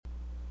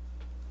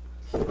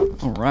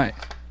All right.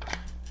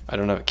 I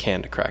don't have a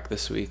can to crack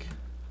this week.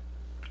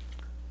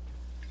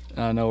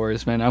 No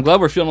worries, man. I'm glad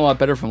we're feeling a lot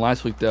better from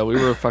last week, though. We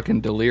were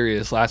fucking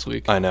delirious last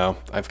week. I know.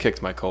 I've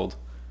kicked my cold.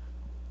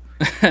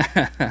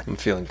 I'm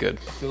feeling good.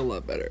 I feel a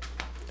lot better.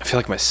 I feel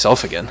like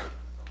myself again.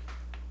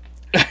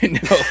 I know,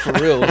 for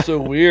real. It's so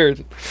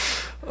weird.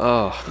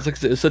 Oh,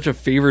 It's such a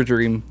fever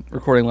dream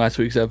recording last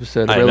week's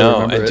episode. I really know.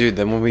 remember And it. dude,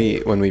 then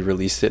when we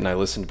released it and I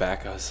listened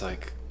back, I was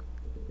like,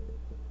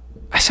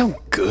 I sound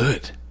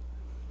good.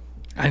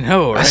 I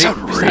know, right? I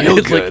sound real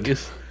It's good.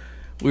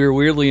 We were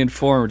weirdly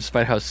informed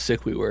despite how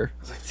sick we were.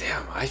 I was like,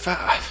 damn,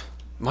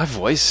 my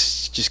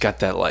voice just got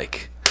that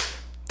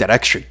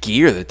extra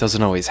gear that it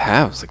doesn't always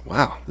have. I was like,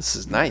 wow, this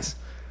is nice.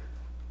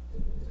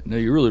 No,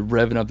 you're really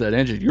revving up that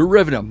engine. You're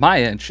revving up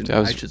my engine, Dude, I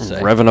was I should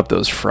say. revving up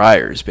those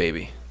fryers,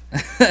 baby.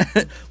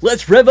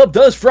 Let's rev up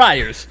those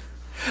fryers.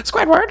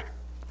 Squidward.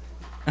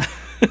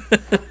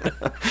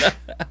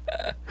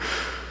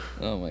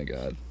 Oh, my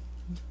God.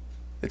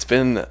 It's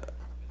been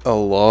a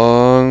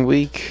long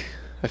week.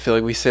 I feel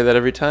like we say that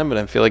every time, but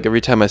I feel like every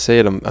time I say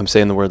it, I'm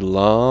saying the word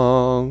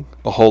long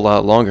a whole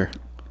lot longer.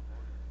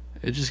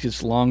 It just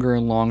gets longer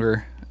and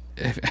longer.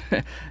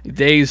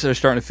 Days are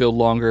starting to feel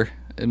longer,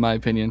 in my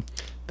opinion.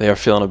 They are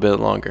feeling a bit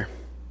longer.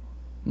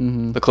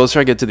 Mm-hmm. The closer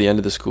I get to the end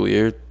of the school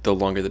year, the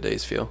longer the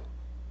days feel.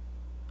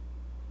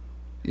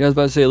 Yeah, I was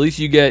about to say, at least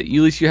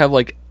you have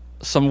like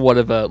somewhat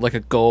of a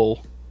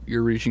goal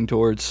you're reaching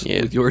towards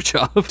with your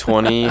job.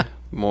 20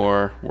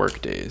 more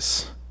work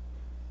days.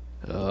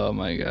 Oh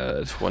my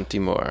God. 20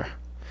 more.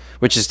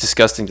 Which is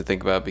disgusting to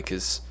think about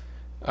because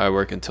I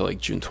work until like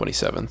June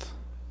 27th.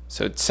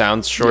 So it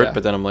sounds short, Yeah.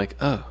 but then I'm like,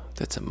 oh,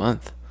 that's a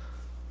month.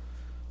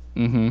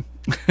 Mm-hmm.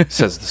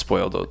 Says the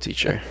spoiled old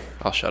teacher.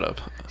 I'll shut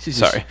up.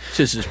 Sorry.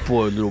 Says this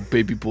poor little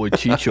baby boy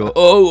teacher.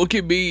 Oh, look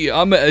at me.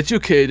 I'm an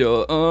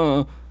educator.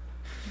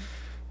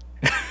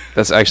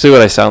 That's actually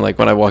what I sound like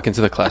when I walk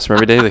into the classroom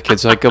every day. The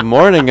kids are like, good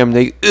morning. I'm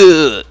like,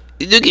 ugh,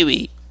 look at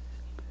me.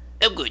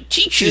 I'm going to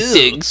teach you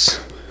things.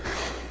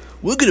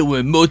 We're going to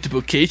learn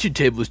multiplication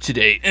tables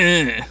today.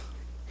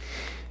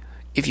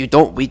 If you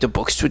don't read the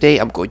books today,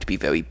 I'm going to be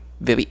very,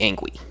 very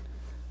angry.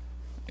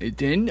 And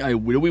then I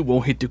really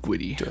won't hit the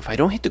quitty. So if I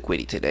don't hit the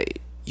quitty today,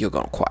 you're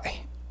going to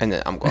cry. And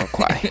then I'm going to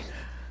cry.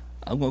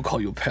 I'm going to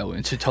call your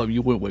parents and tell them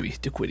you won't let me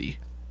hit the quitty.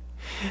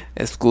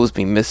 Excuse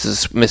me,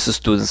 Mrs.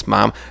 Student's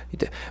mom.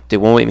 They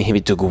won't let me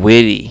hit the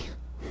quitty.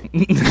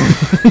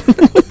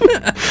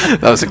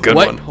 That was a good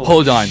one.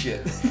 Hold on.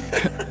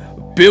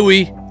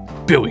 Billy,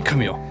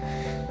 come here.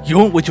 You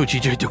won't let your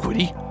teacher hit the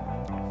quitty?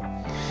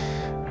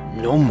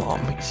 No,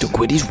 Mom. The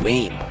quitty's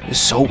lame. It's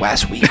so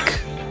last week.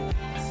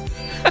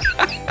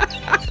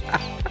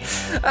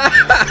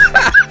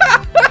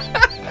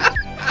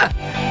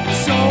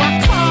 So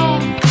I call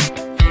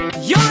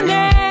your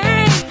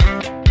name,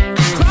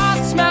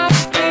 cross my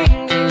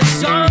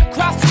fingers,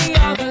 uncross the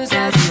others,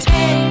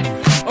 hesitate.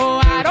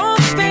 Oh, I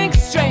don't think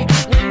straight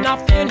with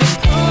nothing to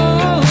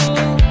prove.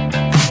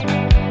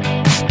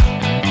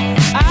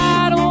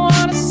 I don't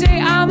wanna say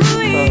I'm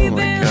leaving. Oh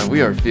my God,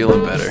 we are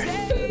feeling better.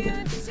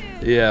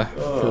 Yeah,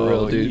 for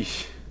real, dude.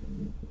 Yeesh.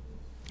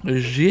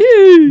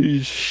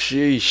 Sheesh.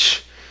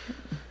 Sheesh.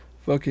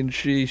 Fucking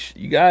sheesh.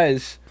 You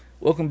guys,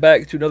 welcome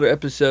back to another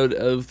episode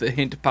of the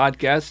Hint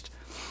Podcast.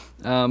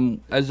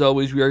 As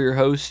always, we are your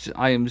hosts.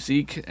 I am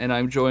Zeke, and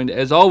I'm joined,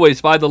 as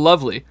always, by the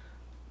lovely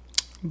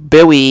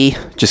Billy.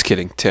 Just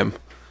kidding, Tim.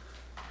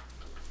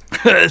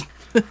 I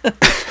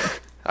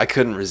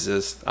couldn't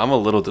resist. I'm a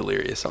little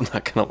delirious, I'm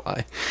not going to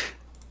lie.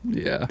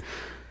 Yeah.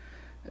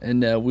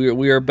 And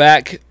we are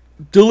back,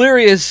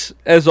 delirious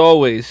as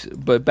always,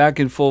 but back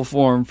in full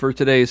form for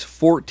today's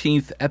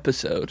 14th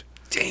episode.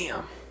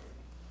 Damn.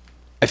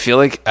 I feel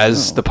like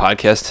as the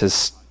podcast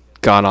has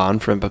gone on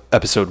from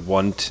episode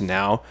 1 to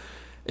now,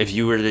 if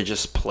you were to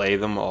just play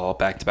them all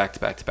back to back to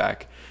back to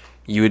back,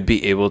 you would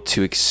be able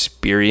to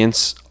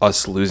experience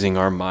us losing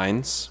our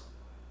minds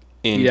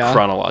in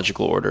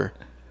chronological order.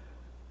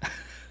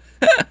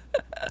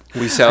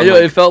 We sound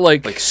it felt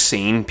like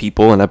sane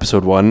people in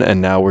episode 1,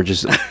 and now we're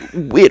just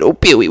Widow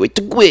Billy with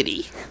the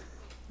gwitty.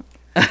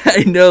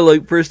 I know,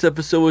 like, first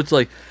episode it's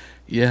like,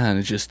 yeah, and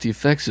it's just the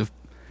effects of,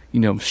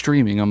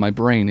 streaming on my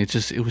brain. It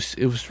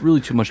was really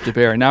too much to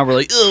bear. And now we're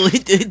like, oh,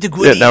 hit the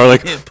gwitty. Yeah, now we're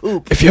like,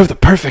 poop. If you have the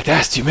perfect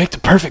ass, do you make the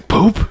perfect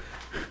poop?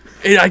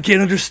 And I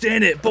can't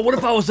understand it. But what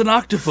if I was an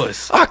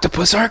octopus?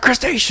 Octopus are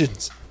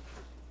crustaceans.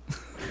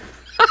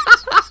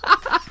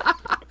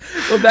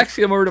 When Bex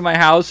came over to my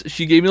house,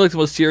 she gave me like the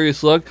most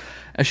serious look,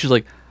 and she's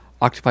like,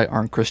 "Octopi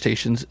aren't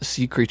crustaceans,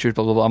 sea creatures."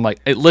 Blah blah blah. I'm like,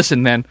 "Hey,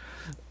 listen, man,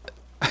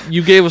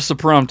 you gave us the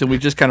prompt, and we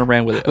just kind of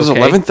ran with it." It was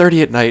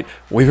 11:30 at night.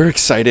 We were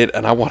excited,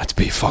 and I wanted to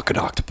be a fucking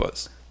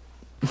octopus.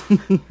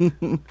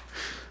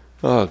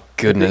 Oh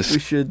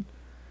goodness!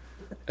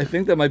 I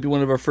think that might be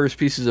one of our first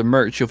pieces of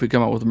merch. If we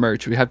come out with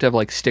merch, we have to have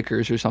like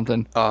stickers or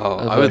something. Oh,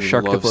 I would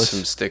love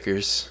some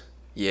stickers.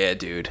 Yeah,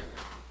 dude.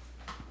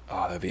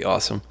 Oh, that'd be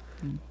awesome.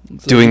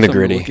 So doing the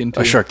gritty.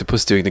 A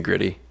sharktopus doing the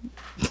gritty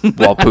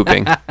while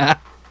pooping.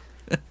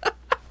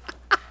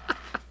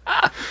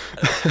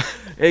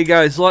 Hey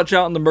guys, watch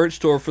out in the merch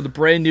store for the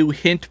brand new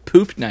Hint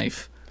poop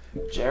knife.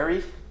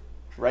 Jerry,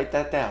 write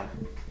that down.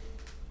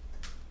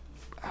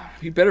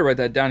 You better write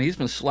that down. He's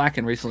been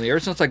slacking recently. Ever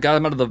since I got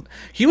him out of the...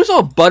 He was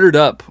all buttered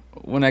up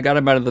when I got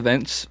him out of the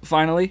vents,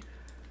 finally.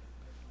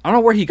 I don't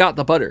know where he got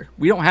the butter.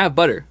 We don't have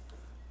butter.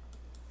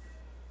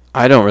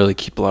 I don't really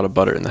keep a lot of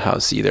butter in the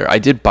house either. I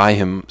did buy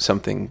him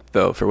something,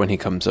 though, for when he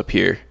comes up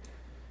here.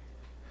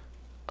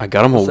 I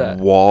got him a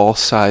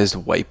wall-sized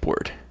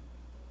whiteboard.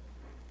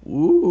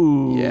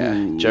 Ooh.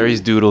 Yeah, Jerry's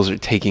doodles are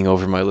taking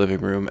over my living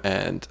room,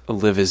 and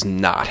Liv is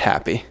not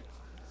happy.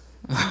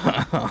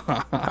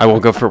 I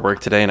woke up for work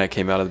today, and I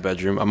came out of the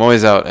bedroom. I'm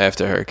always out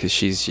after her because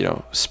she's,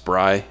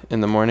 spry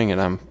in the morning,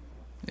 and I'm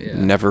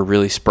never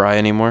really spry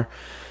anymore.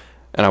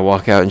 And I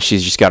walk out, and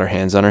she's just got her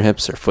hands on her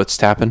hips, her foot's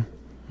tapping.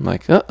 I'm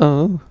like,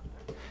 uh-oh.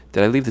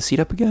 Did I leave the seat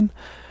up again?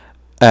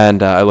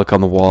 And I look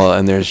on the wall,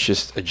 and there's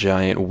just a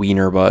giant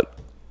wiener butt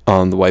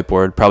on the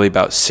whiteboard, probably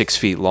about 6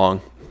 feet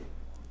long.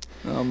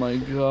 Oh, my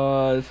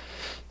God.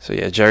 So,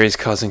 yeah, Jerry's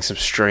causing some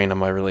strain on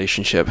my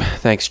relationship.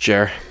 Thanks,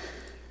 Jer.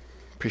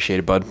 Appreciate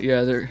it, bud.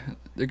 Yeah, they're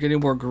getting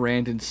more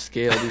grand in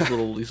scale,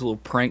 these little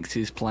pranks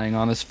he's playing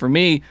on us. For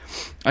me,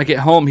 I get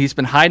home, he's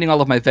been hiding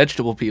all of my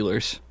vegetable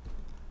peelers.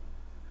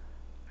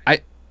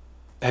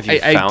 Have you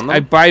found them? I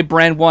buy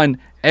brand one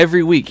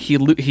every week.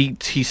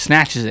 He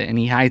snatches it and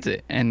he hides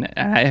it, and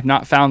I have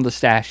not found the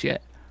stash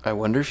yet. I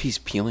wonder if he's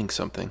peeling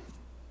something.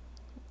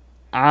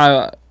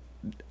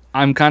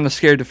 I'm kind of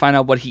scared to find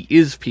out what he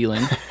is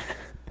peeling.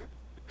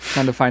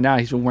 Trying to find out.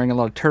 He's been wearing a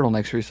lot of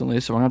turtlenecks recently,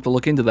 so we're going to have to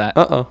look into that.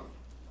 Uh-oh.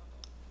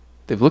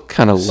 They look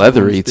kind of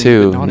leathery,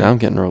 too. Now I'm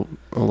getting a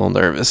little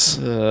nervous.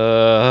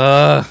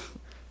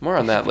 More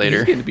on that later.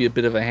 He's going to be a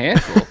bit of a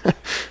handful.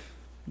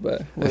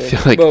 But I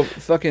feel like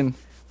fucking...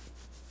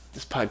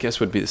 this podcast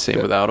would be the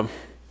same without him.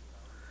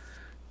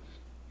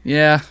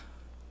 Yeah.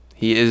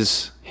 He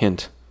is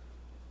Hint.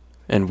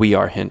 And we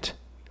are Hint.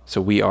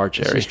 So we are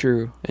Jerry. This is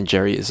true. And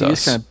Jerry is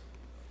us.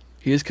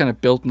 He is kind of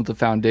built into the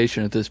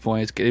foundation at this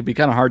point. It'd be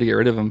kind of hard to get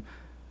rid of him.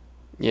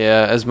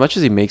 Yeah, as much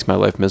as he makes my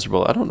life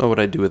miserable, I don't know what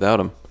I'd do without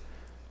him.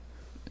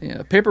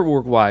 Yeah,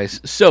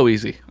 paperwork-wise, so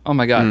easy. Oh,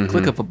 my God.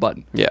 Click of a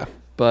button. Yeah.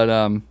 But,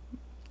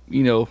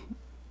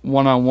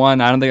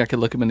 one-on-one, I don't think I could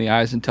look him in the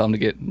eyes and tell him to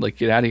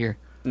get out of here.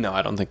 No,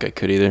 I don't think I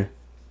could either.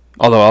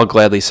 Although I'll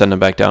gladly send him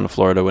back down to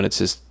Florida when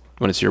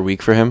it's your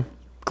week for him.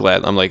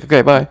 Glad. I'm like,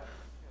 okay, bye.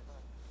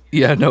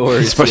 Yeah, no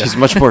worries. He's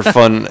much more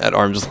fun at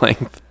arm's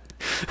length.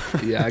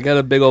 Yeah, I got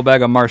a big old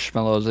bag of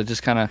marshmallows. I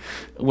just kind of,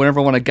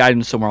 whenever I want to guide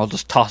him somewhere, I'll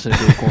just toss it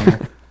into the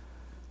corner.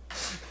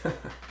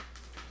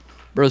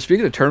 Bro,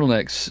 speaking of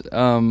turtlenecks,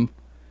 I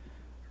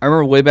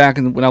remember way back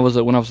when I was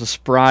a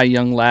spry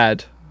young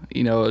lad,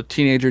 a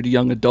teenager to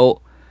young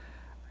adult,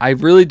 I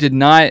really did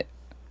not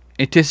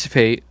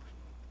anticipate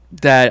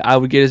that I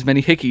would get as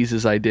many hickeys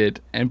as I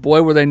did. And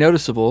boy, were they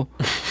noticeable.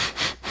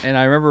 And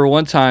I remember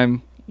one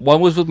time,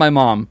 one was with my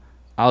mom.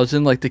 I was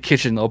in the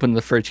kitchen, opening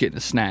the fridge, getting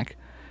a snack.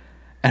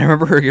 And I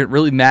remember her getting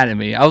really mad at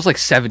me. I was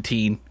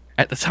 17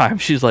 at the time.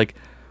 She's like,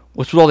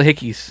 "What's with all the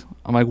hickeys?"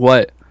 I'm like,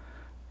 "What?"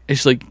 And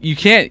she's like, you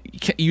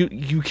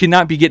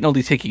cannot be getting all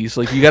these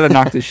hickeys. You got to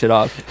knock this shit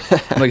off.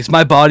 I'm like, "It's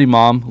my body,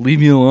 Mom. Leave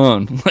me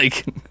alone." You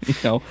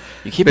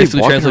keep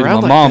basically walking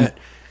around my like mom.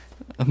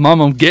 that. "Mom,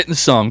 I'm getting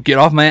some. Get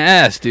off my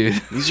ass,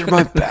 dude." These are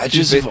my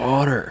badges of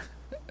honor.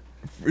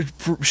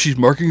 She's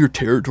marking your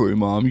territory,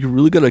 Mom. You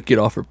really got to get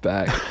off her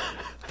back.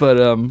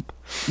 But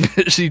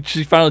she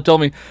finally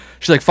told me,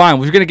 she's like, "Fine,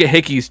 we're going to get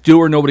hickeys. Do it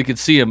where nobody can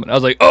see them." And I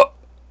was like, "Oh,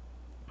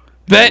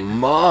 bet."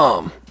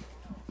 Mom.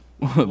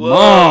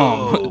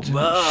 Mom.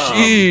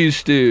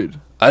 Jeez, dude.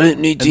 I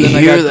didn't need to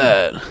hear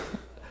that.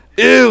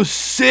 Ew,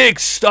 sick.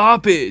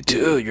 Stop it.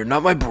 Dude, you're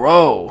not my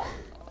bro.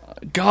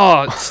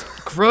 God, it's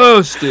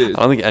gross, dude.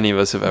 I don't think any of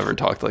us have ever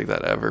talked like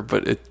that ever,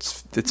 but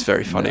it's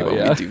very funny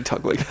when we do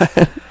talk like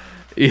that.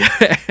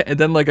 Yeah, and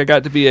then I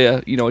got to be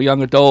a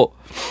young adult.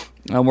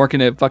 I'm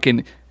working at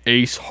fucking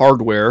Ace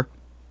Hardware,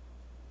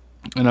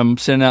 and I'm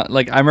sitting out.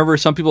 I remember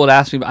some people had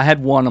asked me. I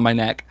had one on my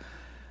neck,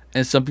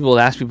 and some people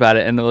had asked me about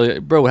it. And they're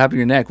like, "Bro, what happened to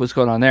your neck? What's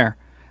going on there?"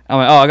 I'm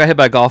like, "Oh, I got hit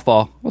by a golf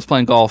ball. I was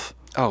playing golf.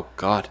 Oh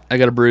God, I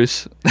got a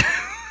bruise."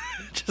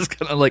 Just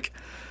kind of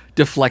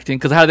deflecting,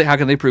 because how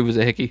can they prove it was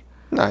a hickey?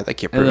 No, they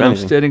can't prove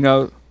anything.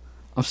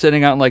 I'm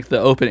sitting out in the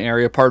open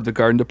area part of the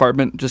garden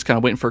department, just kind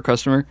of waiting for a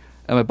customer.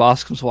 And my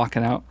boss comes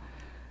walking out.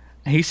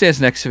 And he stands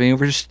next to me, and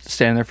we're just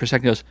standing there for a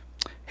second. He goes,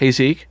 "Hey,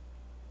 Zeke."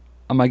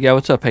 I'm like, "Yeah,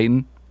 what's up,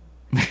 Peyton?"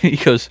 He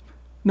goes,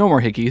 "No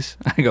more hickeys."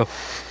 I go,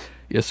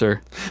 "Yes, sir."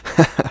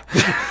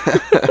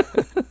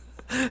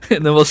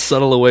 In the most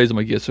subtle of ways, I'm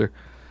like, "Yes, sir."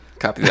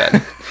 Copy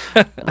that.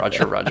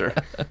 Roger.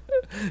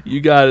 You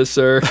got it,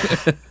 sir.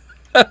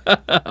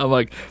 I'm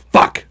like,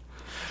 "Fuck."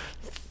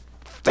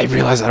 They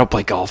realize I don't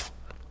play golf.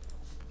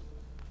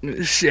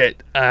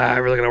 Shit. I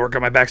really got to work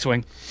on my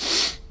backswing.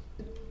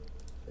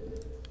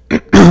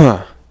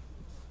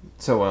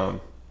 So,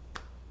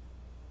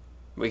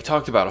 we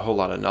talked about a whole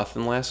lot of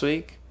nothing last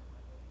week.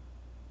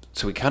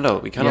 So we kind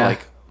of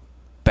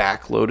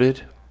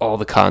backloaded all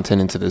the content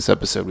into this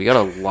episode. We got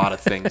a lot of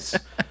things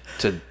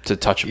to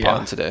touch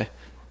upon today.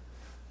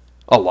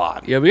 A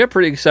lot. Yeah, we got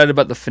pretty excited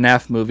about the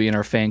FNAF movie in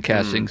our fan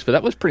castings, but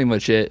that was pretty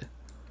much it.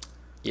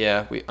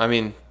 Yeah,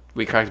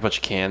 we cracked a bunch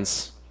of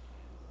cans.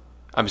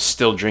 I'm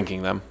still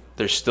drinking them.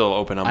 They're still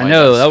open on my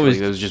know, desk.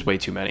 There was just way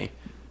too many.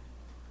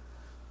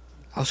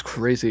 That was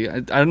crazy. I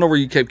don't know where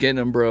you kept getting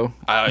them, bro.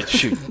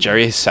 Shoot,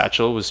 Jerry's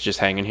satchel was just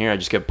hanging here. I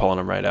just kept pulling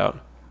them right out.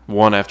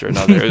 One after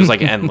another. It was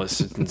like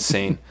endless. It's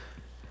insane.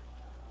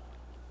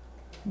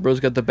 Bro's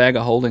got the bag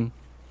of holding.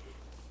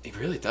 He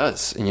really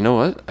does. And you know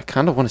what? I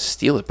kind of want to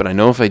steal it, but I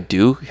know if I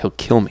do, he'll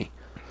kill me.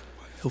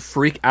 He'll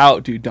freak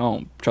out, dude.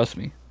 Don't. Trust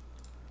me.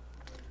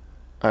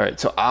 All right,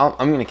 so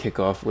I'm going to kick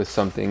off with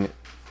something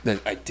that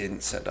I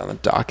didn't set on the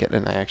docket,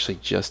 and I actually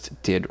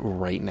just did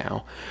right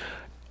now.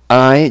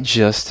 I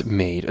just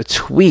made a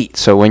tweet.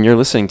 So when you're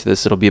listening to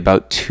this, it'll be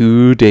about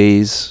 2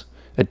 days,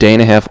 a day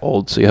and a half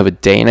old. So you have a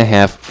day and a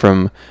half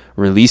from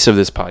release of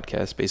this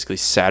podcast, basically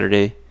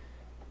Saturday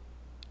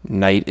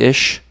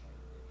night-ish,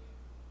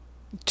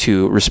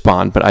 to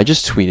respond. But I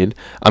just tweeted,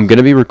 I'm going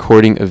to be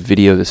recording a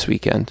video this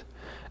weekend,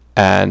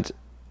 and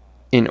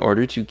in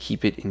order to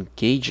keep it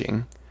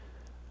engaging,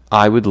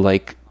 I would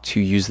like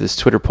to use this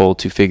Twitter poll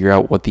to figure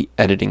out what the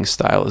editing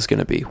style is going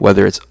to be,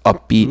 whether it's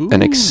upbeat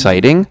and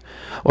exciting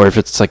or if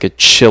it's like a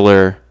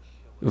chiller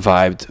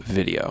vibed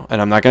video.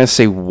 And I'm not going to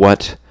say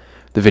what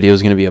the video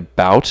is going to be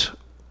about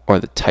or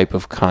the type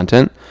of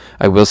content.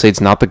 I will say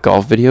it's not the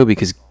golf video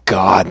because,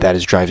 God, that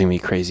is driving me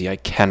crazy. I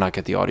cannot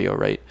get the audio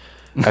right.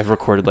 I've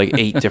recorded like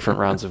 8 different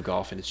rounds of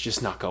golf and it's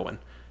just not going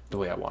the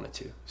way I want it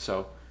to.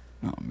 So...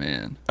 Oh,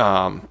 man.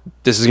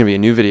 This is going to be a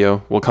new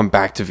video. We'll come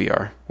back to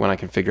VR when I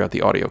can figure out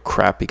the audio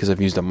crap because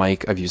I've used a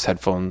mic. I've used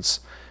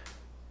headphones.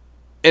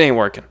 It ain't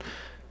working.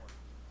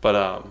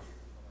 But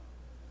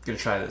going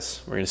to try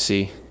this. We're going to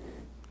see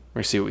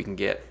what we can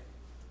get.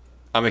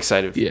 I'm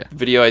excited. Yeah.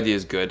 Video idea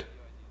is good.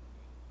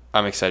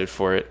 I'm excited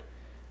for it.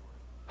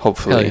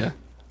 Hopefully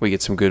we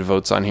get some good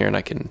votes on here and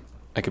I can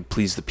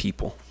please the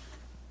people.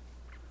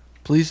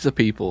 Please the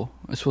people.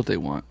 That's what they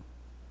want.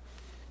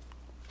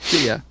 So,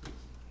 yeah.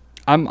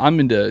 I'm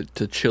into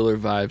chiller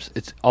vibes.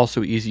 It's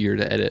also easier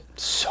to edit.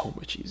 So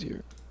much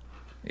easier.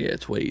 Yeah,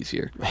 it's way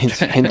easier. Hint,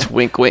 hint,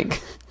 wink,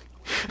 wink.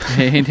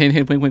 Hint, hint,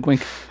 hint, wink, wink,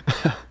 wink.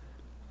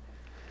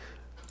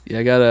 Yeah,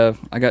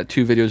 I got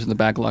 2 videos in the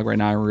backlog right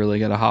now. I really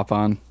got to hop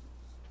on,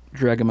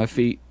 dragging my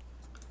feet.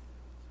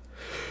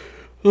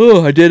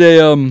 Oh, I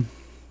did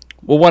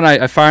one,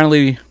 I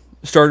finally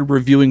started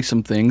reviewing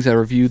some things. I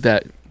reviewed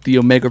the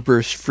Omega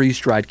Burst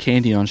freeze-dried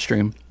candy on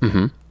stream.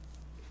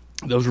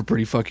 Mm-hmm. Those were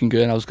pretty fucking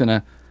good. I was going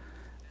to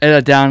edit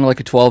it down to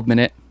like a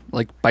 12-minute,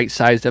 like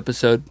bite-sized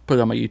episode, put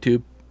it on my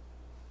YouTube,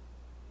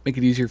 make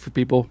it easier for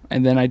people.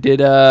 And then I did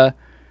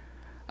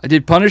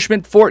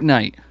Punishment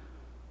Fortnite.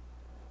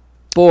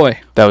 Boy,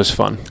 that was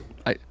fun.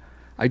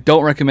 I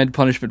don't recommend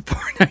Punishment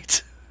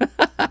Fortnite.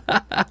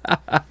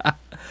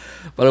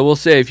 But I will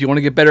say, if you want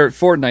to get better at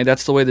Fortnite,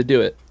 that's the way to do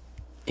it.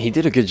 He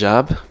did a good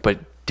job, but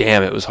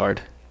damn, it was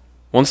hard.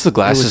 Once the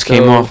glasses so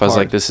came off, I was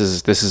hard. like, this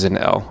is an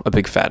L, a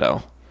big fat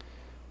L.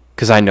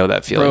 Because I know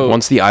that feeling. Bro.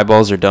 Once the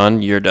eyeballs are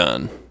done, you're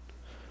done.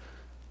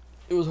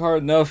 It was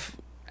hard enough.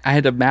 I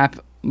had to map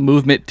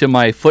movement to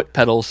my foot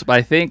pedals, but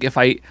I think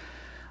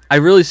I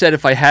really said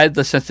if I had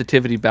the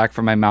sensitivity back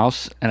from my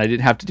mouse and I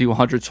didn't have to do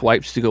 100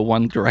 swipes to go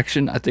one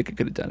direction, I think I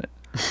could have done it.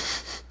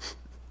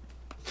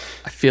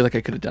 I feel like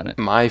I could have done it.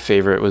 My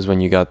favorite was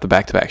when you got the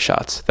back-to-back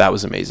shots. That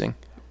was amazing.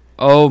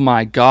 Oh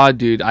my god,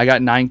 dude. I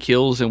got 9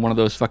 kills in one of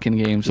those fucking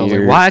games. I was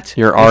like, what?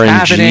 Your What's RNG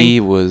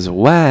happening? was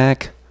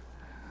whack.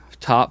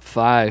 Top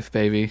 5,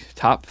 baby.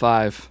 Top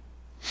 5.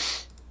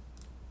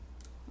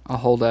 I'll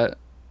hold that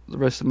the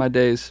rest of my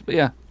days. But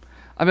yeah,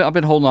 I've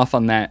been holding off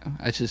on that.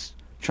 I just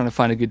trying to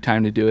find a good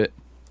time to do it.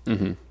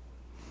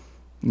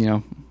 Mm-hmm. You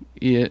know,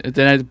 yeah.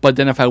 But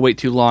then if I wait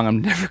too long,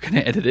 I'm never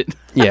gonna edit it.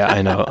 Yeah,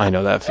 I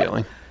know that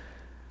feeling.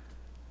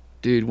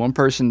 Dude, one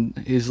person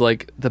is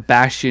like the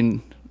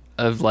bastion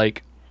of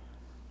like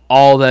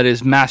all that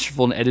is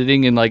masterful in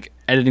editing and like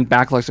editing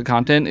backlogs of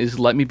content is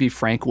Let Me Be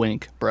Frank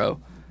Wink, bro.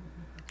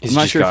 He's I'm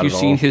not just sure if got you've it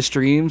seen all. his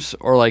streams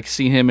or like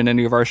seen him in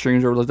any of our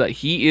streams or like that.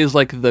 He is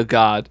like the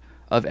god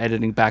of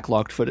editing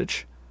backlogged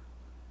footage.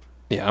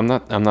 Yeah, I'm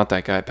not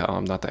that guy, pal.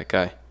 I'm not that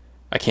guy.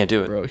 I can't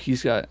do it. Bro,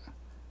 he's got,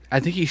 I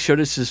think he showed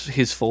us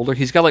his folder.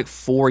 He's got like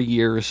 4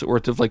 years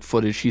worth of like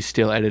footage he's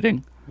still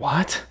editing.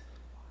 What?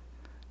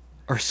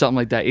 Or something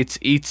like that.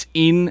 It's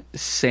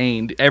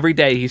insane. Every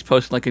day he's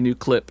posting like a new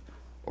clip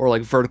or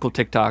like vertical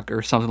TikTok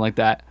or something like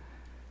that.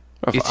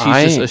 He's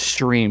just a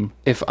stream.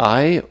 If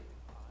I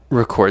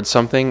record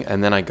something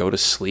and then I go to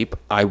sleep,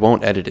 I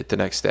won't edit it the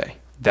next day.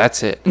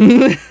 That's it.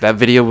 That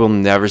video will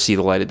never see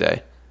the light of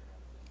day.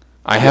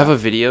 I have a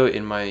video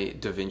in my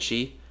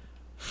DaVinci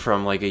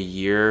from like a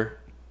year,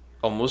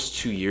 almost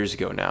 2 years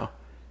ago now.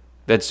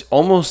 That's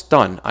almost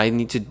done. I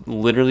need to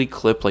literally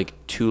clip like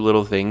 2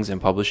 little things and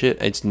publish it.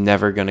 It's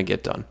never going to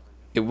get done.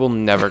 It will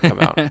never come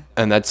out.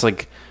 And that's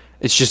like,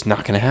 it's just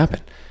not going to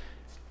happen.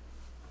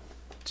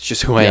 It's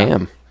just who I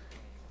am.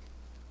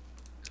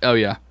 Oh,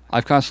 yeah.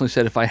 I've constantly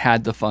said if I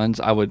had the funds,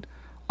 I would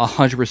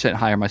 100%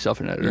 hire myself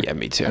an editor. Yeah,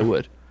 me too. I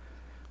would.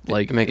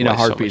 like make in a life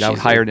so heartbeat. much I would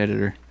easier. hire an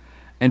editor.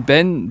 And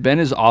Ben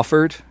is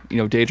offered,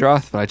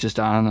 Daedroth, but I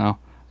don't know.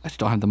 I just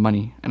don't have the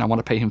money, and I want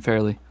to pay him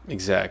fairly.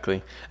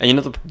 Exactly. And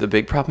the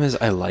big problem is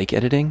I like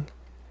editing,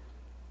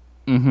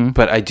 Mm-hmm.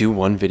 but I do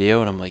one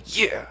video and I'm like,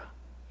 yeah.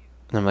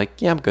 And I'm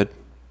like, yeah, I'm good.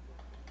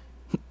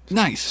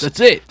 Nice. That's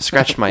it.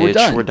 Scratch my We're itch.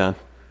 done. We're done.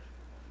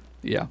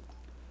 Yeah.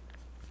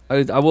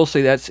 I will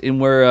say that's in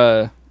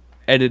where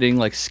editing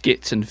like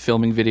skits and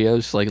filming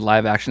videos, like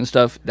live action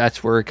stuff,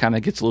 that's where it kind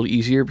of gets a little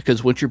easier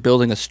because once you're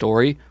building a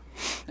story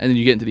and then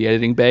you get into the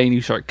editing bay and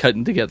you start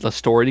cutting to get the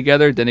story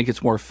together, then it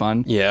gets more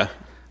fun. Yeah,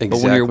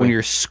 exactly. But when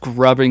you're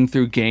scrubbing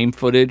through game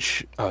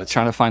footage, it's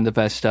trying to find the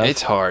best stuff.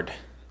 It's hard.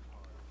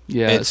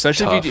 Yeah, it's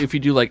especially tough. if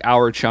you do like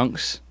hour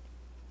chunks.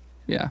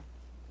 Yeah.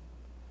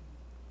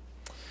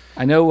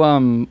 I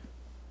know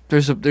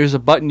there's a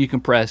button you can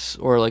press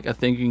or like a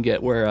thing you can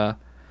get where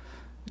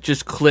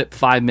just clip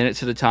 5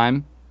 minutes at a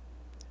time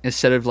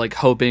instead of like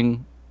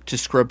hoping to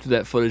scrub through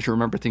that footage or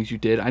remember things you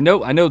did. I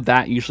know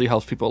that usually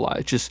helps people a lot.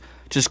 It's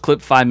just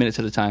clip 5 minutes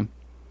at a time.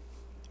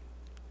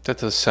 That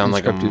does sound And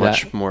like a scrub through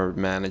much that. more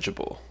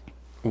manageable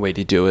way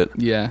to do it.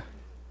 Yeah.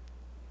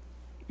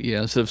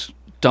 Yeah, instead of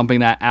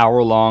dumping that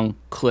hour-long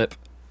clip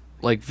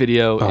like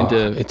video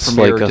into It's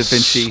Premiere like or a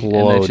DaVinci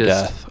slow and then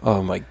just death.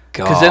 Oh my god.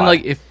 because then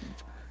like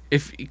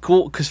if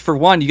cool because for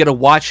one you got to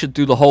watch it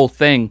through the whole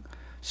thing,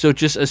 so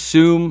just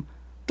assume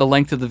the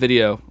length of the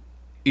video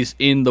is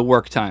in the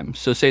work time.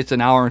 So say it's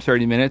an hour and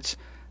 30 minutes,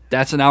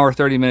 that's an hour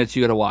 30 minutes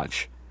you got to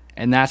watch,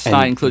 and that's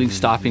not including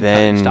stopping,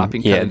 then, cutting,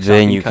 stopping, yeah, cutting, then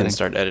stopping, you cutting. can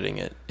start editing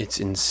it. It's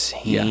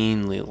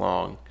insanely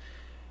long.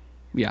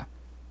 Yeah,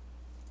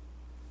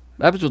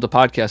 that happens with the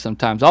podcast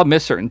sometimes. I'll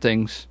miss certain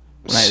things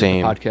when I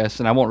Same. edit the podcast,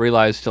 and I won't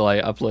realize till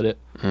I upload it.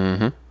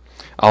 Mm-hmm.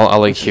 I'll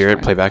like Which is hear it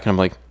fine. play back and I'm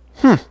like,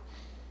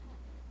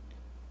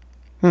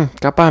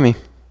 got by me.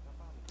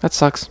 That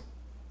sucks.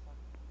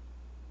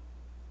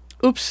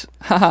 Oops,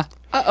 haha,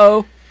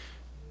 uh-oh.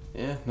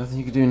 Yeah, nothing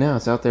you can do now.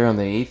 It's out there on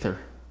the ether.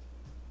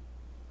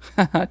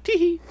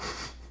 Tee-hee.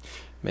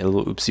 Made a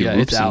little oopsie Yeah,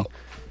 whoopsie. it's out.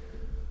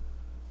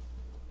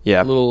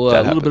 Yeah, A little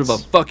that bit of a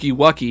happens. fucky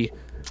wucky.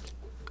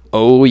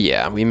 Oh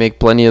yeah, we make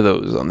plenty of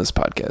those on this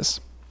podcast.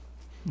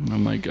 Oh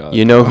my god.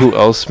 You know who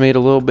else made a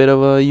little bit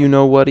of a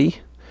you-know-whaty?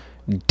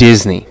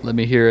 Disney. Let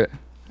me hear it.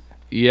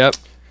 Yep.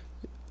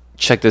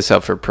 Check this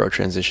out for pro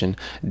transition.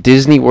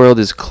 Disney World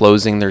is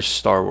closing their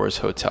Star Wars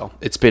hotel.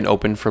 It's been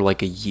open for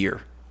like a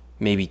year,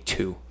 maybe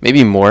 2,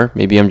 maybe more.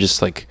 Maybe I'm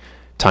just like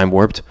time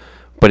warped,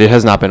 but it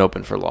has not been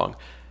open for long.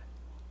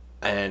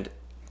 And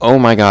oh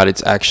my god,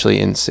 it's actually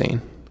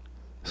insane.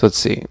 So let's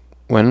see.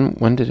 When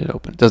did it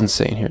open? It doesn't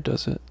say in here,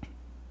 does it?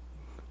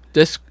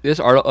 This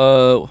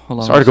article. Hold on.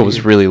 This let me article see was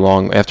here. really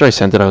long. After I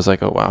sent it, I was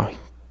like, oh wow,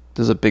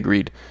 this is a big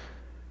read.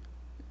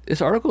 This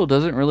article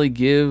doesn't really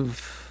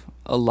give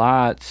a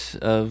lot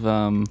of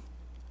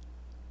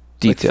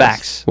Details.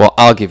 facts. Well,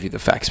 I'll give you the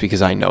facts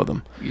because I know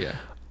them. Yeah.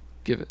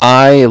 Give it.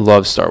 I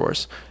love Star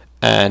Wars,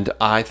 and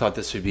I thought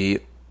this would be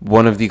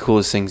one of the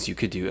coolest things you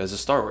could do as a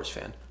Star Wars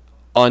fan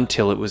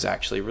until it was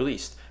actually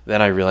released.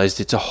 Then I realized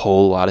it's a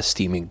whole lot of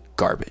steaming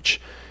garbage.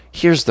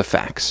 Here's the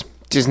facts.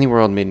 Disney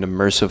World made an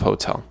immersive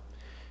hotel.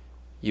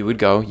 You would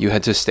go, you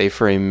had to stay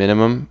for a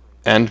minimum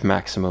and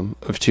maximum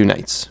of 2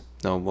 nights.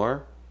 No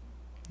more,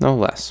 no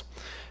less.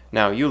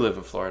 Now, you live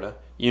in Florida.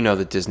 You know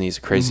that Disney's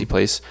a crazy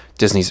place.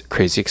 Disney's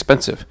crazy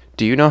expensive.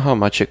 Do you know how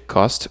much it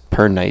costs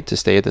per night to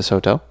stay at this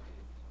hotel?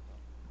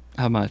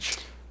 How much?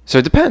 So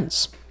it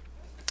depends.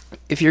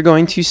 If you're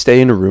going to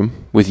stay in a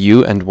room with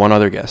you and one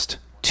other guest,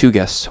 2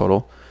 guests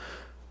total,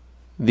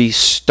 the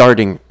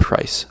starting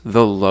price,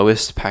 the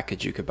lowest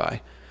package you could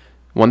buy,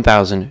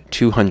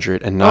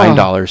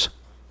 $1,209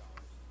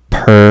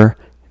 per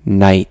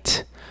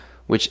night,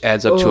 which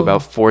adds up to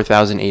about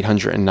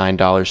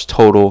 $4,809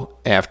 total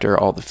after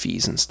all the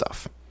fees and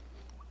stuff.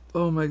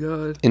 Oh my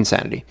god.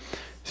 Insanity.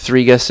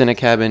 3 guests in a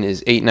cabin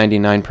is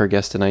 $899 per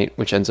guest a night,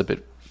 which ends up at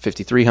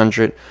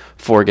 $5,300.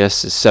 4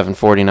 guests is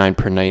 $749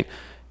 per night,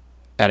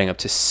 adding up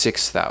to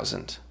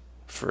 $6,000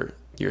 for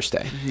your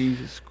stay.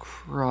 Jesus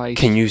Christ.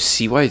 Can you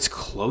see why it's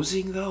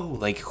closing though?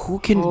 Like, who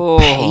can Oh.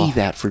 pay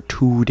that for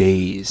 2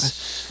 days?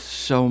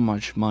 So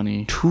much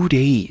money. 2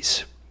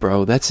 days,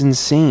 bro. That's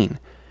insane.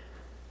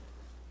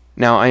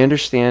 Now, I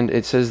understand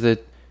it says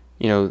that,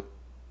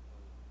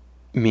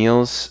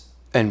 meals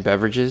and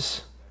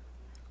beverages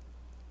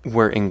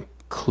were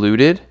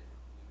included.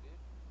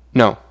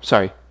 No,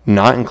 sorry,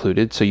 not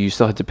included. So you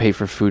still had to pay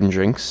for food and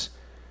drinks.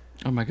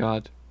 Oh my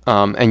god.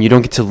 And you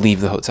don't get to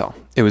leave the hotel.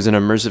 It was an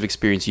immersive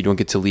experience. You don't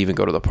get to leave and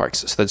go to the parks.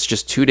 So that's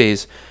just 2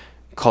 days.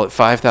 Call it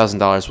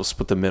 $5,000. We'll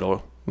split the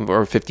middle,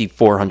 or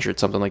 $5,400,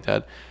 something like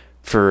that,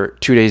 for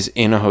 2 days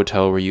in a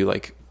hotel where you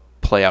like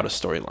play out a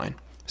storyline.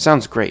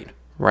 Sounds great,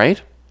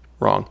 right?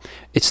 Wrong.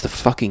 It's the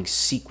fucking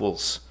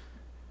sequels.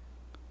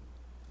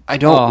 I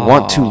don't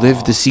want to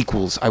live the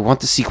sequels. I want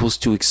the sequels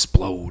to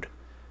explode.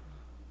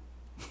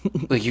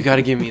 Like, you got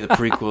to give me the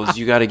prequels.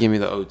 You got to give me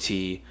the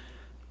OT,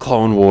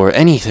 Clone War,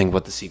 anything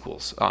but the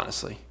sequels,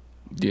 honestly.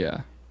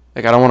 Yeah.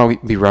 Like, I don't want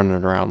to be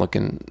running around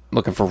looking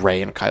for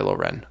Rey and Kylo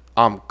Ren.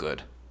 I'm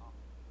good.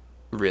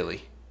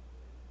 really.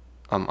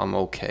 I'm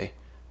okay.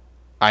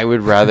 I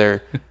would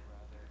rather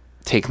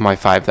take my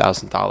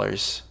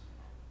 $5,000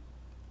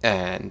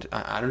 and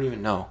I don't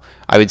even know.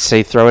 I would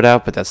say throw it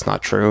out, but that's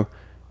not true.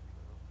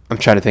 I'm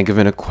trying to think of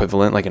an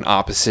equivalent, like an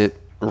opposite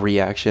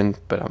reaction,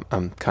 but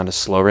I'm kind of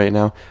slow right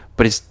now.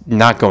 But it's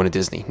not going to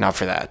Disney, not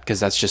for that, because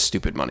that's just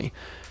stupid money.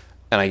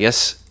 And I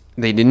guess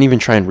they didn't even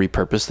try and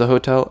repurpose the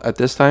hotel at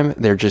this time.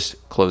 They're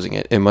just closing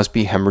it. It must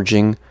be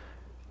hemorrhaging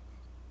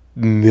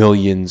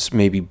millions,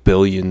 maybe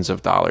billions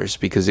of dollars,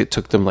 because it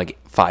took them like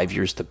 5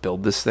 years to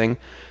build this thing.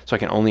 So I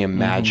can only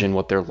imagine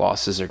what their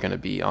losses are going to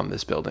be on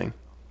this building.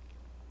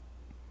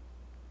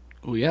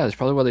 Well, yeah, that's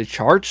probably why they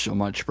charge so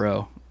much,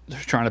 bro.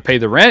 They're trying to pay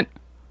the rent.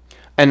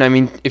 And I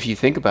mean, if you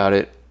think about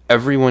it,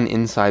 everyone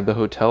inside the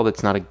hotel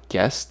that's not a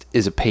guest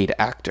is a paid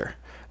actor.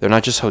 They're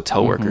not just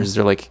hotel workers.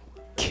 They're like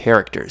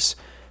characters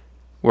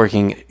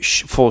working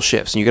full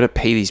shifts. And you got to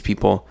pay these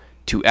people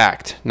to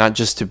act, not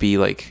just to be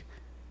like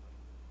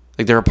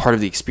they're a part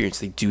of the experience.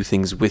 They do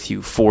things with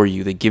you, for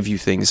you. They give you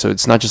things. So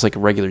it's not just like a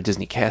regular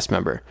Disney cast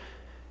member.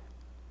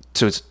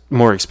 So it's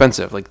more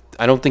expensive. Like,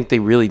 I don't think they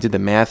really did the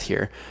math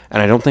here.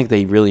 And I don't think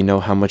they really know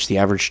how much the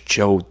average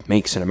Joe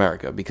makes in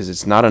America, because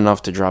it's not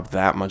enough to drop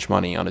that much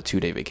money on a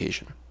 2-day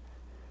vacation.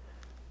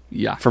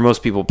 Yeah. For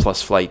most people,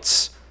 plus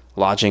flights,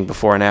 lodging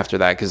before and after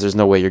that, because there's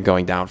no way you're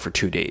going down for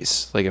 2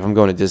 days. Like, if I'm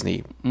going to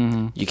Disney,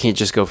 you can't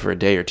just go for a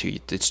day or two.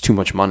 It's too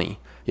much money.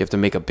 You have to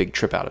make a big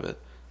trip out of it.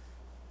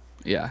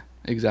 Yeah,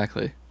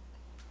 exactly.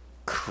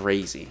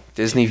 Crazy.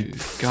 Disney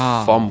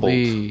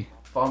Golly.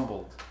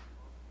 fumbled.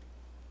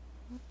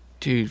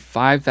 Dude,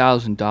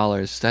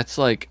 $5,000. That's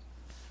like,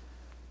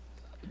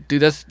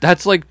 dude,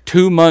 that's like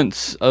 2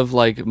 months of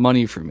like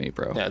money for me,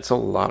 bro. Yeah, it's a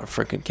lot of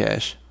freaking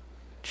cash.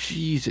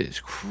 Jesus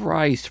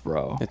Christ,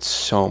 bro. It's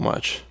so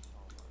much.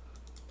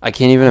 I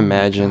can't even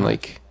imagine,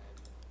 like,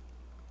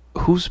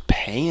 who's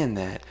paying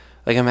that?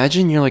 Like,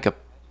 imagine you're like a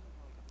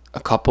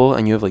couple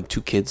and you have like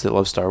 2 kids that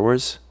love Star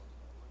Wars.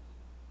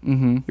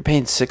 You're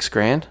paying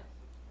 $6,000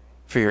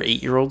 for your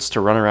 8-year-olds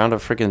to run around a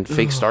freaking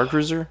fake Star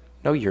Cruiser?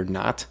 No, you're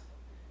not.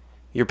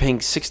 You're paying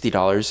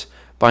 $60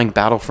 buying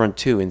Battlefront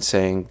 2 and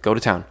saying, go to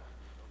town.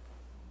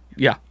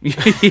 Yeah.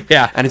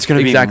 Yeah. And it's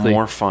going to be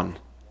more fun.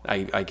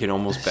 I can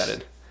almost bet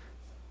it.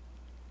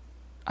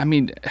 I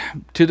mean,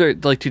 to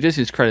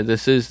Disney's credit,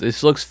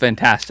 this looks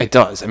fantastic. It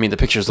does. I mean, the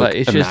pictures look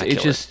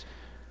immaculate.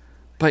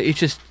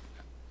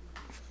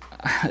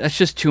 That's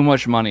just too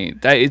much money.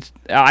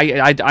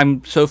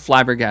 I'm so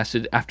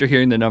flabbergasted after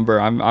hearing the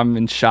number. I'm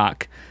in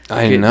shock.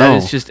 I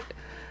know.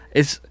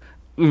 It's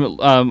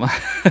pun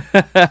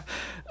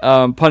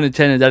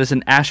intended. That is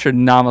an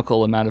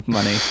astronomical amount of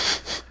money.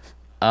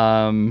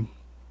 I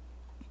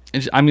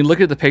mean, look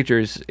at the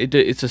pictures.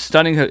 It's a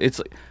stunning.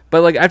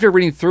 But like after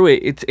reading through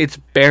it, it's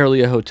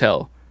barely a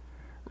hotel,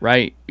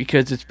 right?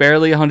 Because it's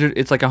barely 100.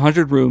 It's like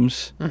 100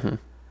 rooms.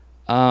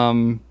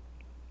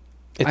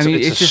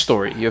 It's a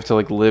story. You have to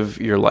like live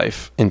your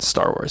life in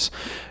Star Wars.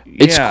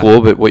 It's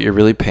cool, but what you're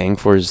really paying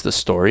for is the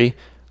story,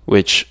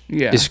 which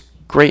is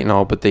great and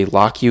all, but they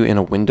lock you in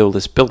a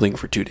windowless building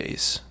for 2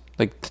 days.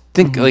 Like,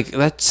 think like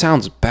that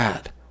sounds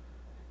bad.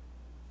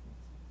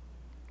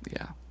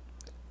 Yeah.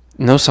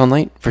 No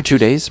sunlight for 2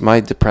 days.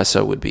 My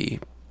depresso would be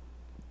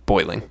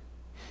boiling.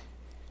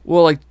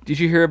 Well, like, did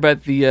you hear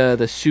about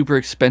the super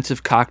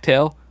expensive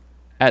cocktail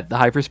at the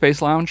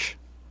Hyperspace Lounge?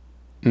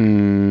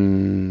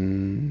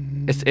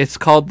 It's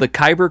called the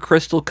Kyber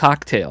Crystal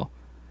Cocktail.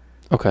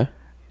 Okay.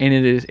 And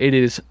it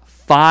is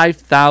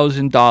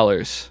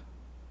 $5,000.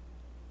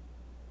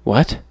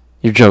 What?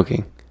 You're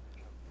joking.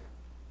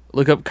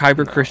 Look up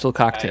Kyber Crystal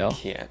Cocktail.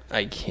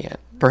 I can't.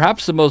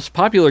 Perhaps the most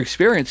popular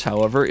experience,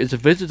 however, is a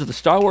visit to the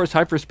Star Wars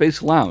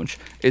Hyperspace Lounge.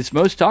 Its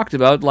most talked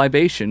about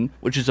libation,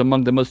 which is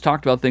among the most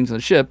talked about things on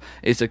the ship,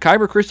 is the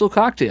Kyber Crystal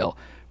Cocktail.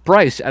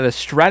 Priced at a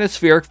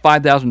stratospheric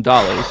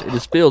 $5,000, it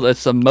is billed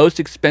as the most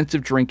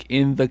expensive drink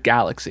in the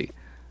galaxy.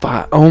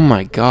 Oh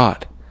my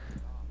god.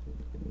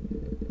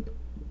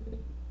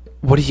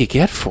 What do you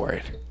get for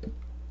it?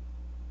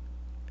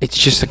 It's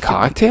just a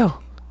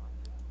cocktail?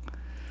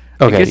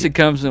 Okay. I guess it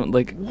comes in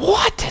like...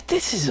 What?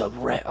 This is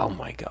oh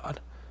my god.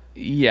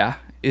 Yeah.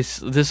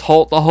 The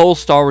whole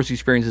Star Wars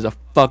experience is a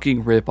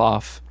fucking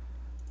ripoff.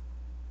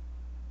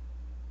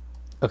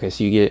 Okay,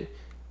 so you get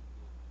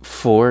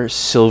 4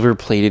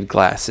 silver-plated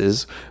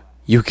glasses.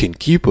 You can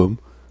keep them.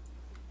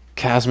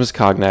 Casmus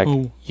Cognac,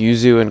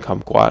 Yuzu and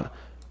Kumquat,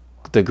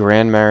 the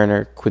Grand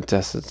Mariner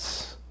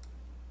Quintessence,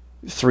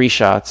 3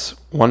 shots,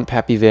 1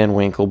 Pappy Van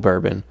Winkle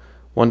bourbon,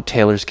 1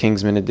 Taylor's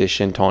Kingsman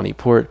Edition Tawny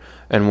Port,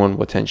 and 1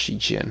 Watenshi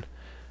Gin.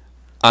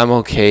 I'm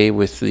okay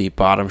with the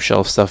bottom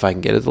shelf stuff I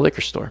can get at the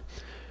liquor store.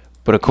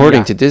 But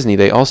according to Disney,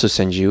 they also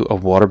send you a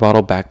water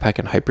bottle, backpack,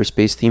 and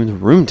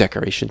hyperspace-themed room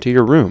decoration to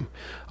your room.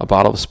 A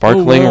bottle of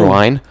sparkling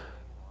wine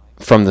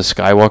from the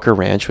Skywalker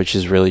Ranch, which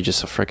is really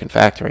just a frickin'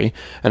 factory,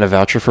 and a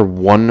voucher for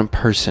 1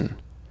 person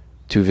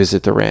to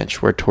visit the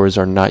ranch, where tours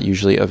are not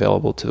usually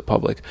available to the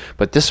public.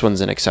 But this one's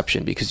an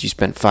exception because you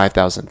spent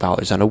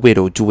 $5,000 on a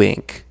widow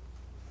drink.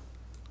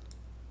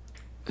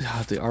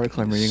 The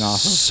article I'm reading off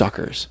of.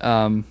 Suckers.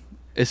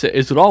 Is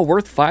it all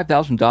worth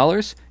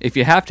 $5,000? If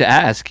you have to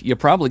ask, you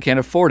probably can't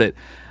afford it.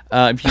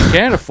 If you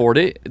can't afford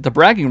it, the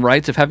bragging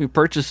rights of having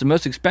purchased the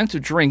most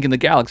expensive drink in the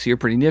galaxy are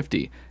pretty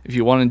nifty. If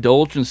you want to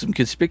indulge in some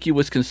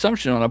conspicuous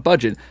consumption on a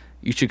budget,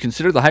 you should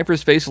consider the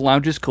Hyperspace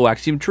Lounge's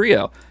Coaxium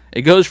Trio.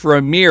 It goes for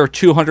a mere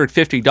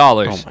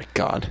 $250. Oh my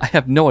god. I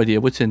have no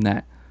idea what's in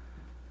that.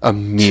 A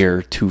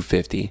mere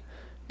 $250.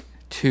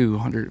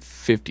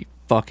 $250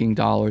 fucking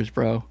dollars,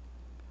 bro.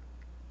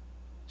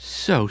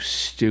 So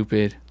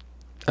stupid.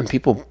 And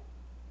people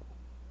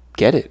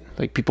get it.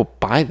 Like, people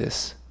buy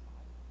this.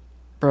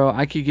 Bro,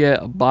 I could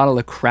get a bottle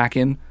of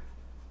Kraken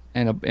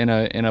and a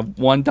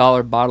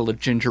 $1 bottle of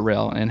ginger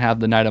ale and have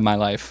the night of my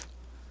life.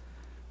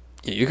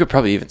 Yeah, you could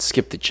probably even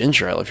skip the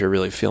ginger ale if you're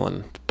really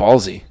feeling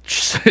ballsy.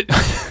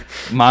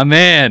 My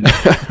man.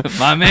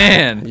 My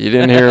man. You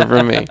didn't hear it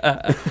from me.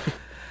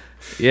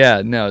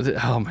 Yeah, no.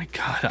 Oh my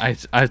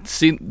god. I've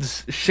seen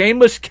this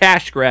shameless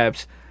cash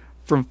grabs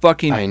from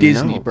fucking I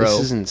Disney, know, bro. this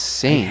is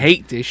insane. I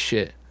hate this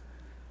shit.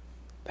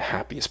 The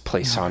happiest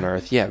place on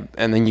earth. Yeah,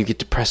 and then you get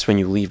depressed when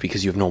you leave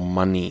because you have no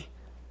money.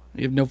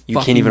 You have no You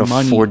fucking can't even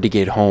money. afford to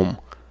get home.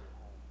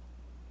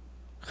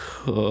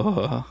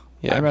 Yeah.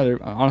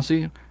 I'd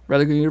honestly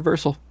rather go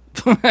Universal.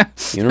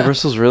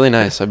 Universal's really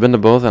nice. I've been to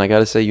both, and I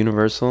gotta say,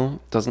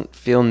 Universal doesn't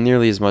feel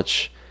nearly as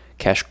much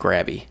cash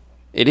grabby.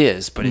 It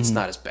is, but it's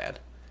not as bad.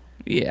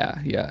 Yeah,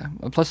 yeah.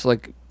 Plus,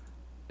 like,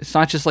 it's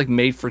not just like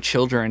made for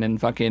children and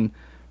fucking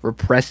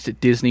repressed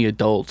Disney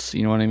adults.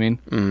 You know what I mean?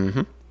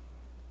 Mm-hmm.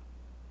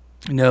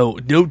 No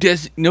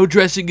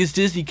dressing as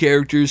Disney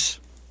characters.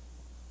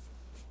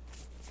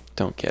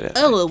 Don't get it.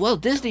 Oh well,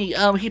 Disney.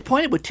 He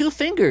pointed with two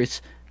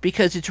fingers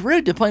because it's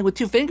rude to point with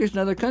two fingers in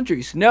other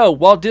countries. No,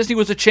 Walt Disney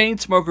was a chain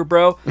smoker,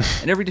 bro,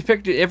 and every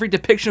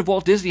depiction of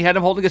Walt Disney had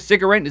him holding a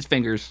cigarette in his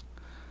fingers.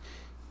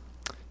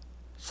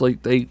 It's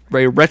like they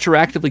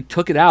retroactively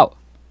took it out.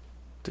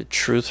 The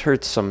truth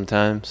hurts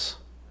sometimes.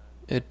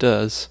 It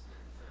does.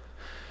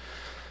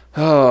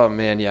 Oh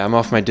man, yeah, I'm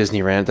off my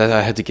Disney rant.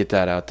 I had to get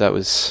that out. That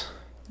was.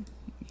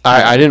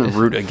 I didn't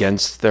root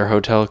against their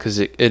hotel because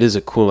it is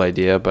a cool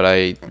idea, but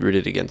I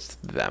rooted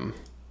against them.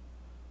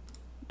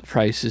 The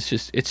price is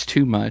just, it's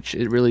too much.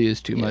 It really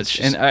is too much.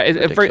 It's And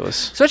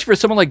ridiculous. especially for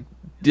someone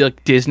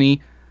like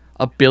Disney,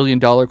 $1 billion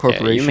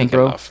corporation, yeah, you make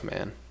bro. enough,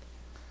 man.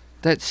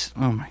 That's,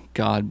 oh my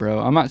God, bro.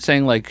 I'm not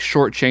saying like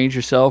shortchange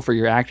yourself or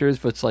your actors,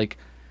 but it's like,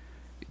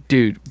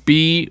 dude,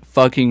 be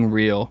fucking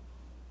real.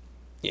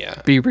 Yeah,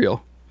 Be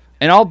real.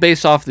 And all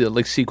based off the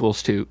like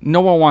sequels too.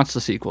 No one wants the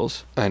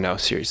sequels. I know.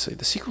 Seriously,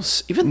 the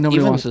sequels. Even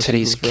Nobody wants the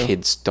today's sequels, bro.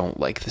 kids don't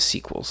like the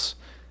sequels.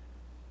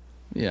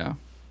 Yeah.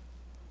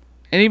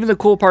 And even the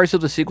cool parts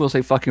of the sequels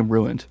they fucking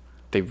ruined.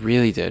 They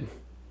really did.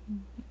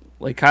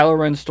 Like Kylo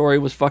Ren's story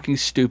was fucking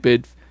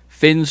stupid.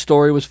 Finn's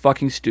story was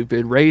fucking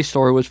stupid. Rey's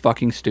story was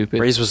fucking stupid.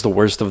 Rey's was the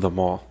worst of them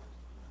all.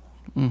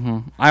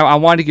 I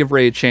wanted to give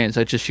Rey a chance.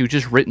 She was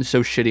just written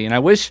so shitty, and I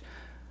wish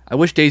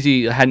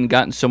Daisy hadn't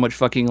gotten so much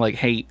fucking like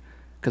hate,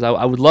 because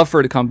I would love for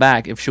her to come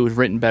back if she was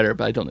written better,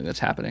 but I don't think that's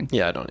happening.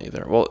 Yeah, I don't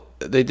either. Well,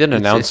 they did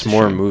announce it's a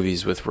more shame.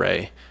 movies with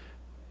Rey,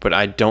 but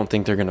I don't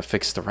think they're gonna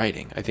fix the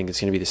writing. I think it's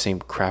gonna be the same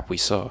crap we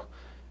saw.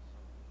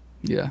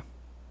 Yeah,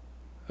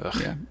 Ugh.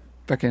 yeah,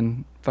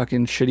 fucking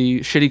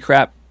shitty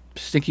crap,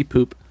 stinky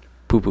poop.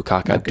 Poo poo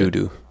caca Not doo good.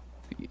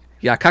 doo.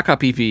 Yeah, caca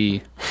pee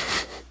pee.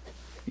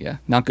 Yeah,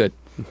 not good.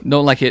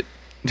 Don't like it.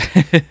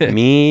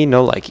 Me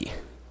no likey.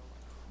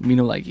 Me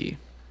no likey.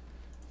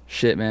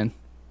 Shit, man.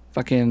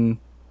 Fucking.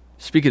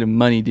 Speaking of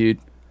money, dude.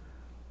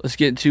 Let's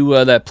get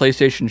to that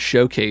PlayStation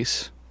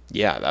showcase.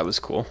 Yeah, that was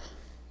cool.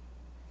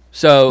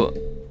 So,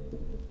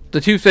 the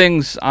two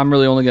things I'm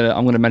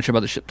gonna mention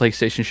about the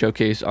PlayStation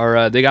showcase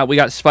are we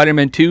got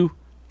Spider-Man 2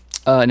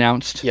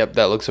 announced. Yep,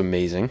 that looks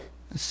amazing.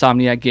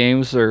 Insomniac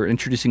Games are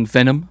introducing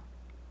Venom,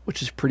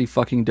 which is pretty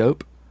fucking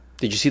dope.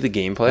 Did you see the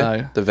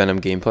gameplay? The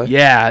Venom gameplay?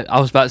 Yeah, I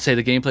was about to say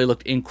the gameplay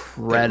looked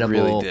incredible. It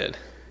really did.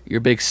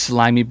 Your big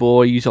slimy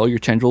boy, use all your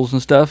tendrils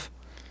and stuff.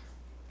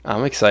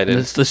 I'm excited.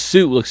 The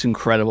suit looks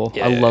incredible.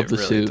 Yeah, I love the it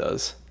really suit.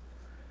 Does.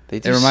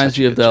 It reminds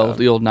me of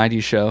the old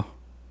 90s show.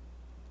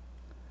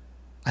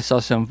 I saw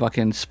some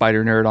fucking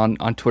spider nerd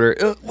on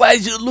Twitter. Why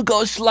does it look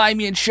all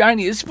slimy and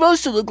shiny? It's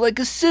supposed to look like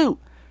a suit.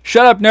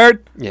 Shut up,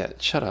 nerd. Yeah,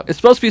 shut up. It's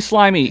supposed to be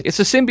slimy.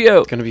 It's a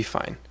symbiote. gonna be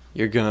fine.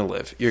 You're gonna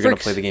live. You're gonna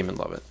play the game and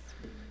love it.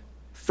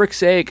 Frick's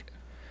sake.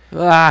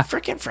 Ah.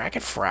 Frickin'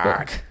 frackin'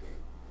 frog.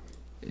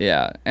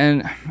 Yeah,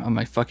 and oh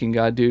my fucking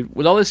god, dude.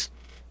 With all this,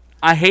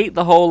 I hate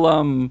the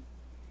whole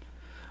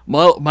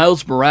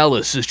Miles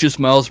Morales is just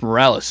Miles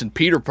Morales, and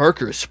Peter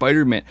Parker is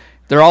Spider-Man.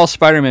 They're all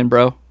Spider-Man,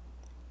 bro.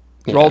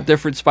 They're all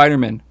different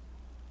Spider-Man.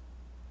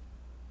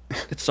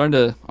 It's starting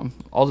to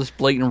all this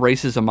blatant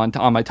racism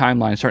on my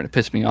timeline is starting to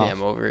piss me off. Yeah,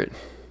 I'm over it.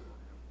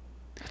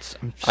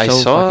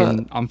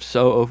 I'm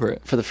so over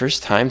it. For the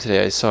first time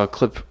today, I saw a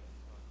clip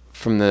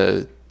from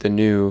the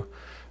new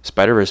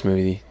Spider-Verse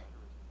movie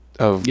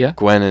of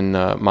Gwen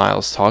and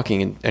Miles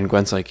talking, and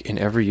Gwen's like, in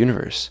every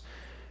universe,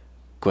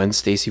 Gwen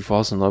Stacy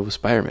falls in love with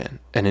Spider-Man,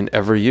 and in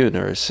every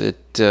universe,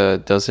 it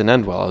doesn't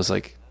end well. I was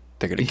like,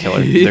 they're gonna kill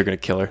her. They're gonna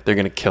kill her. They're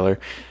gonna kill her.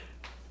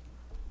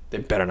 They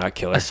better not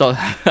kill her. I saw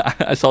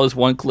I saw this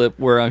one clip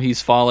where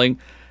he's falling,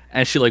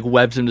 and she like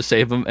webs him to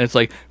save him, and it's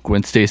like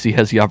Gwen Stacy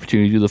has the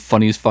opportunity to do the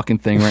funniest fucking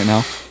thing right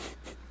now.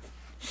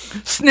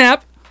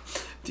 Snap.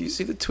 Do you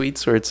see the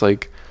tweets where it's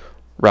like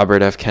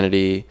Robert F.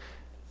 Kennedy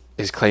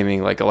is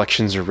claiming like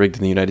elections are rigged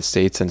in the United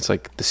States, and it's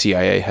like the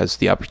CIA has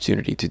the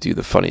opportunity to do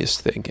the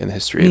funniest thing in the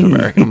history of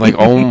America? I'm like,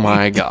 oh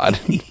my god.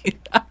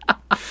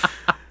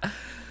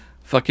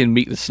 Fucking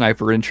Meet the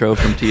Sniper intro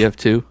from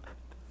TF2.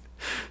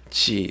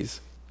 Jeez.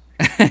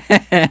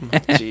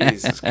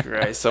 Jesus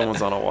Christ.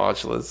 Someone's on a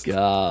watch list.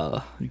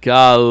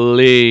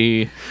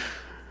 Golly.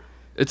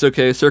 It's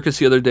okay. Circus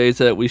the other day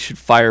said that we should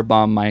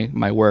firebomb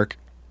my work.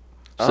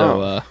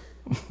 So,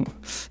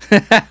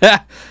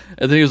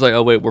 and then he was like,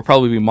 oh, wait, we'll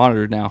probably be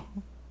monitored now.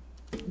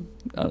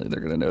 I don't think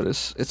they're going to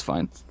notice. It's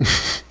fine.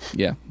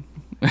 Yeah.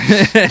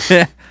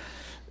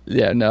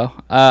 Yeah, no.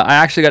 I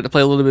actually got to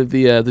play a little bit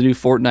of the new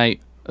Fortnite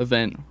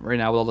event right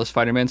now with all the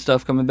Spider-Man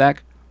stuff coming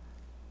back.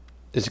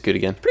 Is it good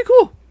again? Pretty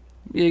cool.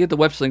 Yeah, you get the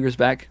web slingers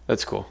back.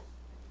 That's cool.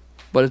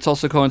 But it's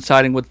also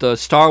coinciding with the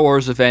Star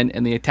Wars event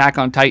and the Attack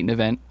on Titan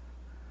event.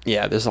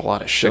 Yeah, there's a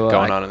lot of shit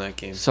going on in that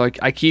game. So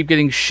I keep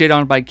getting shit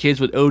on by kids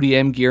with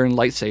ODM gear and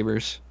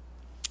lightsabers.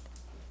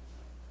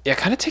 Yeah, it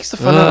kind of takes the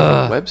fun out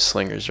of the web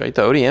slingers, right?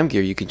 The ODM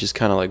gear, you can just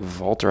kind of like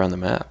vault around the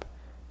map.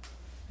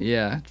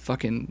 Yeah,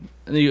 fucking.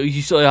 And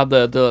you still have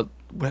the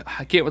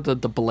I can't with the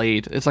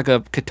blade. It's like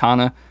a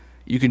katana.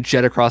 You can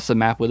jet across the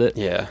map with it.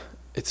 Yeah,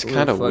 it's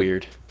kind of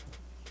weird.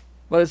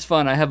 But it's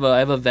fun. I have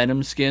a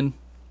Venom skin,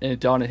 and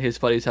Dawn and his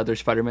buddies have their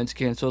Spider-Man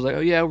skin. So I was like,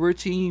 oh yeah, we're a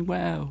team.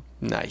 Wow.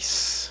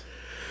 Nice.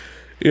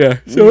 Yeah,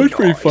 so it's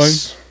pretty fun.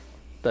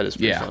 That is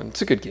pretty fun.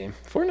 It's a good game.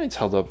 Fortnite's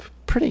held up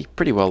pretty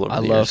well over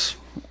the years.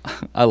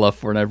 I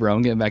love Fortnite, bro.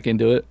 I'm getting back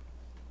into it.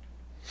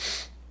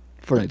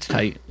 Fortnite's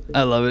tight.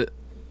 I love it.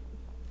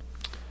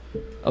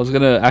 I was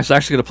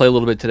actually gonna play a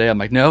little bit today. I'm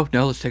like, no,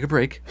 let's take a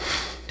break.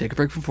 Take a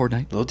break from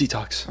Fortnite. Little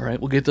detox. All right,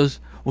 we'll get those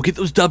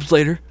dubs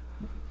later.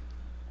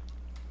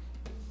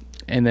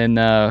 And then,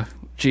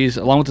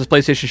 along with this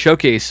PlayStation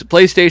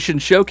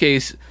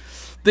Showcase,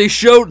 they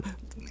showed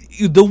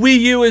the Wii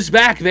U is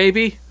back,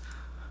 baby.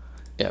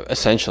 Yeah,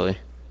 essentially.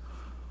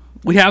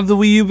 We have the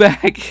Wii U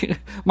back.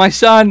 My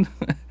son,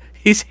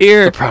 he's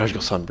here. The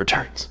prodigal son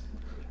returns.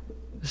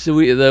 So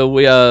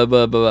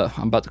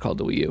I'm about to call it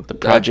the Wii U. The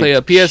Project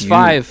a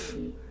PS5.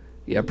 Q.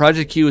 Yeah,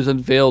 Project Q is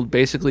unveiled.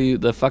 Basically,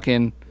 the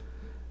fucking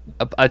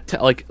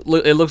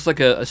it looks like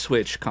a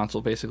Switch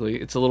console. Basically,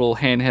 it's a little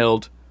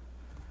handheld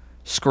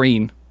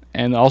screen,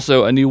 and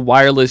also a new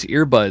wireless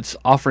earbuds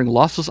offering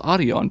lossless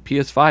audio on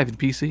PS5 and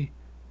PC.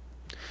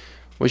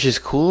 Which is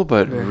cool,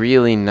 but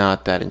really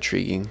not that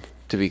intriguing,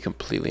 to be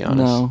completely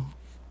honest. No,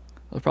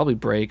 they'll probably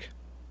break.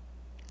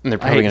 And they're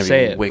probably going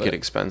to be wicked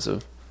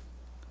expensive.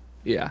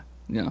 Yeah,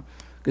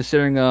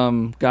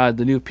 considering God,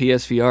 the new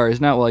PSVR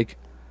is not like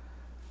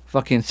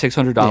fucking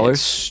 $600. Yeah,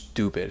 it's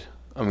stupid.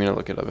 I'm gonna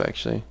look it up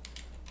actually.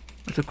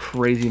 It's a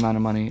crazy amount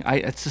of money.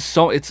 It's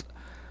so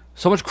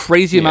much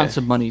crazy amounts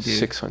of money, dude.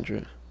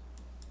 600.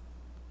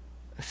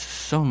 It's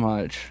so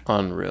much.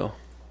 Unreal.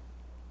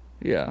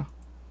 Yeah.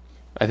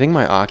 I think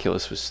my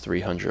Oculus was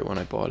 300 when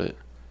I bought it,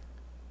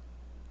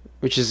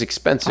 which is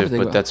expensive,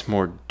 but that's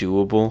more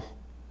doable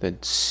than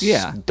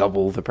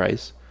double the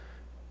price.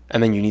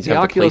 And then you need to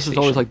have the Oculus PlayStation. is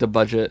always like the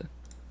budget.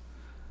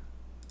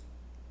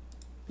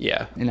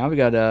 Yeah. And now we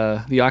got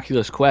the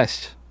Oculus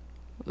Quest,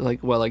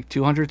 like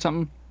 200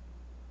 something.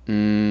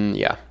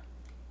 Yeah.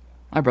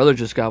 My brother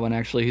just got one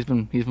actually. He's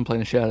been playing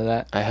the shit out of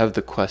that. I have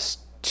the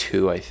Quest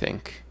 2, I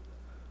think.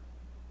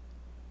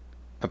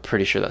 I'm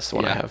pretty sure that's the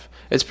one I have.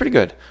 It's pretty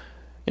good.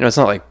 It's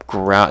not like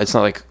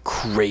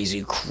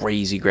crazy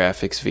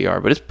graphics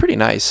VR, but it's pretty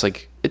nice.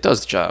 Like it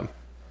does the job.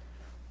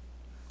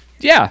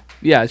 Yeah,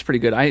 it's pretty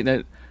good.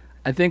 I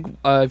think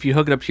if you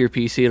hook it up to your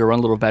PC, it'll run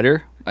a little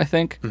better. I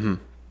think,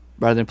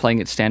 rather than playing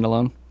it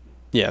standalone.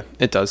 Yeah,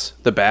 it does.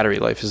 The battery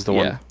life is the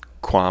one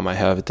qualm I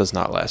have. It does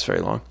not last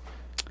very long.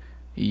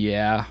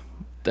 Yeah,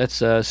 that's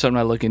something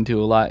I look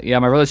into a lot. Yeah,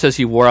 my brother says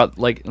he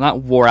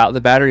not wore out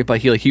the battery, but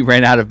he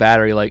ran out of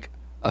battery like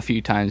a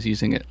few times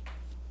using it.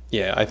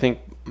 Yeah, I think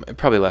it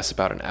probably lasts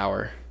about an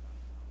hour,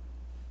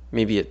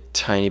 maybe a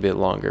tiny bit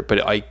longer.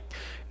 But I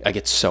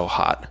get so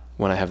hot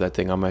when I have that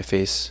thing on my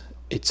face.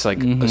 It's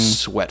like a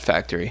sweat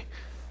factory.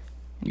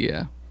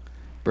 Yeah,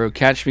 bro,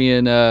 catch me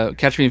in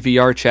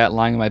VR chat,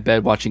 lying in my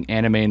bed watching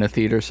anime in a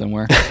theater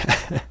somewhere.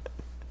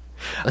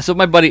 That's what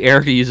my buddy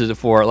Erica uses it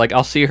for. Like,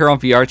 I'll see her on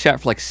VR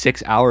chat for like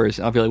 6 hours,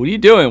 and I'll be like, "What are you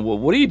doing?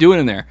 What are you doing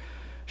in there?"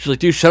 She's like,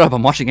 "Dude, shut up!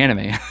 I'm watching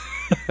anime."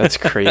 That's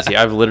crazy.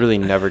 I've literally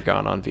never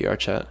gone on VR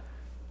chat,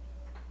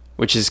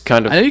 which is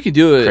kind of I know you can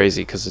do it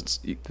crazy because it's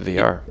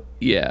VR.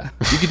 Yeah,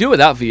 you can do it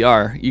without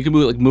VR. You can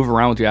move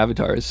around with your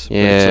avatars.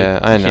 Yeah,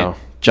 I know.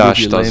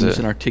 Josh does it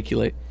and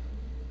articulate.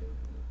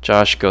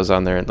 Josh goes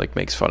on there and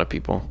makes fun of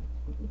people.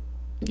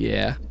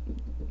 Yeah,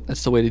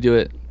 that's the way to do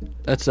it.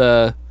 That's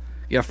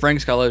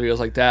Frank's got a lot of videos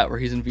like that where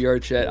he's in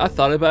VR chat. I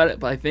thought about it,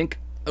 but I think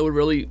I would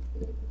really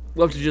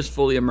love to just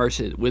fully immerse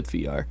it with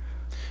VR.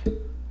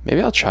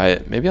 Maybe I'll try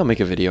it. Maybe I'll make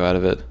a video out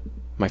of it.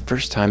 My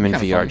first time in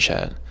VR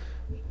chat.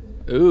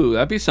 Ooh,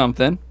 that'd be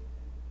something.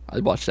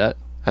 I'd watch that.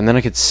 And then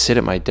I could sit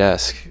at my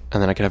desk,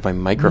 and then I could have my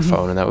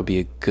microphone, and that would be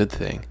a good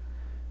thing.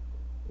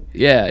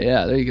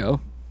 Yeah, there you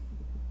go.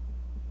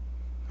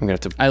 I'm gonna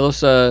have to I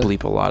let's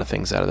bleep a lot of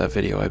things out of that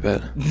video, I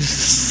bet.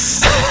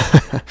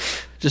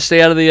 just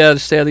stay out of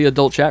the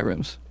adult chat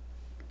rooms.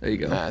 There you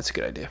go. Nah, that's a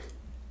good idea.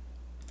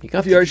 You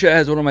got VR chat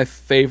has one of my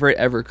favorite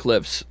ever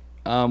clips,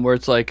 where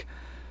it's like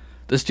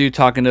this dude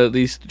talking to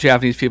these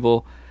Japanese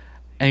people,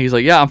 and he's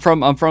like, "Yeah, I'm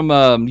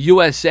from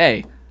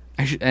USA,"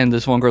 and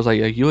this one girl's like,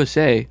 "Yeah,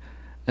 USA,"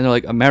 and they're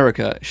like,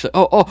 "America." She's like,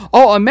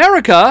 "Oh,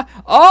 America!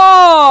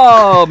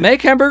 Oh,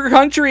 make hamburger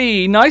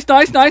country! Nice."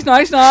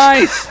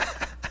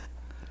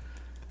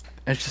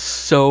 It's just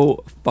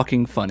so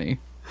fucking funny.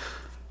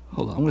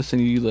 Hold on, I'm gonna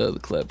send you the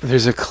clip.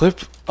 There's a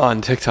clip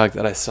on TikTok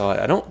that I saw.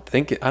 I don't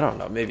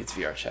know. Maybe it's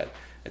VR chat.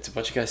 It's a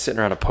bunch of guys sitting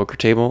around a poker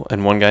table,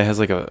 and one guy has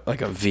like a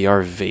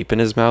VR vape in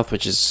his mouth,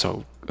 which is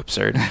so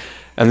absurd.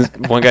 And this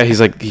one guy, he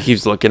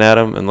keeps looking at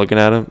him, and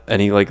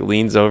he like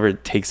leans over,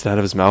 takes it out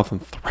of his mouth,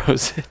 and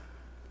throws it.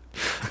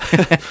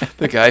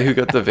 The guy who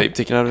got the vape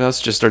taken out of his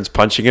house just starts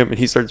punching him, and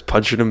he starts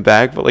punching him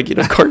back, but like in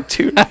a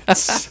cartoon.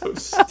 It's so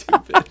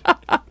stupid.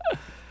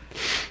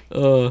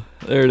 Oh,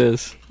 there it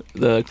is.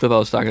 The clip I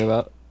was talking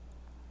about.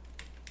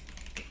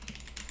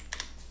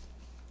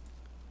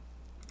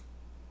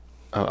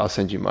 Oh, I'll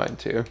send you mine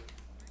too.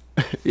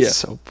 Yeah. It's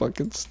so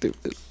fucking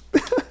stupid.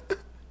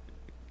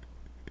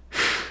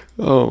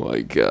 Oh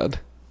my god.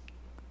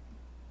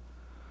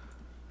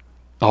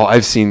 Oh,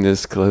 I've seen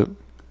this clip.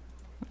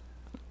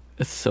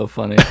 It's so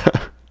funny.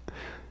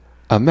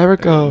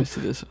 America. Let me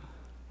see this.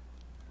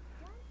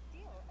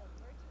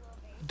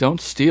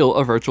 Don't steal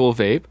a virtual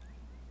vape.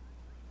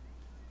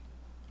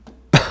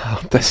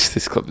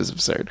 This clip is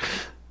absurd.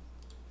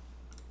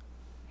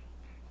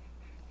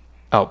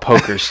 Oh,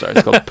 Poker Stars.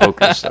 It's called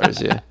Poker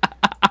Stars, yeah.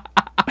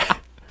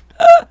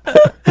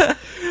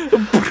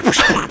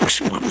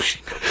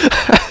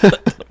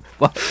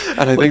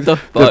 And I think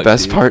the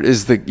best part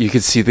is that you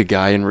could see the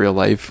guy in real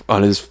life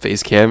on his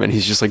face cam, and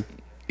he's just like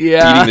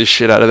beating the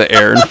shit out of the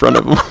air in front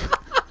of him.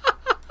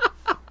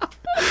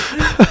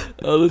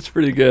 Oh, that's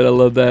pretty good. I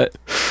love that.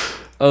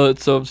 Oh,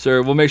 it's so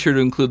absurd. We'll make sure to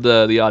include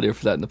the audio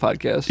for that in the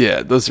podcast.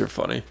 Yeah, those are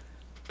funny.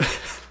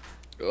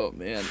 Oh,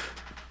 man.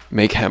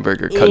 Make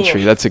hamburger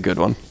country. Ugh. That's a good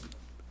one.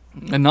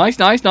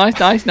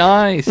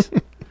 Nice.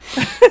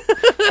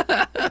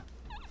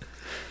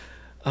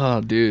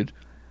 Oh, dude.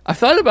 I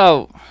thought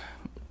about,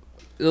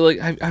 like,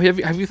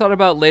 have you thought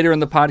about later in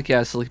the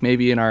podcast, like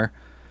maybe in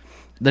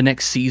the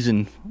next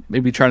season,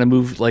 maybe trying to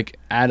move, like,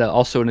 add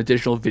also an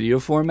additional video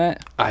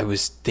format? I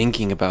was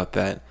thinking about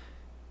that.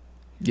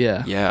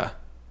 Yeah. Yeah.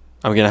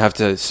 I'm going to have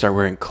to start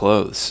wearing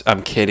clothes.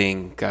 I'm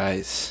kidding,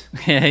 guys.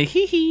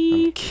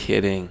 I'm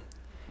kidding.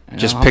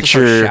 Just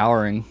picture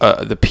showering.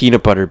 The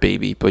peanut butter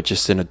baby, but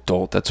just an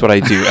adult. That's what I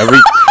do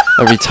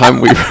every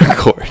time we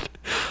record.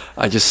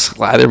 I just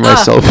slather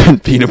myself in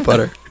peanut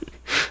butter.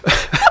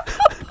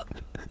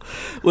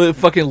 Well,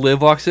 fucking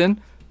Liv walks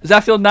in. Does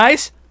that feel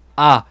nice?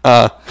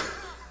 Plot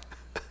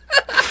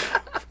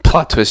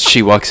twist: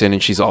 she walks in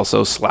and she's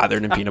also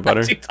slathered in peanut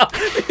butter.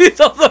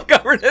 He's also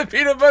covered in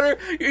peanut butter.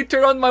 You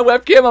turn on my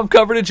webcam, I'm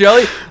covered in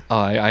jelly. Oh,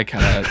 I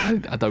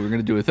thought we were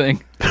gonna do a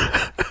thing.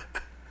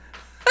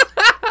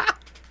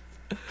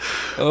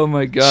 Oh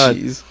my god.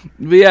 Jeez.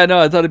 But yeah, no,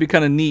 I thought it'd be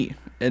kind of neat.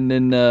 And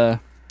then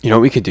you know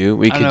what we could do?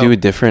 We could do a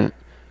different,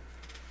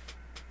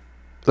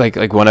 like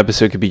one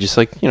episode could be just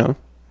like,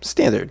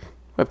 standard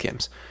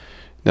webcams.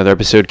 Another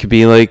episode could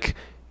be like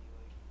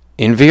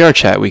in VR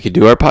chat. We could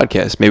do our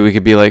podcast. Maybe we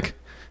could be like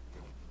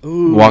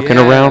walking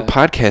around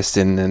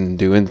podcasting and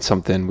doing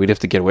something. We'd have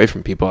to get away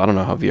from people. I don't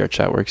know how VR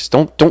chat works.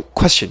 Don't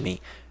question me,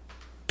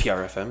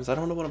 PRFMs. I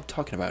don't know what I'm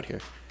talking about here.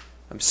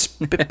 I'm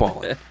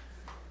spitballing.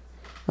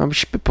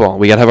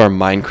 We gotta have our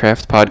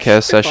Minecraft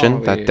podcast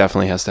session. That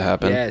definitely has to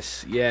happen.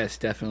 Yes,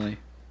 definitely.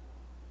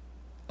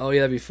 Oh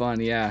yeah, that'd be fun.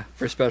 Yeah,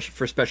 for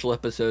special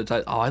episodes.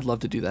 I'd love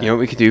to do that. You know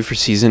what we could do for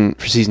season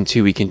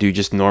 2? We can do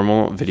just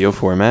normal video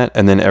format,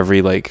 and then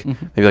every maybe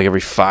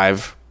every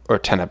 5 or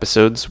 10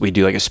 episodes, we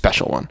do like a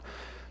special one.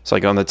 So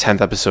like on the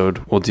 10th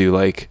episode, we'll do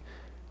like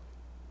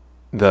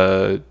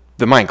the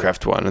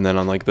Minecraft one, and then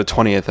on like the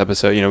 20th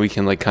episode, we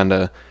can like kind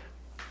of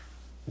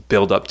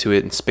build up to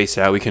it and space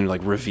it out. We can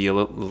like reveal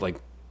it like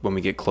when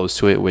we get close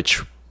to it,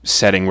 which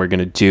setting we're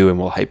gonna do, and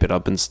we'll hype it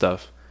up and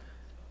stuff.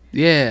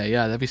 Yeah,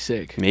 that'd be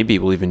sick. Maybe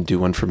we'll even do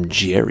one from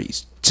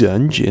Jerry's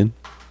Dungeon.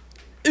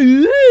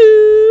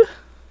 Ooh.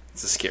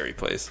 It's a scary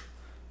place.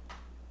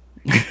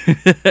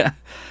 Yeah,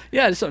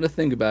 it's something to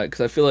think about,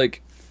 because I feel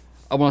like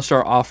I want to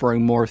start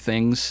offering more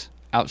things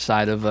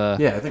outside of I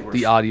think we're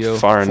the audio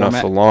far format.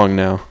 Enough along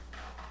now.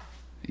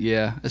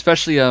 Yeah,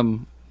 especially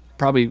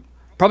probably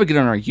get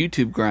on our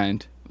YouTube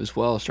grind as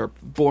well. Start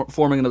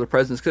forming another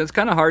presence, because it's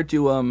kind of hard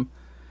to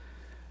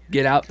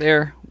get out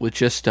there with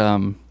just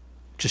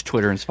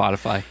Twitter and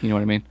Spotify. You know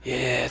what I mean?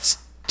 Yeah, it's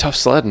tough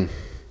sledding.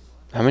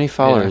 How many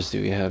followers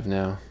do we have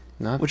now?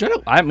 Which I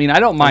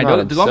don't mind.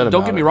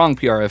 Don't get me wrong,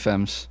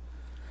 PRFMs.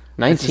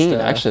 19.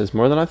 Actually, it's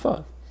more than I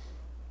thought.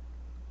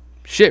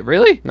 Shit,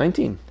 really?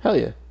 19. Hell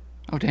yeah.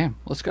 Oh, damn.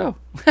 Let's go.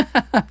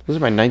 Those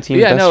are my 19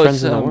 Yeah, best no, friends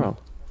it's, in the world.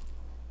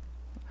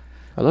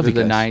 I love They're you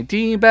the guys.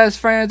 19 best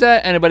friends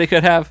that anybody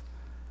could have.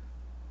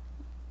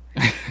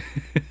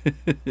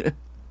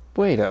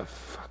 Wait a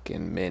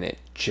fucking minute.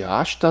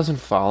 Josh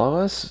doesn't follow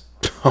us?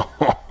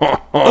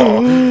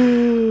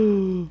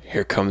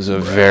 Here comes a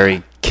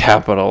very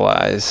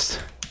capitalized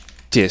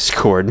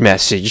Discord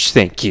message.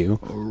 Thank you.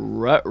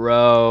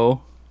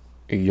 Ruh-roh.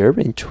 You're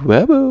in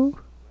trouble.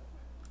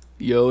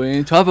 Yo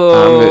in trouble.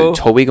 I'm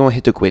totally gonna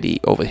hit the Gwitty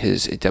over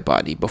his dead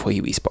body before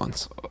he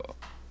respawns.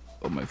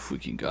 Oh my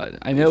freaking god.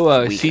 I know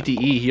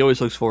CTE, he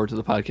always looks forward to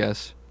the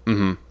podcast.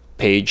 Mm-hmm.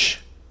 Paige.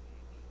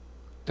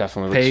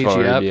 Definitely Paige, looks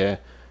forward, yep.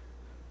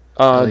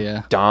 yeah.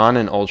 Yeah. Don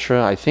and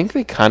Ultra, I think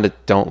they kind of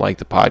don't like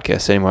the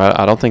podcast anymore.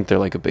 I don't think they're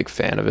like a big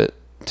fan of it,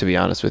 to be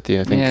honest with you.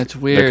 I think Yeah, it's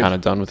weird. they're kind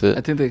of done with it.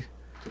 I think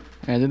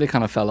they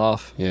kind of fell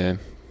off. Yeah.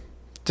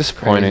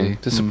 Disappointing. Crazy.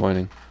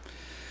 Disappointing.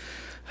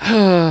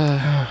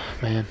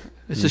 Man.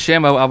 It's a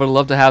shame. I would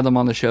love to have them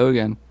on the show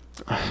again.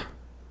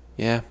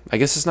 Yeah. I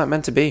guess it's not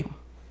meant to be.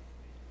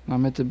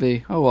 Not meant to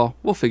be. Oh well,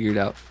 we'll figure it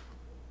out.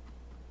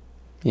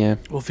 Yeah.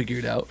 We'll figure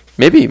it out.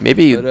 Maybe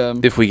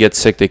But, if we get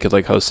sick, they could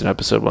like host an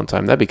episode one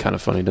time. That'd be kind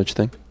of funny, don't you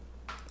think?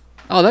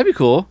 Oh, that'd be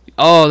cool.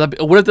 Oh,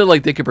 what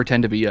if they could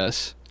pretend to be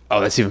us? Oh,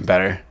 that's even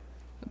better.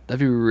 That'd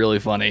be really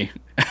funny.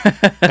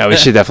 Yeah, we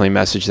should definitely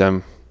message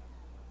them.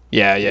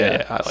 Yeah.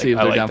 See if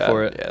they're down that.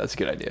 for it. Yeah, that's a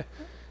good idea.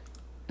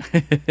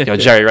 Yo,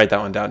 Jerry, write that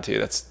one down too.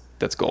 That's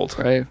gold.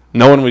 Right.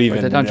 No one would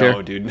even that down, know,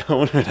 Jerry. dude. No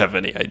one would have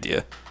any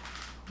idea.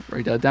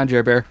 Write that down,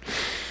 Jerry Bear.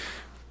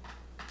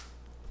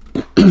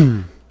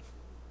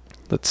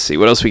 Let's see.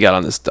 What else we got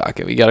on this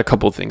docket? We got a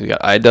couple of things. We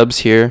got iDubbbz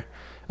here.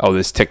 Oh,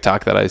 this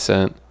TikTok that I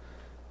sent.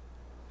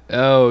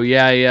 Oh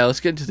yeah. Let's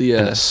get into the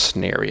And a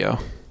scenario.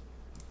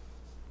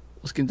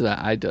 let's get into that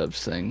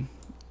iDubbbz thing.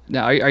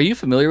 Now, are you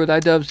familiar with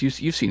iDubbbz?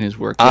 You've seen his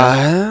work.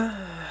 Yeah?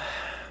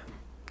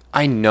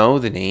 I know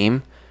the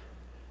name,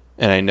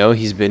 and I know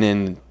he's been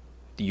in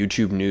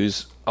YouTube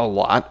news a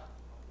lot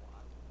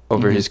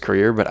over his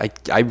career,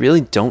 but I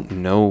really don't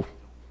know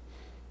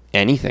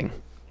anything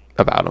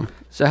about him.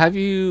 So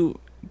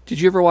did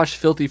you ever watch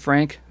Filthy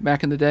Frank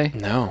back in the day?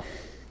 No,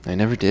 I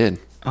never did.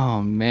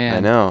 Oh man. I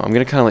know. I'm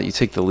gonna kind of let you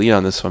take the lead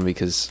on this one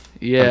because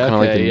I'm kind of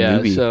like the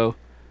newbie.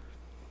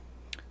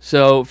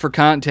 So for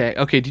context,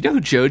 okay, do you know who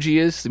Joji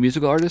is, the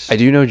musical artist? I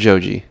do know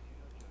Joji.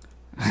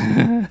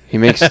 He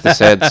makes the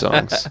sad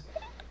songs.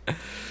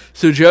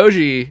 So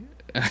Joji,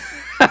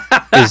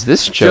 Is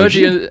this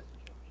Joji?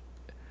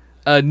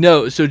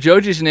 no. So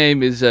Joji's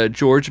name is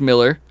George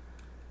Miller,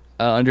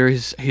 under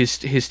his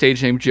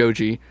stage name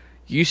Joji.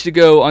 He used to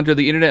go under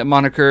the internet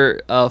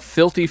moniker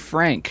Filthy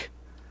Frank.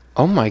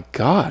 Oh my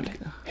god.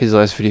 His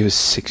last video was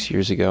 6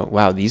 years ago.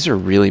 Wow, these are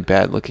really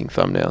bad looking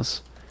thumbnails.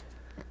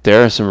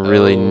 There are some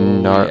really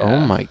yeah. Oh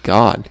my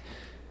god.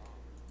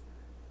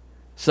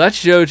 So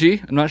that's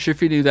Joji. I'm not sure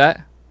if you knew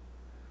that.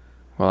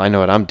 Well, I know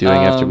what I'm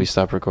doing after we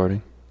stop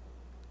recording.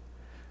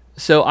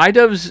 So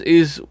iDubbbz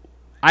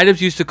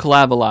used to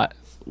collab a lot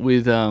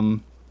with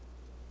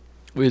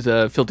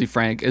Filthy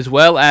Frank, as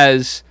well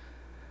as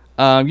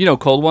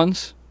Cold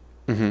Ones.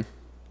 Mm-hmm.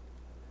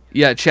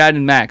 Yeah, Chad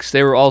and Max.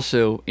 They were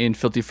also in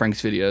Filthy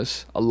Frank's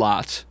videos a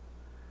lot.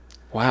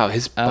 Wow,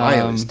 his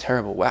bio is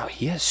terrible. Wow,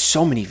 he has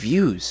so many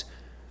views.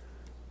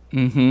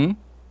 Mm-hmm.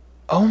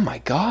 Oh my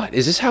god.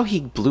 Is this how he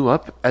blew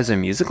up as a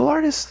musical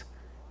artist?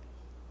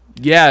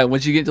 Yeah,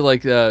 once you get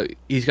to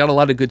he's got a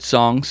lot of good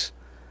songs.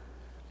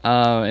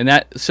 One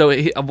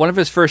of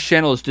his first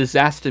channels,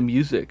 Disaster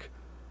Music,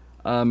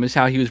 is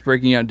how he was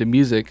breaking out into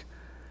music,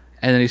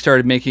 and then he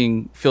started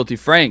making Filthy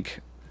Frank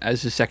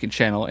as his second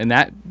channel, and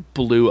that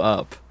blew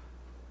up.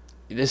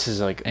 This is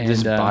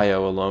this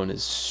bio alone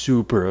is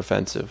super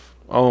offensive.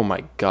 Oh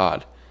my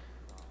god.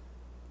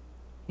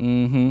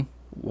 Mm-hmm.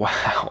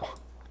 Wow.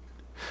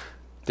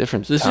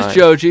 Different. So this time. is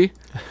Joji.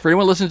 For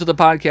anyone listening to the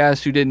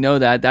podcast who didn't know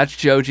that's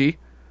Joji.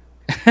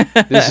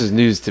 This is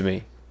news to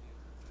me.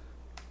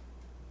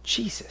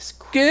 Jesus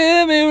Christ.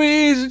 Give me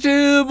reason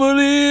to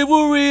believe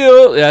we're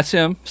real. That's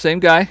him.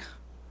 Same guy.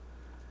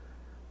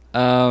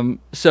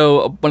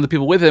 So one of the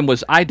people with him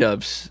was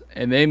iDubbbz,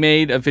 and they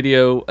made a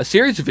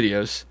series of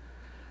videos.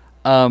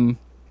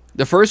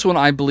 The first one,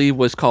 I believe,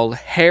 was called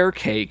Hair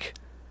Cake,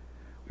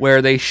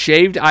 where they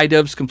shaved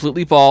iDubbbz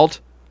completely bald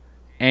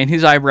and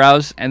his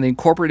eyebrows, and they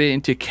incorporated it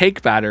into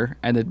cake batter,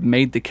 and then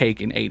made the cake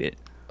and ate it.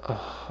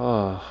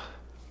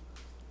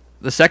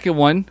 The second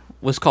one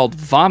was called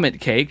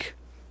Vomit Cake,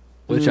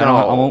 which I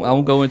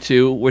won't go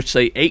into, which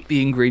they ate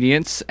the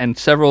ingredients, and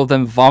several of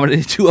them vomited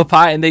into a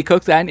pie, and they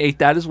cooked that and ate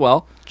that as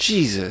well.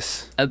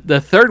 Jesus. The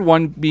third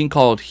one being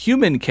called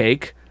Human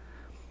Cake,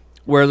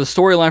 where the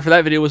storyline for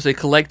that video was they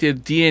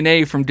collected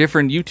DNA from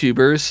different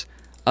YouTubers,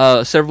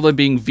 several of them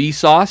being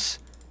Vsauce,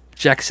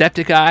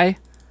 Jacksepticeye,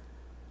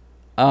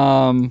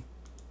 a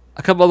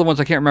couple other ones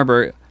I can't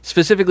remember,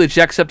 specifically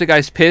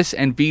Jacksepticeye's piss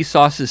and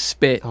Vsauce's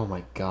spit. Oh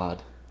my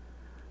god.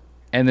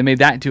 And they made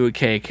that into a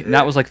cake, and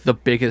that was the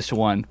biggest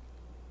one.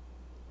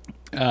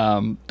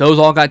 Those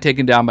all got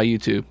taken down by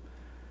YouTube.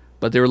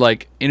 but they were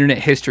like internet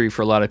history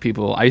for a lot of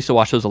people. I used to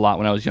watch those a lot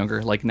when I was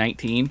younger, like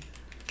 19.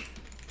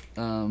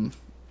 Human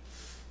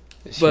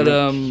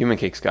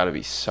Cake's got to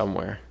be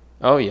somewhere.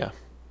 Oh yeah,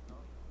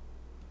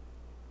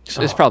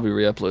 it's probably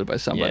re-uploaded by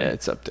somebody. yeah,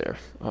 it's up there.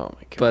 Oh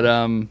my god. But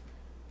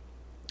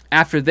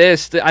after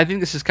this, I think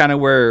this is kind of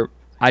where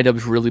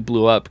iDubbbz really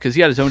blew up, because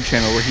he had his own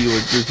channel where he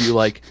would review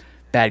like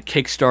bad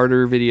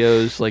Kickstarter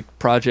videos, like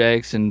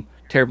projects and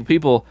terrible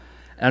people.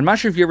 And I'm not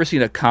sure if you ever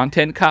seen a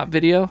Content Cop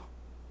video.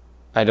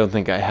 I don't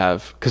think I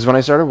have, because when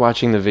I started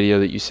watching the video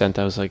that you sent,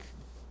 I was like,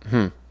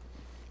 I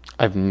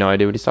have no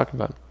idea what he's talking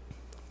about.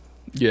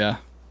 Yeah.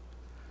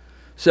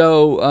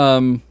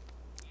 So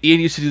Ian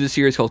used to do this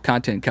series called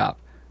Content Cop,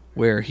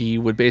 where he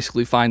would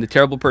basically find the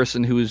terrible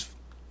person who was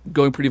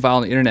going pretty vile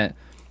on the internet,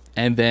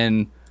 and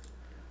then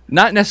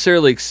not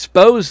necessarily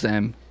expose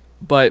them,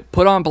 but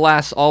put on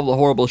blast all the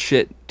horrible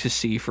shit to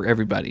see for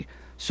everybody.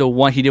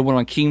 So he did one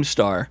on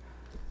Keemstar,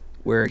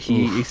 where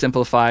he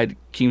exemplified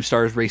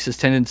Keemstar's racist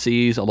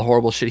tendencies, all the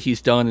horrible shit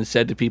he's done and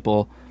said to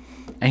people,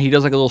 and he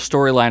does like a little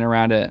storyline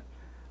around it,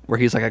 where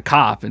he's like a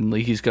cop and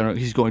like, he's going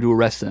to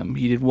arrest them.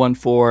 He did one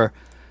for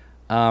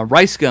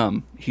Rice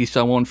Gum. He's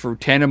done one for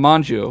Tana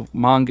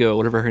Mongo,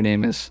 whatever her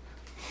name is,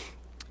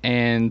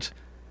 and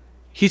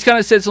he's kind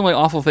of said some like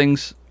awful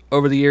things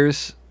over the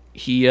years.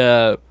 He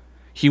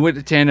went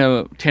to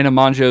Tana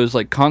Mongeau's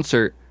like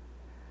concert,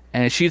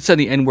 and she'd said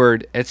the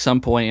N-word at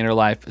some point in her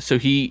life. So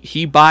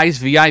he buys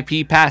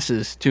VIP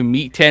passes to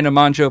meet Tana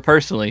Mongeau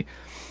personally,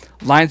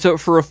 lines up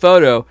for a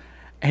photo,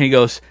 and he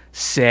goes,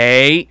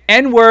 "Say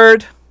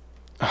N-word."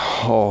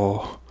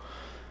 Oh.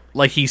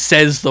 Like he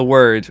says the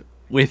word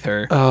with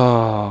her.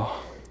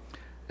 Oh.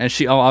 And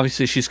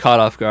obviously she's caught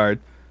off guard.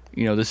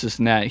 You know, this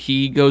and that.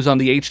 He goes on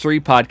the H3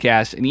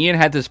 podcast, and Ian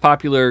had this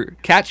popular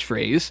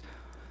catchphrase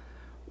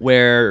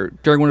where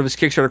during one of his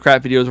Kickstarter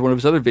crap videos or one of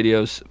his other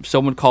videos,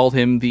 someone called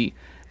him the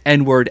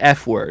N-word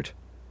F-word.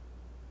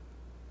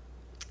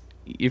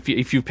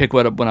 If you pick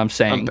what I'm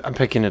saying. I'm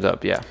picking it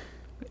up, yeah.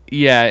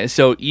 Yeah,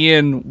 so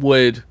Ian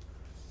would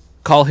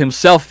call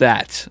himself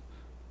that.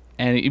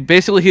 And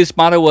basically his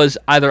motto was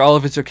either all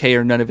of it's okay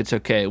or none of it's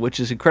okay,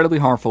 which is incredibly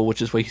harmful,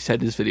 which is what he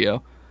said in his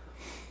video.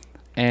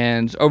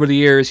 And over the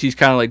years, he's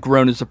kind of like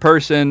grown as a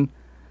person.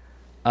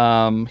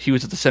 He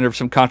was at the center of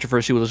some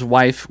controversy with his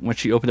wife when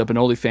she opened up an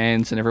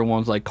OnlyFans, and everyone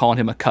was like calling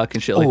him a cuck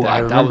and shit like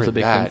that. That was a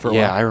big thing for a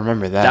while. Yeah, I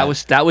remember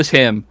that. That was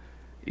him.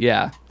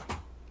 Yeah.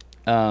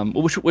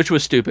 Which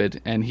was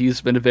stupid, and he's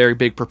been a very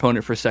big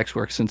proponent for sex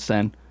work since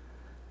then.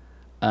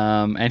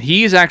 And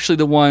he's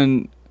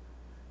actually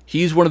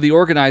he's one of the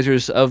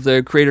organizers of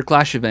the Creator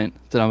Clash event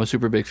that I'm a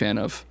super big fan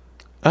of.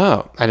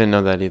 Oh, I didn't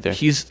know that either.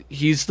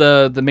 He's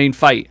the main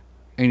fight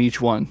in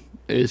each one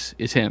is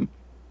him.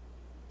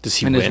 Does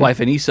he and win? His wife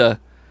Anissa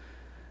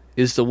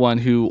is the one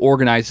who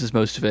organizes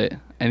most of it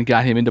and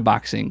got him into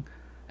boxing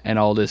and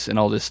all this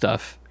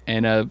stuff.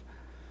 And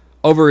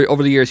over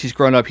the years he's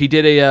grown up. He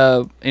did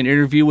an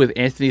interview with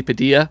Anthony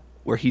Padilla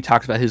where he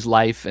talks about his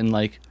life and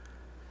like,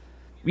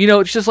 you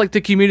know, it's just like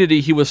the community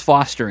he was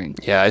fostering.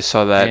 Yeah, I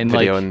saw that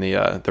video like, in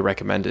the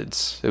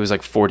recommendeds. It was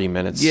like 40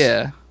 minutes.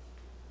 Yeah.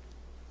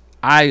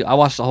 I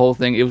watched the whole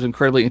thing. It was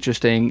incredibly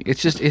interesting.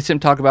 It's him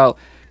talk about,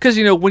 because,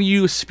 you know, when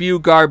you spew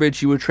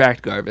garbage, you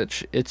attract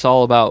garbage. It's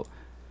all about,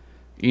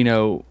 you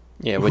know,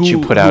 yeah, what you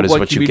put out is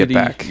what you get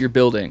back. You're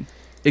building.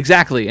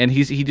 Exactly. And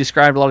he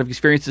described a lot of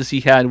experiences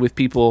he had with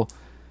people.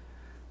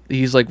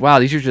 He's like, wow,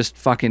 these are just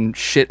fucking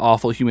shit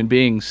awful human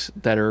beings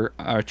that are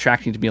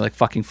attracting to me like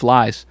fucking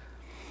flies.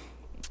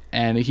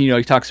 And you know,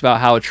 he talks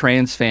about how a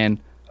trans fan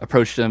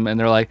approached him, and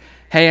they're like,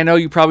 "Hey, I know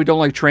you probably don't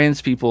like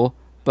trans people,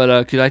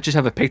 but could I just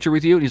have a picture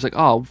with you?" And he's like,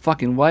 "Oh,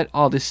 fucking what?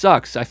 Oh, this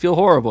sucks. I feel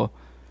horrible."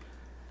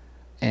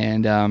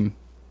 And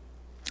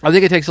I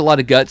think it takes a lot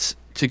of guts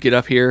to get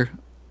up here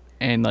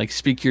and like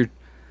speak your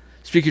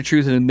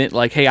truth and admit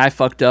like, "Hey, I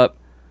fucked up.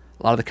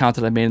 A lot of the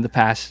content I made in the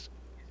past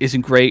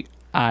isn't great.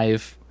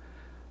 I've,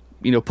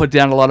 you know, put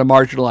down a lot of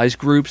marginalized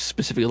groups,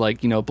 specifically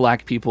like, you know,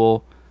 black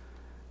people,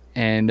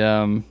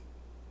 and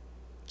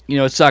you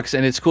know, it sucks."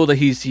 And it's cool that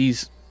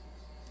he's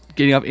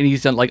getting up and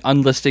he's done like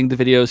unlisting the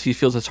videos he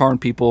feels has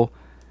harmed people,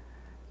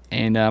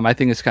 and I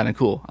think it's kind of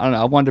cool. I don't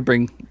know. I wanted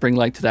to bring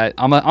light to that.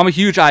 I'm a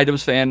huge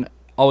iDubbbz fan.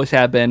 Always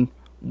have been.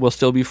 Will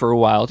still be for a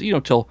while. You know,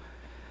 till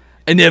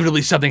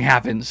inevitably something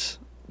happens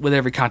with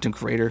every content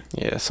creator.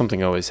 Yeah,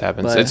 something always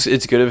happens. But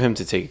it's good of him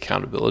to take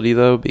accountability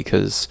though,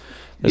 because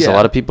there's a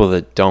lot of people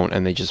that don't,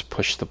 and they just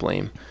push the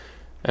blame.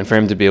 And for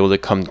him to be able to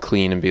come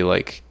clean and be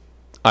like,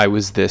 I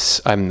was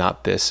this, I'm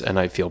not this, and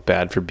I feel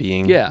bad for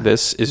being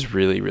this is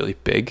really, really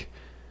big.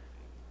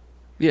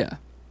 Yeah.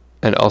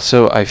 And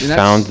also, I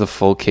found the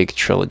Full Cake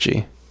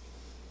trilogy.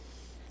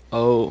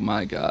 Oh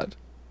my god.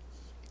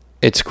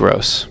 It's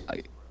gross.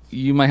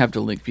 You might have to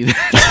link me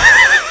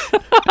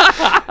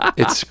that.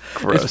 It's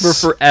gross.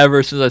 It's for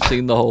forever since I've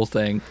seen the whole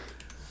thing.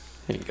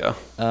 Here you go.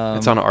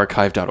 It's on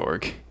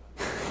archive.org.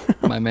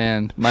 My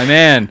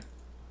man.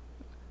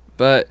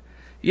 But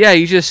yeah,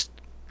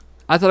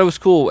 I thought it was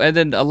cool, and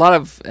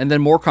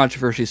then more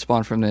controversy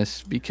spawned from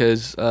this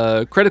because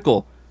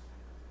Critical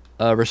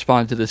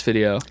responded to this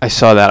video. I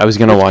saw that. I was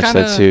gonna watch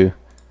that too.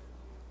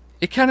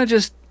 It kind of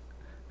just,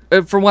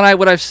 from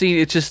what I've seen,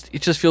 it just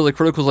feels like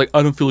Critical's like,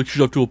 I don't feel like you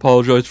should have to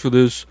apologize for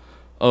this.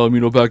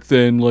 Back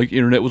then, like,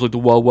 internet was like the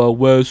Wild Wild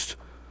West,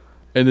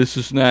 and this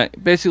is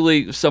not.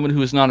 Basically, someone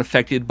who is not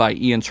affected by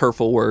Ian's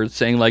hurtful words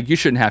saying like, you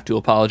shouldn't have to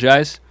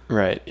apologize.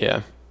 Right.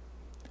 Yeah.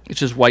 It's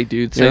just white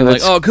dudes saying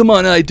like, oh, come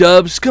on,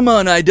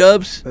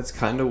 iDubbbz. That's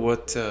kind of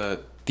what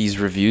these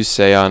reviews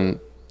say on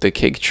the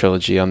Cake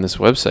Trilogy on this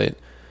website.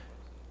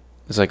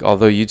 It's like,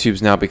 although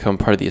YouTube's now become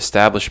part of the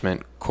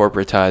establishment,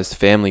 corporatized,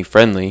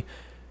 family-friendly,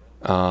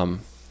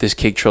 this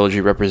Cake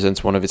Trilogy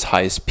represents one of its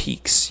highest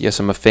peaks. Yes,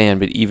 I'm a fan,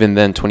 but even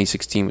then,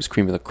 2016 was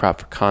cream of the crop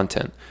for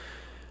content.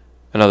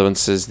 Another one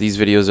says, these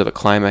videos are the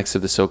climax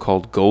of the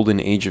so-called golden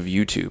age of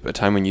YouTube, a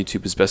time when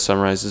YouTube is best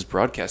summarized as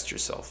broadcast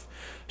yourself.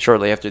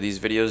 Shortly after these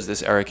videos,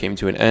 this era came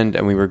to an end,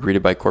 and we were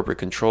greeted by corporate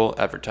control,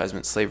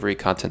 advertisement slavery,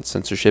 content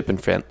censorship,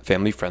 and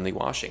family-friendly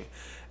washing.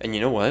 And you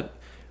know what?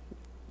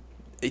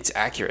 It's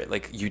accurate.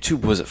 Like,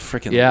 YouTube was a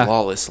freaking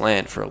lawless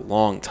land for a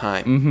long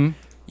time. Mm-hmm.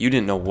 You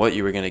didn't know what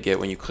you were going to get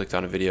when you clicked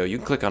on a video. You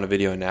can click on a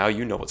video now,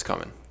 you know what's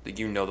coming. Like,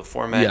 you know the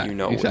format, you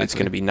know it's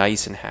going to be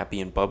nice and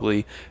happy and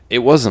bubbly. It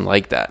wasn't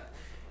like that.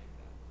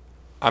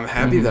 I'm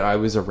happy that I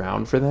was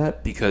around for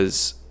that,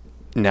 because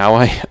now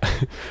I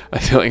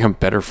feel like I'm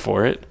better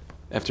for it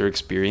after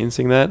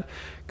experiencing that,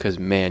 because,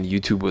 man,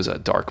 YouTube was a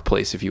dark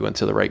place if you went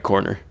to the right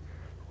corner.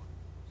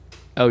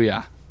 Oh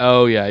yeah,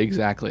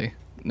 exactly.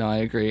 No, I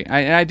agree.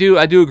 I do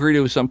agree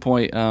to some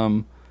point.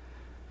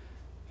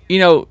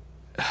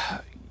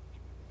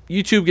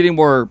 YouTube getting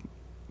more,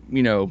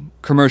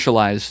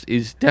 commercialized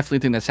is definitely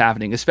a thing that's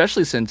happening,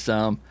 especially since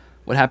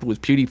what happened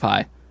with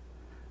PewDiePie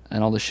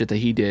and all the shit that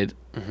he did.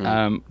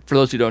 Mm-hmm. For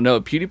those who don't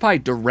know,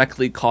 PewDiePie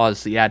directly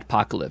caused the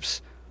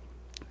adpocalypse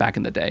back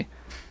in the day.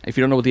 If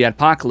you don't know what the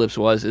adpocalypse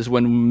was, is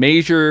when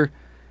major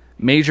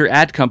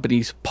ad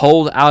companies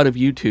pulled out of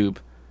YouTube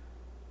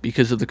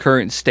because of the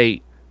current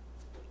state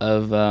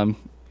of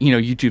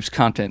YouTube's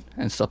content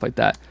and stuff like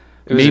that.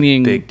 It was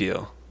a big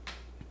deal.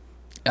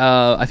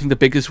 I think the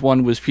biggest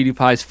one was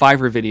PewDiePie's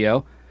Fiverr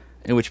video,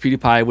 in which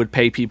PewDiePie would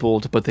pay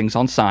people to put things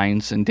on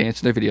signs and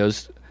dance in their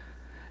videos.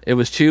 It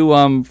was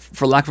two,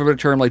 for lack of a better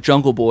term, like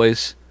Jungle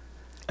Boys,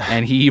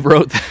 and he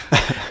told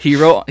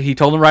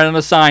them right on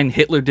a sign,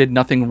 Hitler did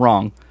nothing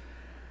wrong.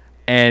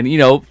 And, he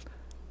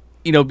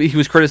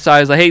was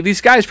criticized, like, hey, these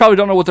guys probably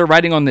don't know what they're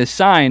writing on this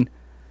sign.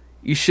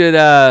 You should,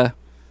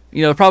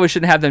 probably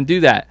shouldn't have them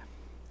do that.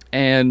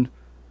 And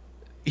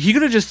he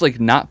could have just, like,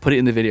 not put it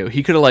in the video.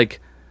 He could have, like,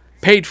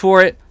 paid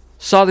for it,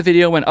 saw the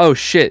video, went, oh,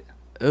 shit.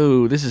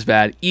 Oh, this is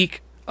bad.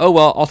 Eek. Oh,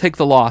 well, I'll take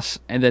the loss,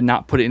 and then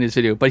not put it in his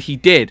video. But he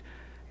did.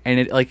 And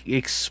it, like,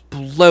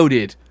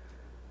 exploded,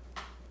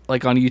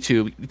 like, on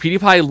YouTube.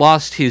 PewDiePie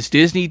lost his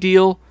Disney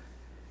deal.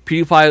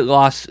 PewDiePie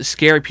lost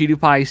Scare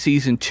PewDiePie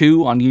Season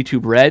 2 on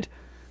YouTube Red.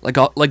 Like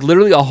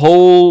literally a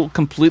whole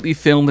completely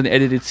filmed and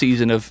edited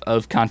season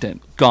of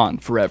content gone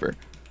forever.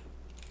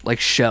 Like,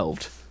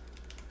 shelved.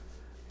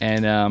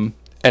 And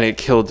it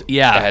killed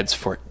ads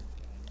for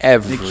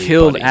everybody. It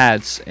killed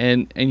ads.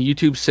 And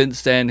YouTube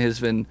since then has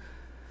been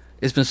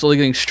slowly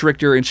getting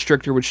stricter and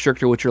stricter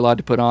what you're allowed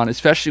to put on,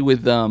 especially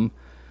with the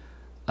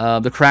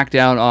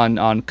crackdown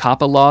on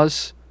COPPA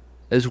laws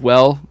as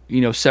well,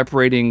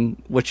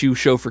 separating what you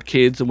show for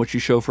kids and what you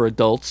show for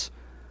adults,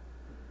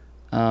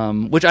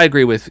 which I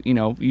agree with.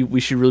 We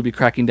should really be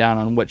cracking down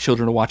on what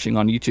children are watching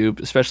on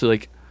YouTube, especially,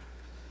 like,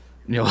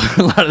 a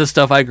lot of the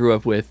stuff I grew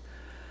up with.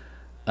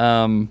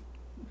 But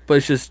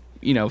it's just,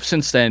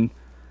 since then,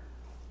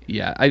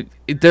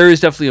 there is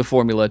definitely a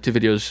formula to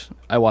videos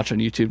I watch on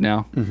YouTube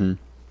now. Mm-hmm.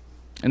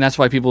 And that's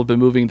why people have been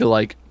moving to,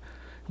 like,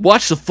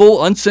 watch the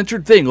full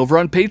uncensored thing over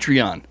on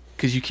Patreon,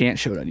 because you can't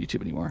show it on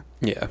YouTube anymore.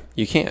 Yeah,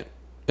 you can't.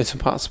 It's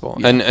impossible.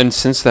 Yeah. And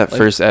since that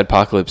first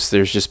adpocalypse,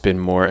 there's just been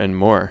more and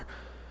more.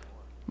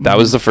 That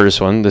was the first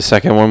one. The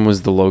second one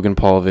was the Logan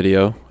Paul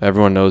video.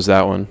 Everyone knows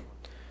that one.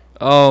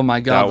 Oh my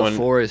God, that the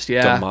forest,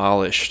 yeah.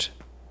 Demolished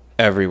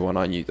everyone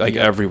on YouTube. Like,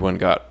 everyone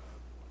got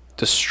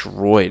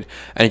destroyed.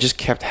 And it just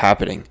kept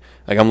happening.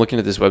 Like, I'm looking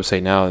at this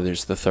website now.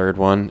 There's the third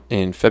one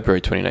in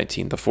February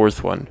 2019. The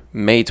fourth one,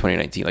 May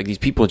 2019. Like, these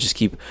people just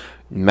keep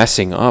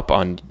messing up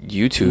on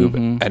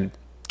YouTube and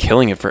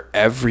killing it for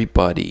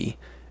everybody.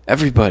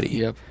 Everybody.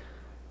 Yep.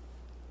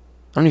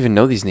 I don't even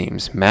know these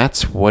names.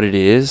 Matt's What It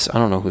Is. I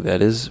don't know who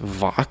that is.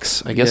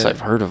 Vox. I guess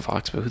I've heard of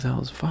Vox, but who the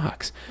hell is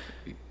Vox?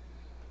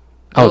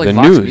 Oh, like the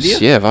Vox news. Media?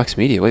 Yeah, Vox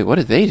Media. Wait, what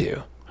did they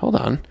do? Hold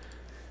on.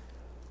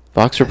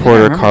 Vox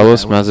reporter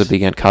Carlos Maza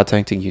began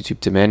contacting YouTube,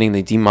 demanding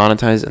they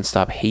demonetize and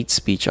stop hate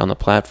speech on the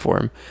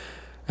platform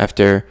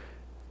after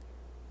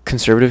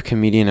conservative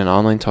comedian and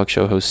online talk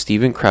show host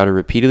Steven Crowder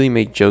repeatedly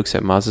made jokes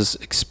at Maza's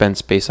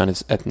expense based on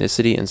his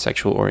ethnicity and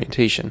sexual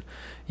orientation.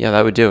 Yeah,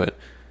 that would do it.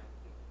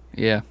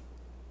 Yeah.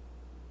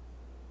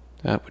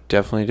 That would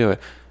definitely do it.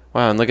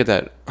 Wow, and look at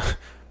that.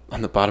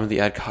 On the bottom of the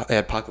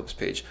Adpocalypse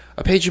page.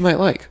 A page you might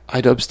like.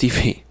 iDubbbz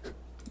TV.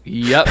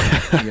 Yep.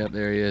 Yep,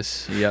 there he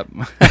is. Yep.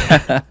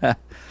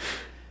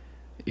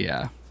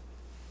 Yeah.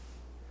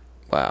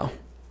 Wow.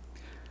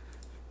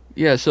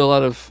 Yeah, so a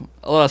lot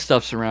of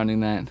stuff surrounding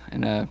that,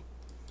 and at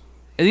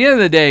the end of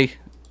the day,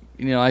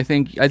 I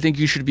think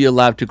you should be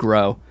allowed to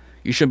grow.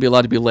 You shouldn't be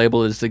allowed to be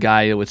labeled as the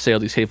guy that would say all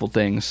these hateful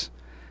things,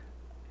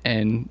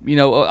 and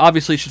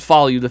obviously it should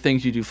follow you. The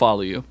things you do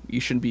follow you. You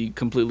shouldn't be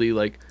completely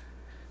like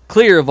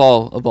clear of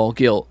all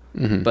guilt,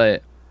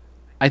 but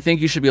I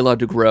think you should be allowed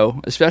to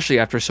grow, especially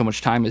after so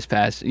much time has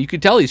passed. You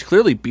could tell he's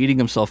clearly beating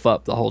himself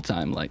up the whole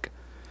time, like.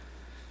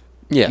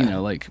 Yeah,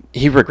 like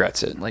he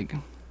regrets it. Like,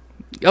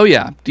 oh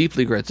yeah,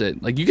 deeply regrets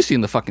it. Like you can see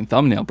in the fucking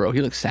thumbnail, bro.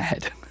 He looks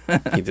sad.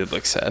 He did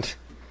look sad.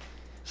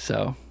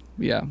 So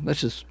yeah,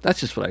 that's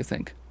just what I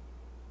think.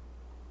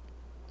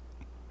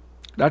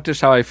 That's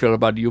just how I feel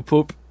about you,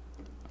 poop.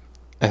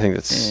 I think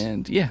that's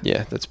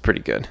yeah, that's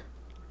pretty good.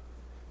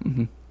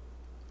 Mm-hmm.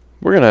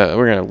 We're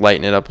gonna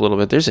lighten it up a little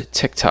bit. There's a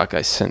TikTok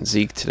I sent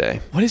Zeke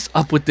today. What is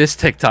up with this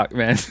TikTok,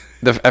 man?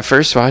 At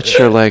first watch,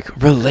 you're like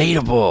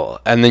relatable,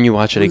 and then you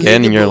watch it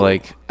again, and you're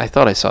like, I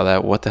thought I saw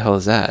that. What the hell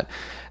is that?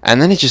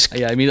 And then it just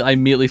I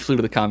immediately flew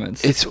to the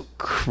comments. It's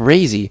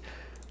crazy.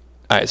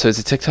 All right, so it's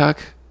a TikTok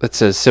that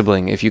says,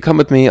 "Sibling, if you come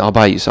with me, I'll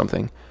buy you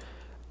something."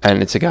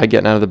 And it's a guy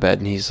getting out of the bed,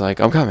 and he's like,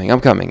 I'm coming.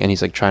 And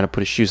he's like trying to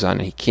put his shoes on,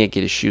 and he can't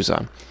get his shoes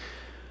on.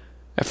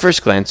 At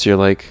first glance, you're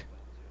like,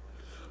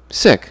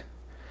 sick.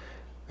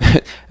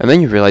 And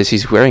then you realize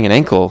he's wearing an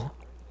ankle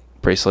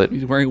bracelet.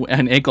 He's wearing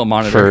an ankle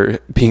monitor. For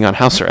being on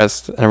house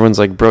arrest. And everyone's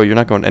like, bro, you're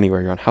not going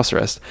anywhere. You're on house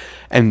arrest.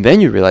 And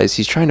then you realize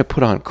he's trying to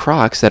put on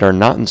Crocs that are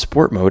not in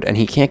sport mode, and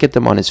he can't get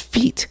them on his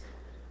feet.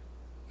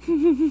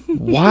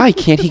 Why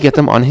can't he get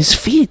them on his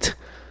feet?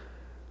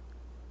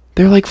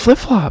 They're like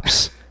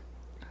flip-flops.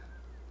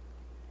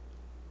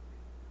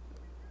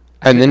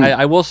 And then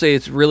I will say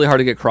it's really hard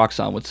to get Crocs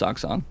on with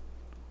socks on.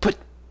 But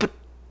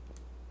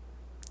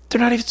they're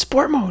not even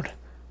sport mode.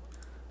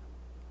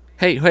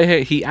 Hey,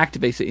 he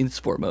activates it in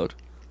sport mode.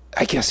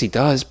 I guess he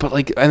does, but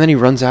and then he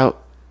runs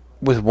out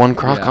with one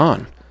Croc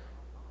on.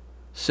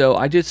 So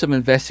I did some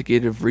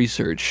investigative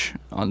research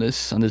on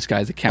this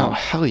guy's account. Oh,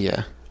 hell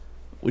yeah.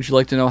 Would you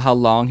like to know how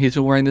long he's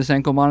been wearing this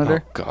ankle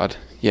monitor? Oh, God.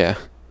 Yeah.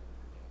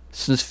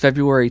 Since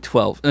February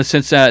 12th.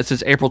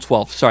 Since April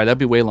 12th. Sorry, that'd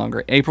be way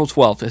longer. April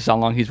 12th is how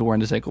long he's been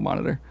wearing this ankle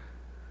monitor.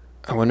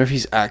 I wonder if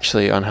he's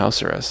actually on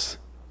house arrest.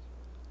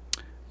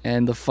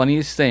 And the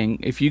funniest thing,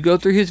 if you go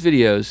through his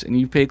videos and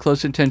you pay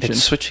close attention,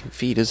 it's switching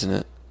feet, isn't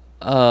it?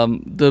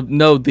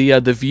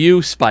 The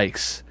view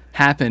spikes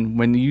happen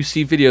when you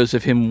see videos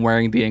of him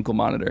wearing the ankle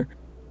monitor.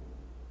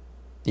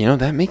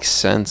 That makes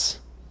sense.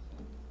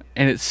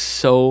 And it's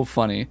so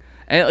funny.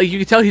 And you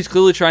can tell he's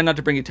clearly trying not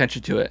to bring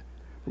attention to it,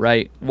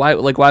 right? Why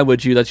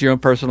would you? That's your own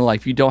personal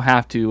life. You don't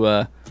have to.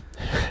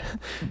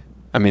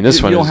 I mean,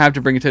 this one. You don't have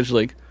to bring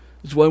attention.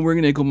 That's why I'm wearing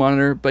an ankle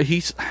monitor. But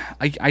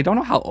I don't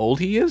know how old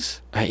he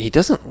is. He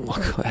doesn't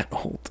look that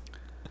old.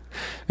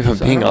 If I'm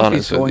being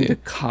honest with you. If he's going to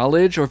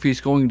college or if he's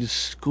going to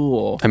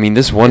school. I mean,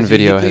 this one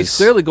video has... He's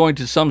clearly going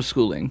to some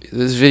schooling.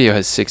 This video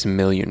has 6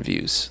 million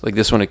views.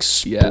 This one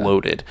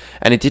exploded. Yeah.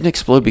 And it didn't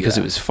explode because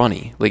it was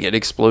funny. It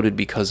exploded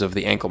because of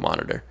the ankle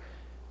monitor.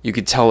 You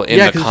could tell in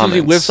the comments. Yeah, because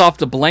he whips off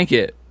the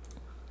blanket.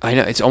 I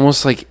know. It's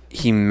almost like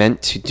he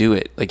meant to do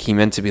it. He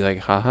meant to be like,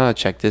 haha,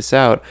 check this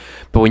out.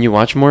 But when you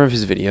watch more of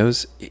his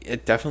videos,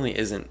 it definitely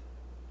isn't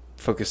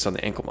focused on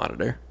the ankle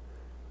monitor.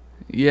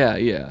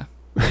 Yeah.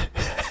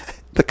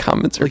 The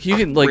comments are you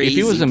can crazy, if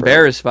he was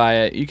embarrassed by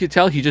it, you could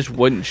tell he just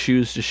wouldn't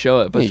choose to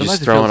show it. But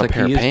sometimes it feels like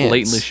he is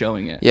blatantly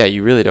showing it. Yeah,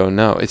 you really don't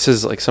know. It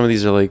says some of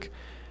these are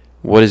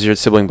what is your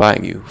sibling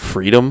buying you?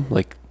 Freedom?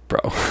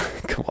 Bro,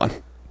 come on.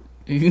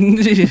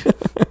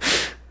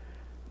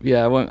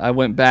 Yeah, I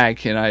went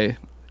back and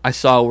I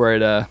saw where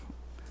it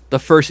the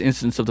first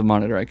instance of the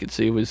monitor I could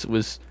see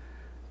was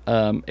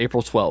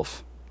April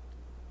 12th.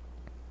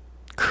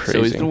 Crazy.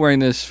 So he's been wearing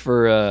this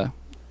for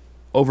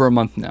over a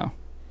month now.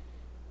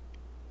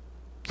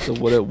 So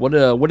what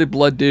did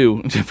Blood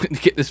do to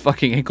get this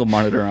fucking ankle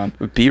monitor on?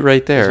 Be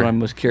right there. That's what I'm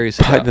most curious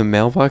by about. the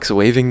mailbox,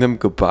 waving them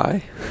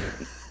goodbye.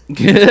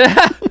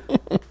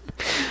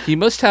 He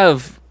must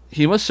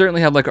certainly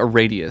have a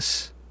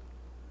radius.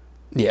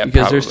 Yeah,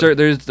 because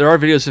probably. there are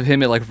videos of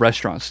him at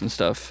restaurants and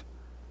stuff.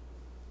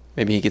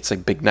 Maybe he gets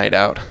big night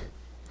out.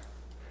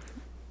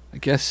 I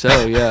guess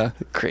so. Yeah.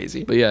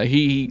 Crazy. But yeah,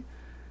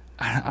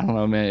 I don't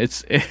know, man.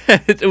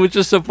 It was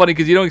just so funny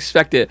because you don't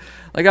expect it.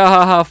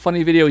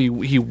 Funny video.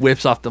 He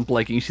whips off the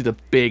blanket. You see the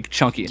big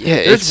chunky. Yeah,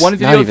 there's one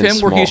video of him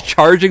where he's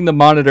charging the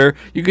monitor.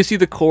 You can see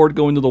the cord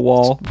going to the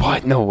wall.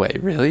 What? No way,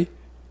 really?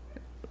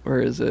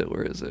 Where is it?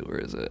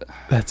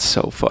 That's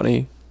so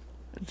funny.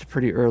 It's a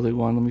pretty early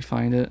one. Let me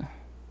find it.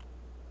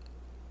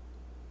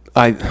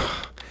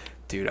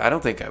 Dude, I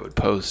don't think I would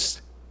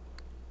post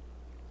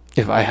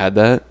if I had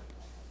that.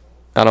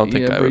 I don't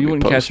think I would. You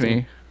wouldn't posting. catch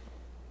me.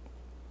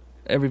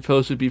 Every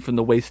post would be from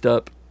the waist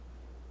up.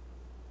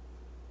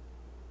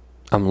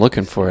 I'm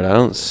looking for it. I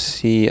don't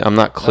see. I'm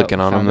not clicking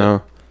on them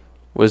though.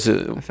 What is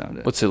it? I found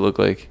it. What's it look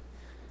like?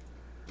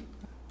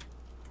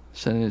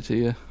 Sending it to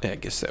you. Yeah, I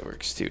guess that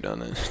works too,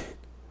 doesn't it?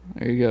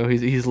 There you go.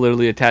 He's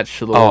literally attached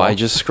to the wall. Oh, I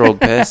just scrolled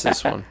past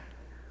this one.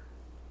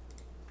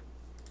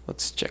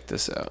 Let's check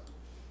this out.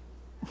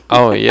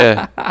 Oh,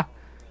 yeah.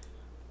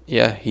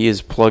 Yeah, he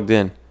is plugged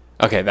in.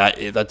 Okay,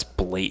 that's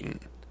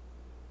blatant.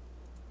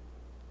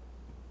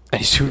 And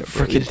he's doing a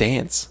freaking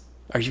dance.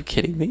 Are you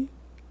kidding me?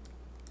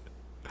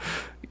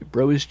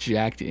 Bro is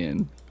jacked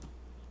in.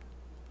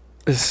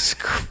 This is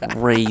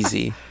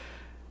crazy.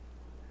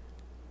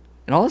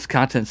 And all his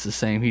content's the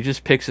same. He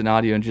just picks an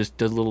audio and just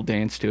does a little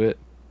dance to it.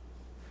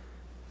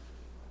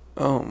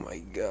 Oh, my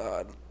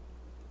God.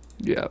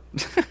 Yeah.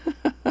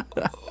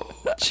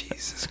 Oh,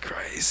 Jesus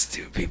Christ,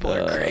 dude. People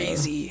are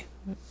crazy.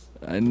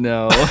 I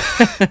know.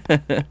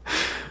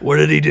 What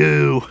did he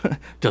do?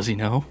 Does he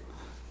know?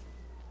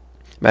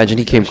 Imagine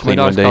he came My clean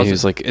dog's one day. causing- He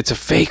was like, "It's a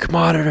fake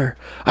monitor.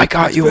 I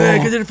got you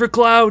Fake, all." I did it for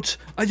clout.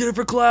 I did it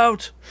for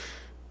clout.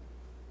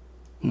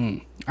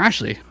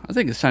 Actually, I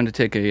think it's time to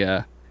take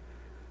a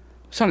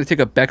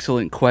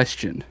Bexcellent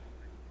question.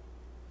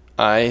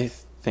 I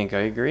think I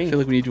agree. I feel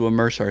like we need to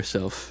immerse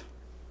ourselves.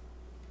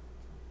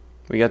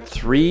 We got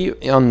 3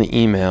 on the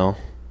email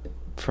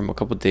from a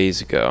couple days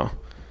ago.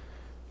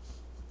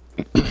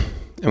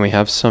 And we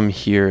have some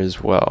here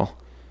as well.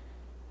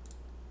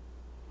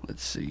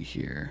 Let's see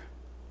here.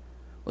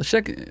 Let's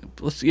check.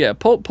 Pull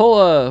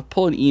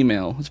an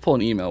email. Let's pull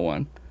an email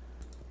one.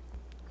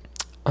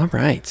 All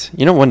right.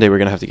 You know, one day we're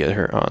going to have to get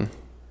her on.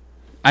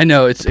 I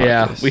know it's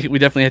Podcast. we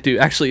definitely have to.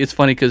 Actually, it's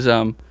funny because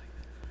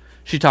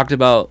she talked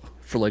about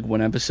for like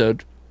one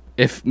episode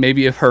if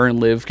her and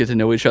Liv get to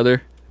know each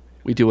other,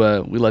 we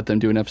let them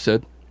do an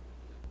episode.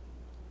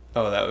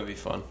 Oh, that would be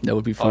fun. That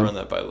would be I'll fun. run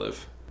that by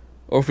Liv.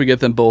 Or if we get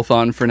them both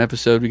on for an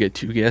episode, we get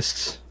 2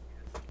 guests.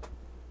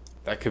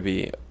 That could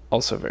be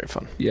also very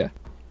fun. Yeah.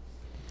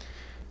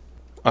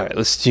 All right,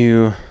 let's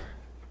do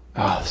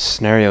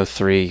scenario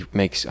 3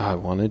 makes I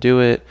want to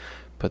do it,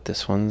 but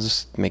this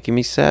one's making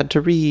me sad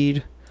to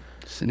read.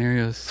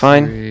 Scenario 3.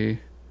 Fine.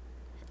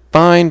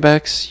 Fine,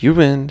 Bex, you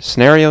win.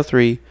 Scenario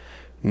 3,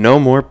 no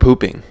more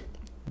pooping.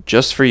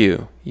 Just for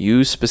you.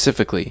 You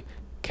specifically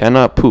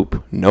cannot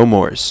poop. No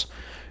mores.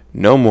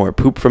 No more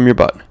poop from your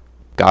butt.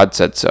 God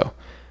said so.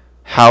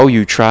 How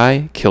you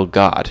try, kill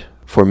God,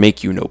 for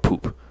make you no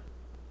poop.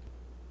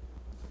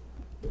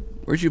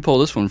 Where'd you pull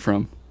this one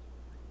from?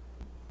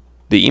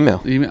 The email.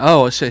 The email?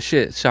 Oh,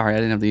 shit. Sorry, I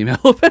didn't have the email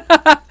open.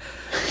 I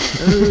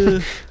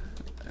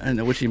don't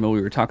know which email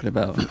we were talking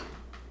about.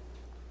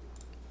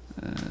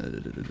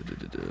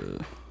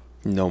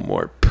 No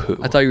more poo.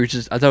 I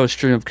thought a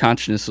stream of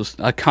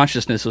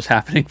consciousness was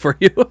happening for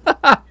you.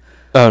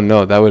 Oh,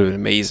 no, that would have been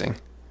amazing.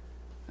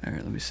 All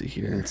right, let me see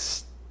here.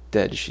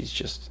 Instead, she's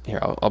just... Here,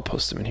 I'll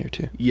post them in here,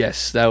 too.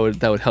 Yes, that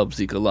would help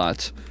Zeke a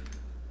lot.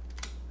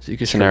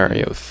 Zeke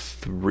Scenario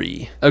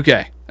 3.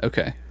 Okay. Go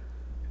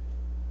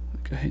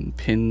ahead and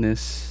pin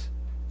this.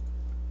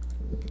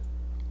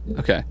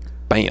 Okay.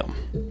 Bam.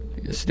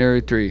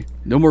 Scenario 3.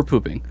 No more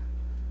pooping.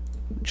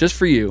 Just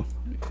for you.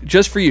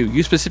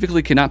 You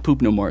specifically cannot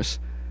poop no more.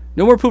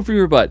 No more poop from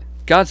your butt.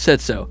 God said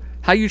so.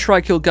 How you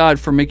try kill God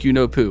for make you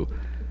no poo.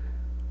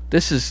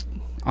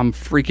 I'm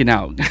freaking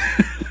out.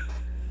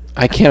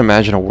 I can't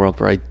imagine a world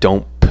where I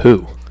don't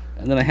poo.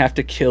 And then I have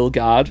to kill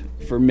God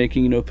for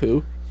making no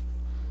poo.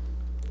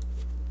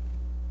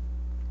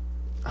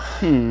 I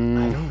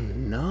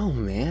don't know,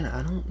 man.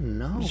 I don't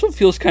know. This one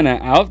feels kind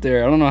of out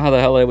there. I don't know how the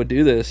hell I would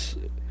do this.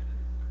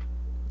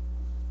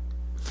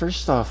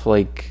 First off,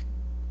 like...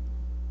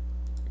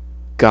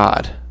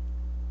 God.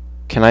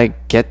 Can I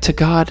get to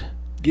God?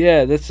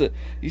 Yeah,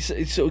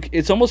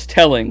 it's almost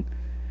telling.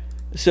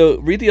 So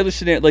read the other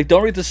scenario. Like,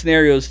 don't read the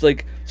scenarios.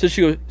 Like, so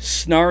she goes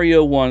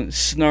scenario 1,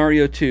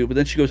 scenario 2, but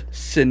then she goes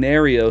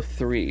scenario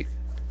 3.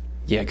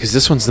 Yeah, because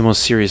this one's the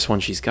most serious one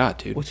she's got,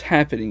 dude. What's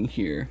happening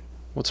here?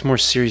 What's more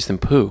serious than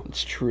poo?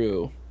 It's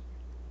true.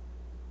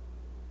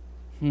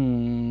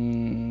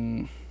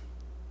 It's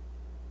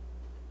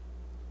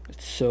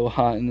so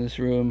hot in this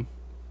room.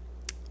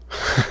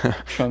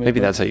 Maybe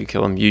that's how you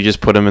kill him. You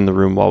just put him in the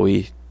room while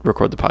we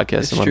record the podcast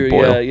It's and let true. him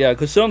boil. Yeah.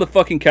 Cause sit on the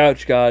fucking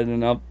couch, God,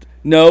 and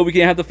no, we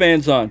can't have the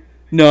fans on.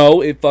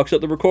 No, it fucks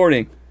up the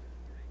recording.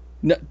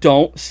 No,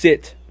 don't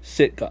sit,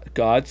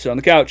 God, sit on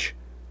the couch.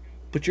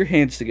 Put your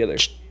hands together.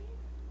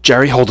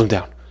 Jerry, hold him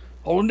down.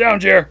 Hold him down,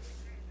 Jer.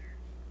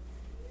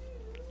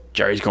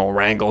 Jerry's gonna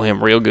wrangle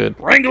him real good.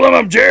 Wrangle him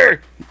up, Jerry.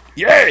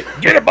 Yeah,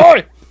 get it,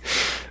 boy.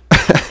 I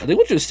think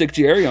we'll just stick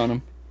Jerry on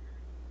him.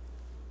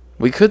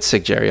 We could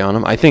sick Jerry on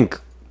him. I think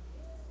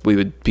we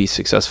would be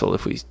successful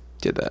if we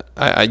did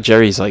that.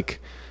 Jerry's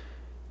like...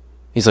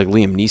 He's like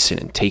Liam Neeson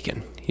in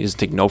Taken. He doesn't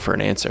take no for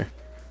an answer.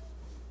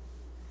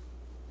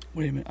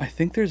 Wait a minute. I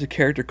think there's a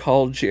character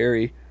called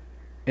Jerry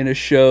in a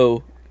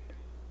show.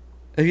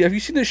 Have you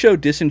seen the show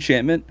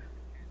Disenchantment?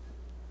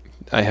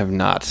 I have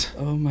not.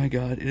 Oh my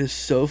god, it is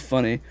so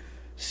funny.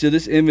 So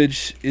this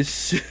image is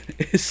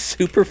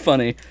super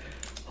funny.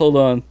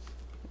 Hold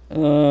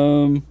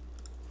on.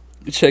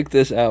 Check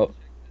this out.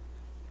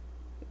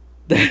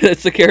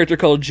 That's a character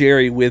called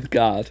Jerry with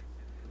God.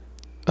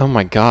 Oh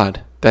my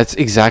god. That's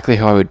exactly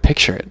how I would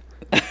picture it.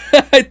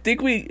 I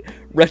think we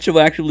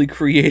retroactively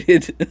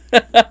created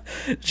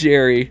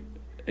Jerry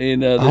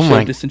in the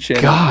show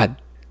Disenchantment. God.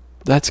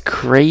 That's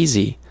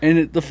crazy.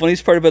 And the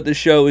funniest part about the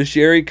show is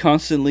Jerry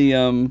constantly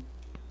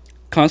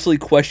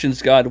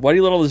questions God. Why do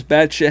you let all this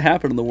bad shit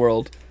happen in the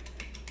world?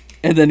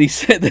 And then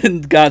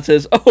then God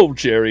says, "Oh,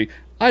 Jerry,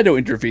 I don't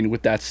intervene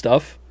with that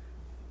stuff."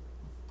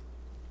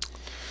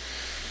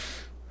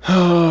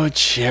 Oh,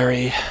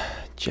 Jerry.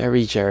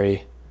 Jerry.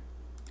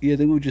 Yeah, I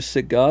think we just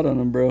sick God on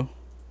him, bro.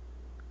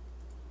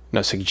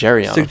 No, sick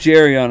Jerry on Sick him.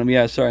 Jerry on him.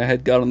 Yeah, sorry, I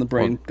had God on the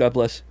brain. Oh. God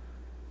bless.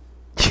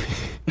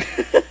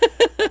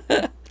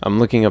 I'm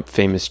looking up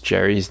famous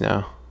Jerrys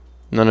now.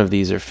 None of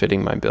these are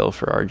fitting my bill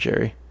for our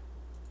Jerry.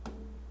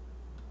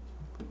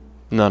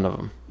 None of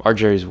them. Our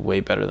Jerry's way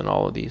better than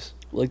all of these.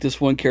 Like this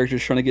one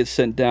character's trying to get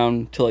sent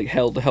down to like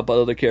hell to help out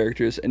other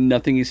characters, and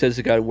nothing he says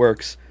to God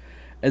works.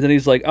 And then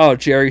he's like, "Oh,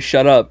 Jerry,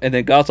 shut up." And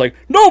then God's like,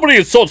 "Nobody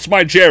insults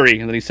my Jerry."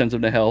 And then he sends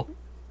him to hell.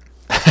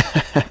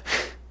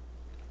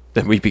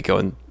 Then we'd be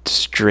going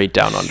straight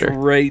down under.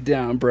 Straight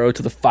down, bro,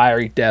 to the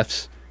fiery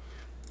depths.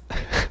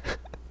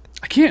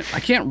 I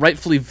can't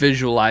rightfully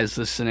visualize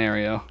this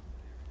scenario.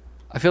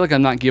 I feel like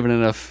I'm not giving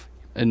enough.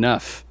 You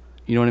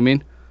know what I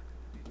mean?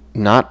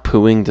 Not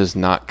pooing does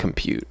not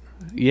compute.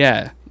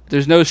 Yeah.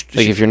 There's no...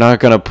 Like, if you're not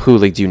going to poo,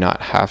 like, do you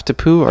not have to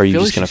poo? Or are you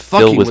just going to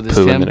fill with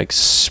poo and then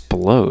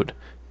explode?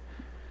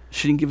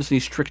 She didn't give us any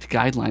strict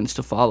guidelines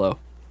to follow.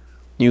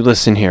 You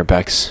listen here,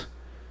 Bex.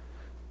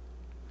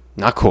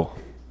 Not cool.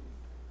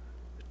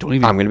 Don't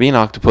even... I'm going to be an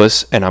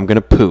octopus, and I'm going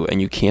to poo,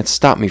 and you can't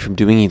stop me from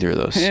doing either of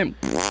those.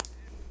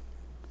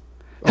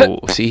 Oh,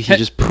 see? He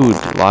just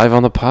pooed live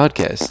on the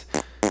podcast.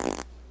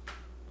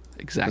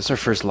 Exactly. That's our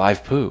first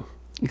live poo.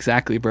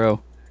 Exactly,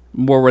 bro.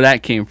 More where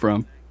that came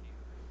from.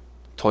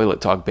 Toilet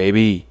talk,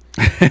 baby.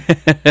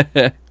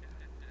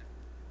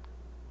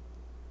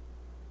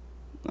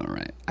 All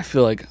right. I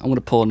feel like I'm going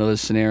to pull another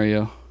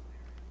scenario.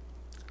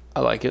 I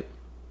like it.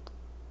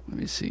 Let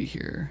me see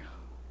here.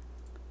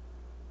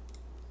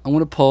 I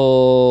want to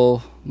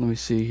pull... Let me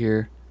see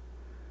here.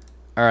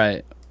 All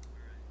right.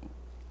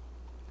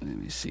 Let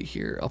me see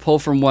here. I'll pull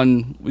from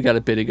one we got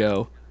a bit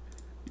ago.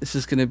 This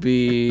is going to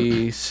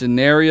be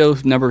scenario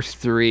number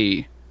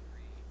 3.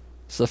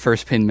 It's the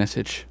first pin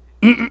message.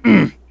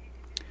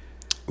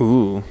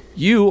 Ooh.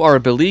 You are a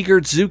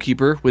beleaguered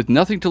zookeeper with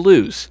nothing to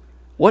lose.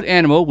 What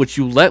animal would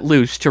you let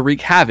loose to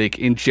wreak havoc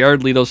in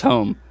Jared Leto's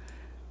home?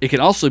 It can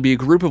also be a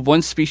group of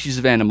one species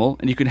of animal,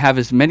 and you can have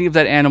as many of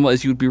that animal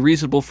as you would be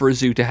reasonable for a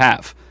zoo to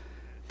have.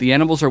 The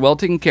animals are well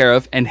taken care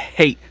of and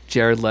hate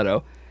Jared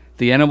Leto.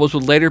 The animals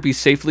would later be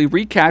safely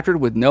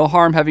recaptured with no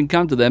harm having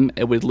come to them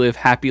and would live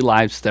happy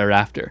lives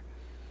thereafter.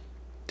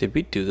 Did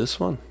we do this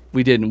one?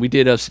 We didn't. We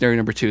did scenario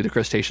number 2, the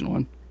crustacean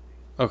one.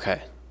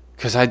 Okay.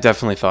 Because I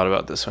definitely thought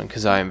about this one,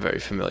 because I am very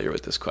familiar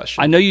with this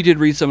question. I know you did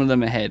read some of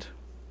them ahead.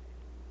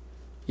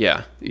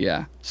 Yeah.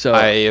 Yeah. So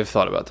I have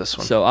thought about this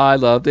one. So I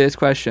love this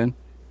question.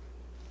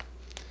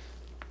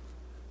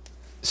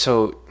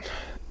 So,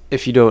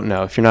 if you don't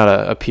know, if you're not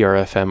a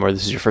PRFM or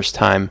this is your first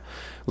time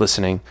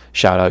listening,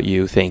 shout out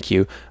you, thank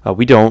you.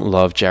 We don't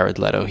love Jared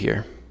Leto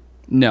here.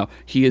 No,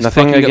 he is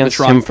nothing fucking against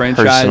up the Tron him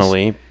franchise.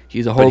 Personally.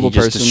 He's a horrible but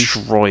he just person.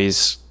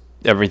 destroys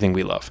everything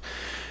we love.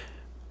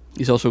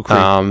 He's also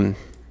creepy.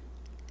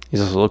 He's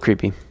also a little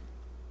creepy.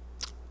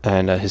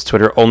 And his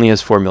Twitter only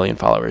has 4 million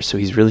followers, so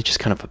he's really just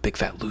kind of a big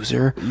fat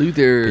loser.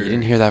 Luther. But you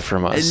didn't hear that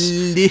from us.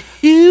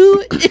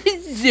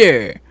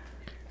 Loser.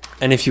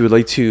 And if you would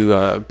like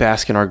to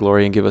bask in our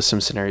glory and give us some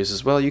scenarios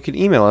as well, you can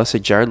email us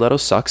at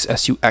jaredletosucks,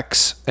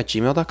 SUX,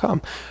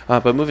 @gmail.com.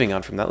 But moving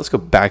on from that, let's go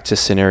back to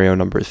scenario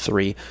number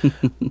 3.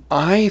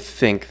 I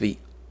think the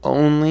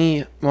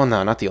only... Well,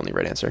 no, not the only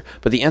right answer.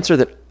 But the answer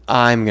that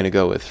I'm going to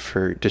go with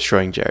for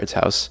destroying Jared's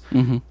house,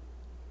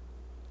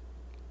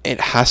 it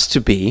has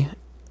to be,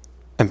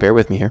 and bear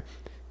with me here,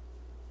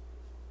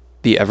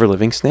 the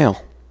ever-living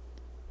snail.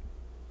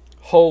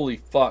 Holy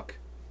fuck.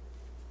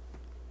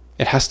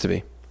 It has to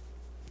be.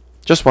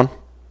 Just one.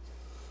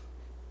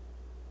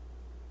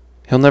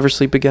 He'll never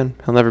sleep again.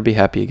 He'll never be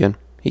happy again.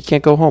 He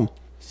can't go home.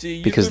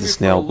 See, because the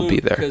snail will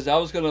be there. Because I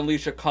was going to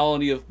unleash a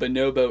colony of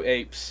bonobo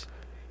apes.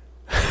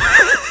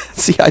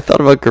 See, I thought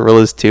about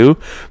gorillas too,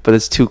 but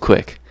it's too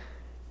quick.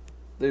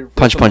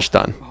 Punch,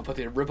 done. Oh, but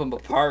they'd rip them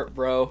apart,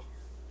 bro.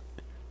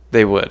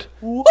 They would.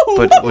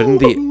 But wouldn't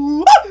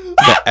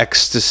the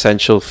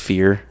existential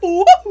fear...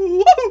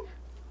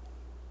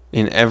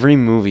 In every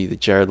movie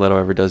that Jared Leto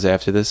ever does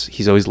after this,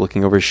 he's always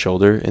looking over his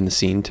shoulder in the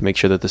scene to make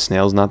sure that the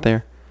snail's not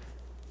there.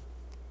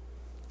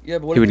 Yeah,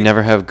 but he would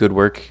never have good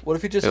work. What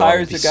if he just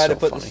hires the guy to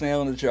put the snail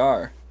in a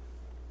jar?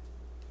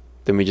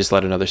 Then we just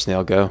let another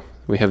snail go.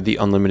 We have the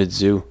unlimited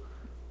zoo.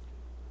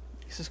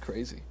 This is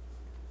crazy.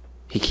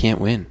 He can't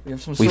win.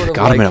 We've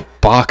got him in a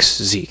box,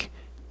 Zeke.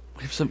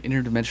 We have some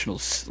interdimensional,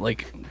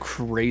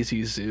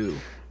 crazy zoo.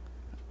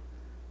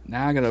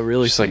 Now I gotta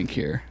really think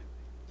here.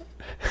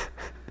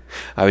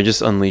 I would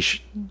just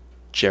unleash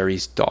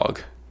Jerry's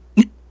dog.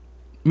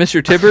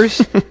 Mr. Tibbers?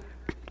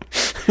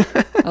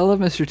 I love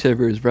Mr.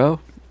 Tibbers, bro.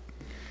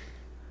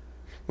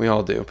 We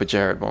all do, but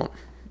Jared won't.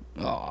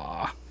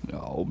 Aw.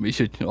 Oh, it's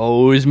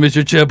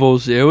Mr.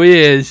 Tibbles. There he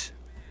is.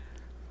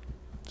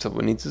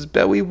 Someone needs his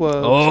belly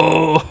wub.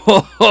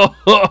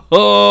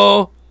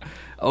 Oh,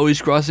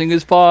 always crossing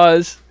his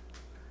paws.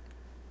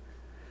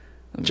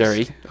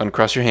 Jerry,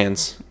 uncross your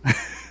hands.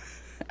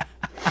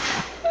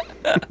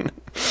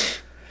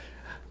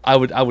 I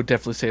would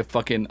definitely say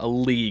a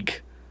league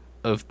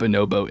of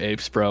bonobo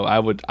apes, bro. I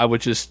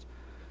would just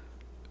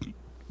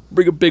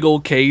bring a big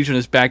old cage in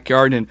his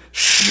backyard and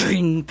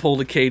pull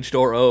the cage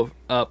door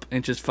up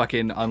and just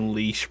fucking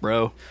unleash,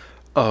 bro.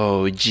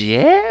 Oh,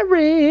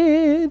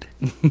 Jared.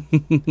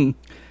 With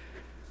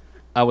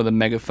a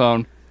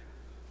megaphone.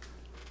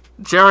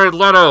 Jared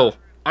Leto,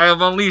 I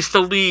have unleashed a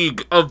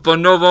league of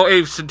bonobo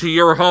apes into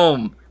your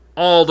home.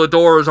 All the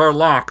doors are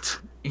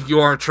locked.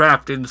 You are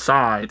trapped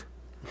inside.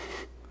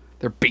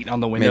 They're beating on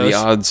the windows. May the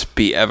odds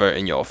be ever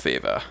in your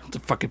favor. They're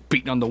fucking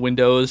beating on the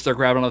windows. They're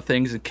grabbing on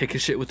things and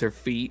kicking shit with their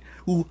feet.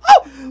 Ooh,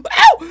 ow,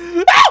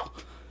 ow, ow!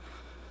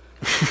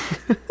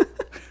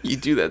 You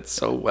do that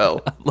so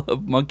well. I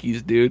love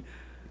monkeys, dude.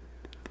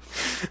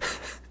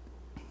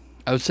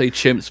 I would say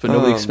chimps, but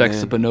nobody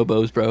expects the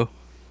bonobos, bro.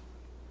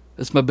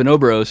 That's my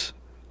bonobros.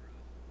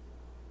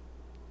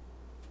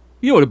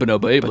 You know what a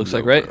bonobo ape looks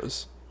like, right?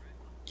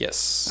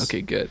 Yes.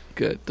 Okay, good.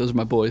 Those are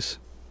my boys.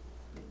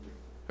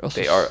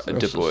 They are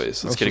the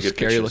boys. Let's get a good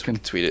picture. Looking.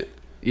 Tweet it.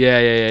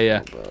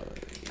 Yeah.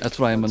 That's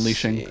what I am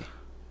unleashing.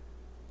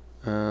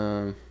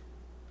 See.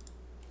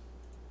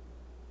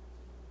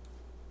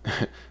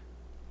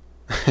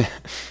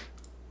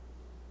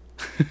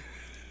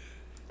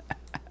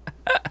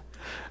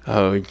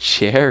 Oh,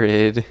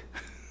 Jared.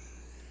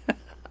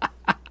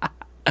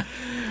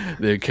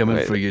 They're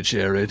coming for you,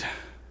 Jared.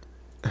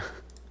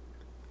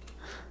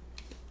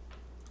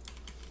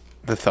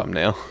 The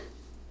thumbnail.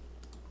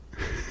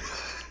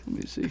 Let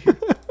me see here.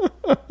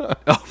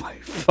 Oh my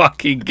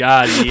fucking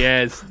god,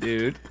 yes,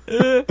 dude.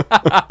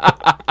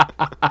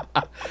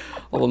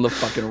 Holding the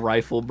fucking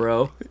rifle,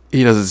 bro.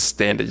 He doesn't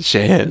stand a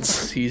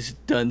chance. He's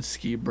done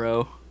ski,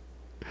 bro.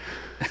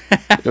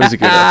 It was a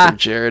good effort,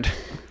 Jared.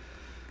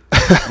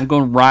 I'm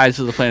going Rise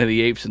of the Planet of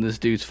the Apes in this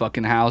dude's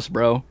fucking house,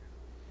 bro.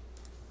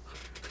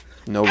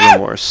 No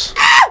remorse.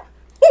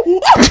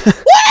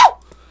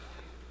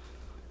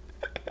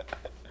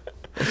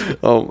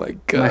 Oh my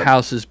god. My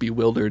house is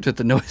bewildered at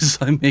the noises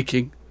I'm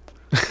making.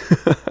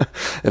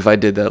 If I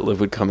did that, Liv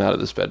would come out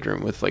of this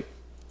bedroom with like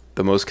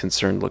the most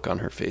concerned look on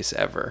her face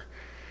ever.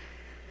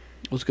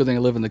 Well, it's a good thing I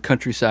live in the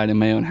countryside in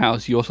my own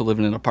house. You also live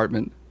in an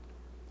apartment.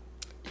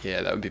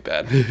 Yeah, that would be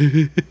bad.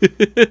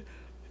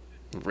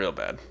 Real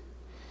bad.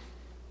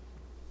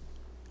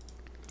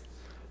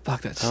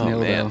 Fuck that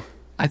snail, though.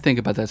 I think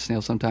about that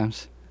snail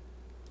sometimes.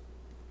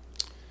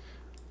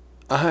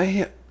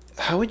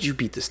 How would you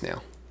beat the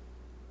snail?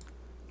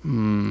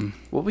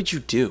 What would you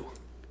do?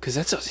 Because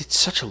it's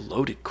such a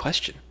loaded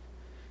question.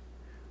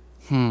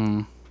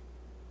 I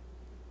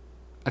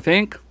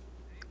think.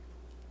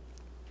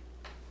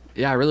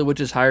 Yeah, I really would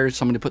just hire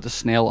someone to put the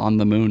snail on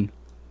the moon.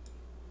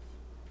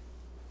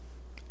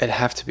 It'd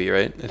have to be,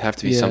 right? It'd have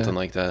to be something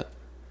like that.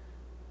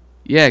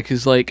 Yeah,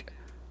 because,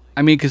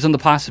 because then the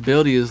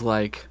possibility is,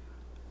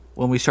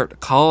 when we start to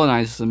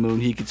colonize the moon,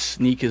 he could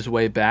sneak his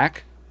way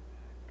back,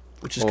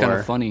 which is kind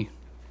of funny.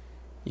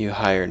 You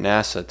hire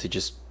NASA to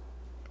just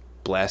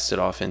blast it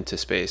off into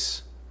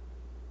space.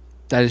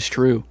 That is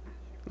true.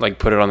 Like,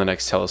 put it on the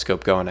next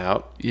telescope going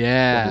out.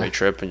 Yeah. One-way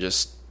trip and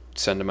just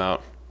send them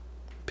out.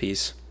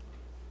 Peace.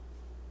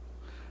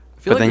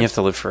 But then you have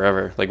to live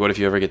forever. Like, what if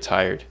you ever get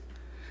tired?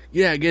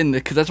 Yeah, again,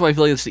 because that's why I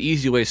feel like it's the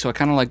easy way. So I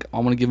kind of I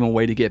want to give him a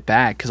way to get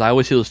back. Because I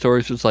always hear the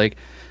stories where it's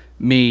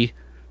me,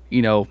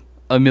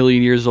 a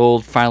million years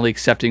old, finally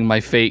accepting my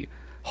fate,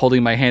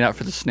 holding my hand out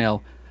for the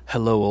snail.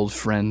 Hello, old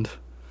friend.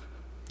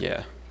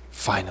 Yeah.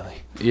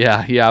 Finally.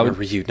 Yeah. We're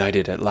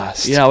reunited at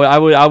last. Yeah,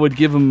 I would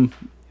give him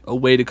a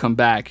way to come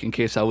back in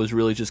case I was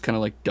really just kind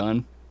of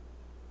done.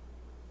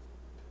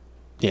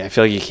 Yeah, I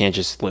feel like you can't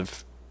just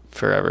live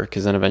forever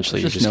because then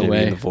eventually you're just going to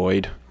be in the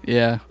void.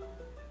 Yeah.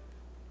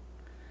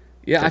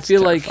 Yeah, That's I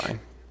feel terrifying.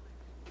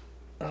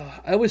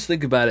 I always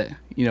think about it,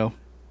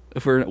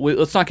 if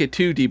let's not get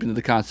too deep into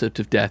the concept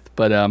of death,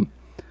 but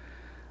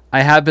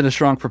I have been a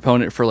strong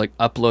proponent for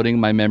uploading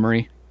my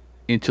memory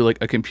into a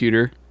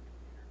computer,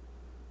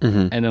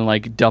 and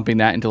then dumping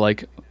that into a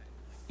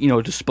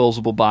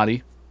disposable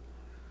body.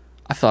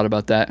 I thought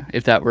about that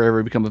if that were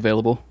ever become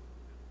available.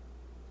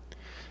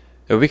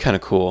 It would be kind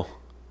of cool.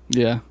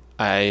 Yeah.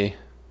 I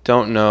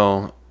don't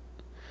know.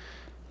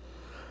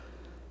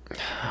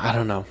 I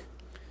don't know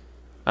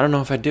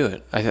if I'd do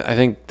it. I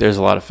think there's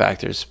a lot of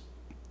factors.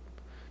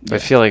 But I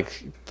feel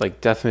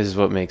like death is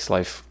what makes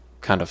life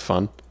kind of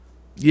fun.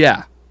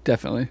 Yeah,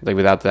 definitely.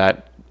 Without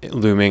that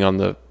looming on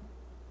the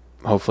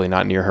hopefully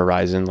not near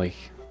horizon,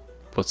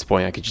 what's the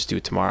point? I could just do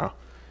it tomorrow.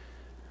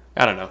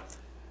 I don't know.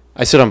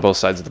 I sit on both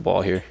sides of the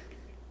ball here.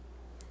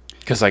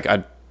 Because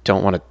I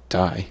don't want to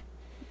die.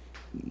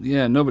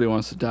 Yeah, nobody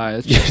wants to die.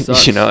 It just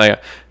sucks. I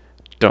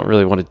don't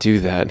really want to do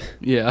that.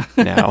 Yeah.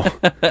 Now.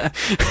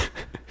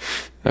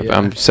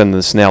 I'm sending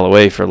the snail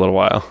away for a little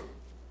while.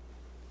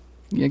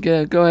 Yeah,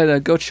 go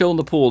ahead. Go chill in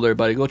the pool there,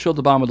 buddy. Go chill at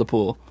the bottom of the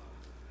pool.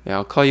 Yeah,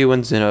 I'll call you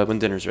when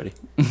dinner's ready.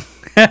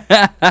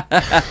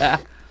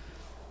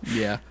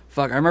 Yeah.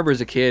 Fuck, I remember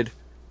as a kid,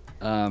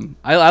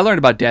 I learned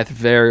about death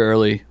very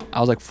early. I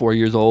was like 4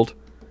 years old.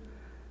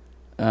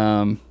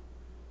 And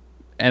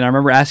I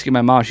remember asking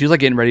my mom, she was like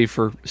getting ready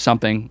for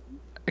something.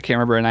 I can't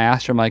remember. And I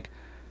asked her, I'm like,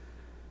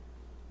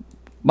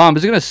 Mom,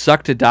 is it going to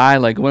suck to die?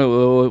 Like, what,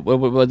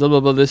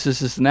 this,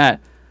 and that.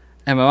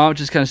 And my mom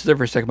just kind of stood there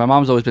for a second. My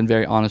mom's always been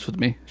very honest with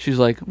me. She's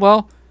like,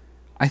 well,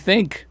 I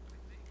think,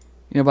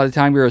 by the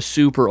time you're a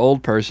super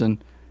old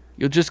person,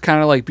 you'll just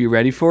kind of like be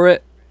ready for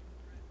it.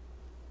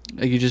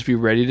 Like, you just be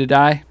ready to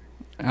die.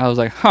 And I was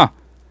like, huh,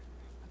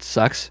 it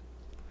sucks.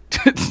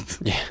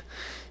 Yeah,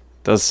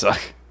 does suck.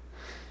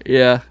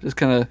 Yeah, just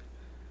kind of,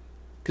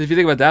 because if you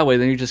think about it that way,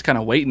 then you're just kind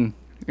of waiting.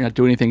 You're not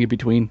doing anything in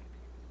between.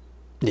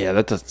 Yeah,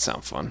 that doesn't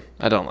sound fun.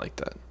 I don't like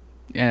that.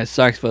 Yeah, it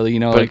sucks, but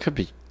But like, it could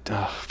be.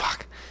 Oh,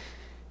 fuck.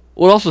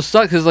 well, it also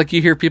sucks because like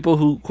you hear people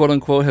who quote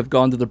unquote have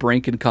gone to the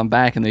brink and come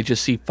back and they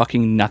just see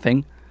fucking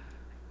nothing.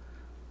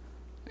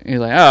 And you're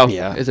like, oh,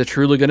 Yeah. Is it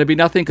truly going to be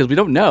nothing? Because we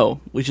don't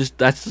know.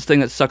 That's the thing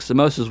that sucks the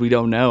most is we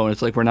don't know, and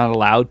it's like we're not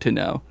allowed to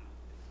know.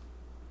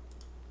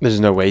 There's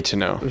no way to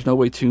know There's no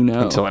way to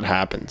know until it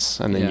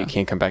happens, and then Yeah. you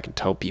can't come back and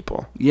tell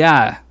people.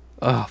 Yeah.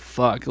 Oh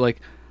fuck. Like,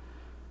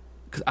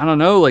 cause I don't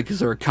know. Like, is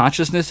there a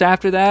consciousness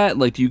after that?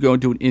 Like, do you go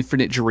into an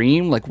infinite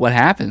dream? Like, what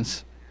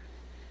happens?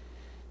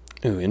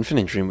 Ooh,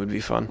 Infinite Dream would be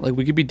fun. Like,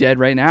 we could be dead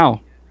right now.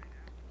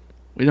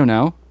 We don't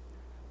know.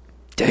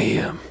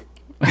 Damn.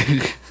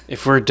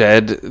 If we're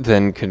dead,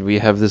 then could we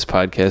have this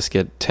podcast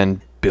get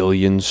 10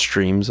 billion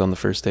streams on the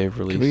first day of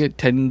release? Can we get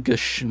 10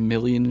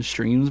 million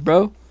streams,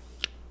 bro?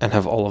 And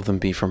have all of them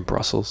be from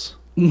Brussels?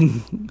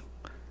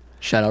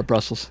 Shout out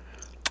Brussels.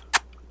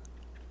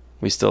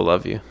 We still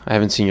love you. I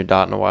haven't seen your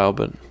dot in a while,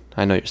 but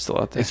I know you're still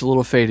out there. It's a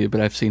little faded, but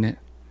I've seen it.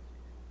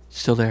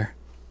 Still there.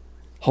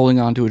 Holding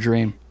on to a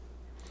dream.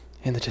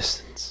 In the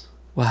distance.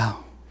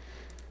 Wow.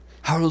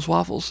 How are those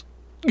waffles?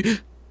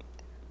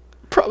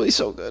 Probably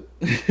so good.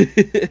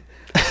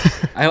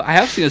 I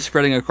have seen it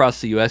spreading across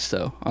the U.S.,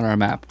 though, on our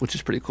map, which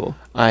is pretty cool.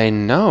 I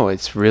know.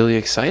 It's really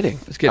exciting.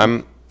 It's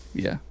getting...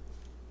 Yeah.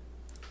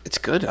 It's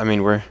good. I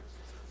mean,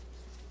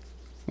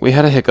 we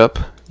had a hiccup.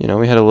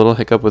 We had a little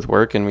hiccup with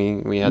work, and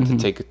we had to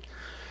take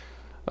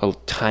a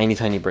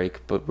tiny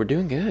break, but we're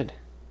doing good.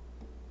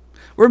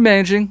 We're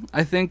managing.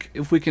 I think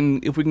if we can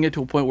get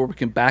to a point where we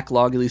can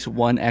backlog at least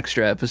one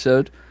extra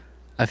episode,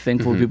 I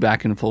think we'll be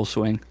back in full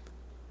swing.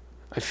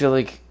 I feel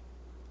like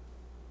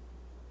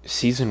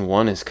season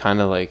 1 is kind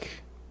of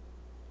like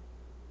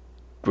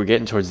we're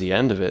getting towards the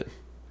end of it.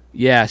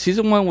 Yeah,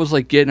 season 1 was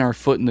like getting our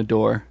foot in the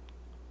door.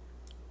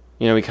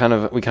 We kind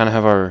of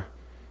have our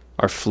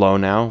flow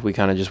now. We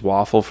kind of just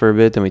waffle for a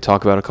bit, then we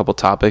talk about a couple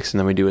topics, and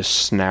then we do a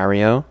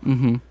scenario.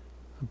 Mm-hmm.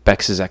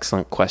 Bex's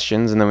excellent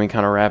questions, and then we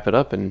kind of wrap it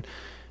up. And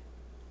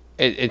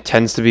it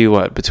tends to be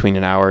between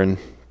an hour and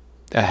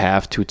a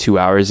half to 2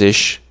 hours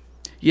ish.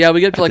 Yeah, we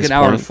get to like an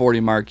hour and point. 40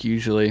 mark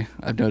usually.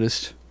 I've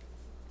noticed.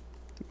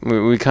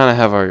 We kind of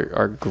have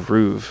our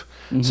groove.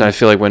 Mm-hmm. So I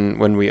feel like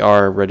when we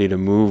are ready to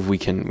move, we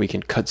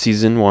can cut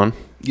season 1,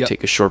 Yep.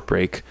 take a short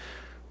break,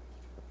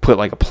 put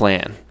like a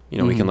plan.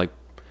 We can like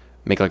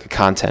make like a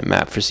content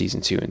map for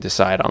season 2 and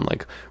decide on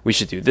like we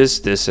should do this,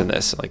 and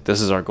this. Like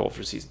this is our goal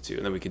for season 2,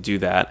 and then we could do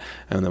that,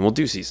 and then we'll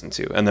do season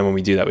 2. And then when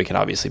we do that, we can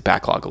obviously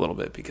backlog a little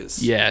bit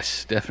because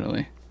Yes,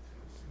 definitely.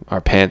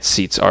 our pants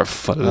seats are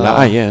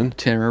flying.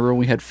 Tim, remember when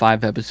we had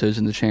 5 episodes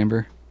in the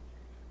chamber?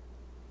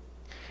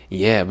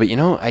 Yeah, but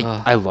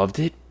I loved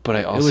it, but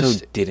I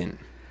also didn't.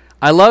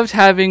 I loved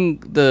having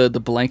the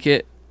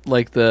blanket,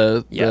 like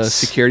the Yes,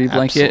 security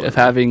blanket of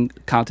absolutely. having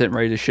content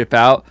ready to ship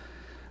out.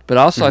 But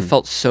also I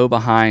felt so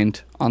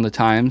behind on the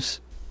times.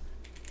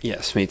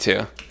 Yes, me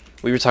too.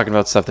 We were talking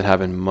about stuff that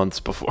happened months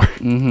before.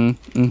 Yeah,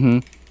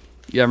 I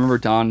remember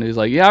Don was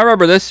like, yeah, I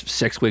remember this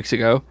 6 weeks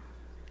ago.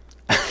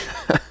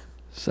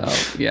 So,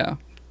 yeah.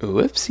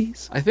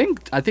 Whoopsies. I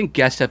think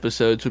guest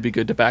episodes would be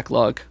good to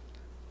backlog.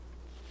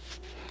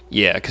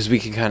 Yeah, because we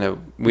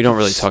can we don't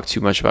really talk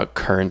too much about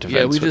current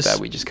events with that.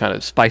 We just kind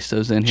of spice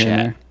those in here and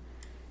chat. there.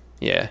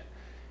 Yeah.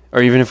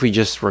 Or even if we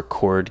just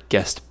record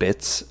guest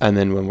bits, and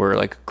then when we're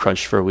like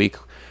crunched for a week,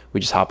 we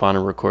just hop on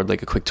and record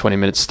like a quick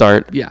 20-minute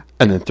start. Yeah.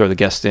 And then throw the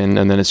guest in,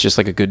 and then it's just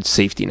like a good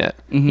safety net,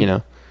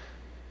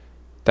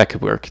 That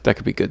could work. That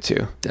could be good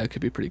too. That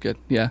could be pretty good.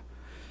 Yeah.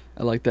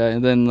 I like that.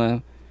 And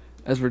then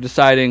as we're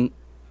deciding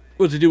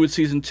what to do with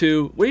season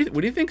 2, what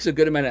do you think is a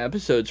good amount of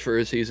episodes for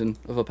a season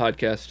of a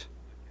podcast?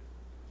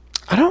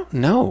 I don't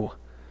know.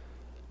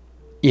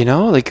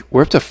 Like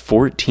we're up to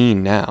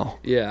 14 now.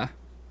 Yeah.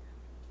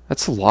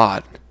 That's a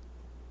lot.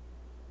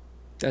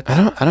 That's,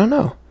 I don't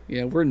know.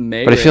 Yeah, we're in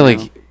May. But I feel right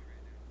like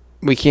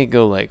we can't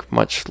go like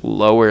much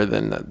lower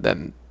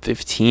than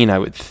 15, I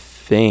would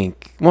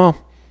think.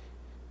 Well,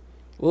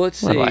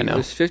 let's what see. do I know?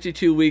 There's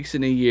 52 weeks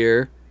in a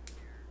year.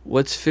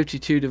 What's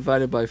 52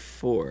 divided by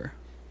 4?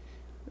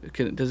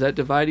 Does that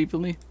divide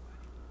evenly?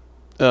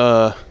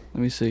 Let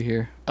me see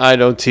here. I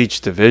don't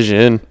teach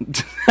division.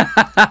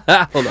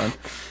 Hold on.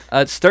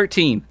 It's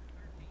 13.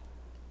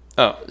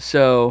 Oh.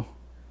 So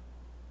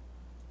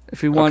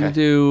If we wanted Okay.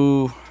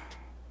 to do...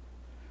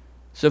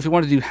 So if we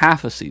wanted to do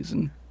half a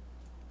season,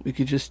 we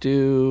could just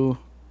do...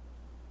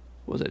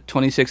 What was it,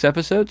 26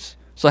 episodes?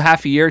 So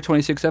half a year,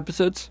 26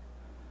 episodes?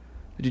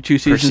 We do 2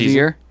 seasons a season?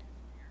 year?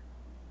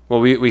 Well,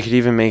 we could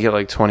even make it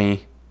like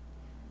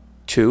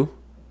 22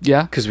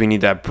 Yeah, because we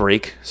need that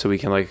break so we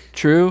can like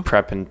true.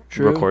 prep and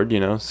True. record,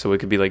 So it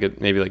could be like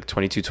maybe like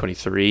 22,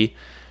 23. Give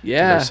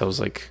Yeah, ourselves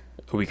like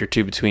a week or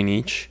two between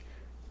each.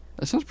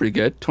 that sounds pretty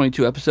good.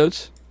 22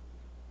 episodes.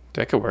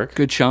 That could work.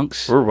 Good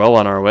chunks. We're well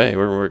on our way.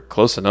 We're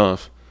close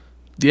enough.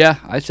 Yeah,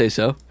 I'd say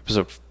so.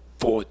 Episode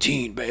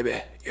 14,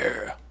 baby.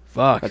 Yeah.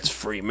 Fuck. That's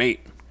free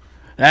meat.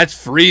 That's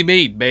free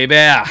meat, baby.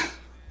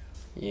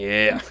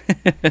 Yeah.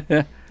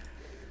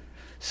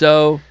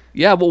 So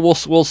yeah,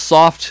 we'll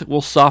soft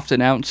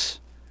announce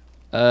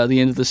the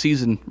end of the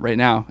season right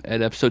now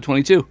at episode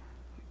 22.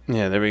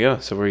 Yeah, there we go.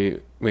 So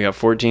we got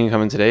 14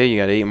 coming today. You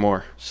got 8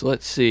 more. So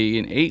let's see,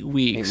 in 8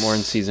 weeks. 8 more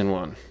in season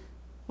 1.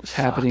 What's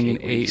happening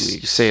in 8 weeks?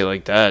 You say it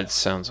like that, it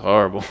sounds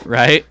horrible.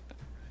 Right?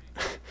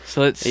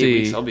 So let's 8 see.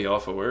 weeks, I'll be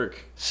off of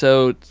work.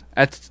 So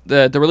at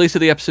the release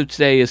of the episode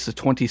today is the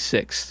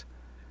 26th.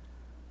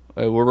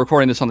 We're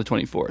recording this on the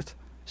 24th.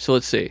 So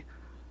let's see.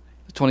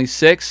 The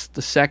 26th,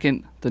 the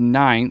 2nd, the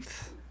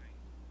 9th.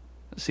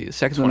 Let's see, the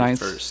 2nd and the 9th.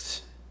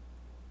 21st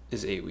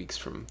is 8 weeks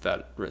from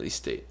that release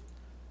date.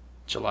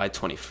 July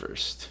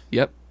 21st.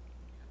 Yep.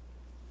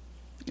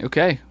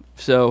 Okay.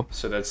 So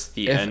So that's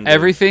the if end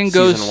everything of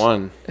goes season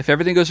 1. if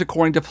everything goes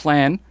according to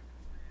plan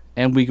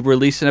and we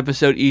release an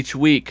episode each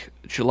week,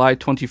 July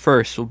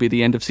 21st will be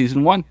the end of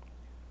season 1.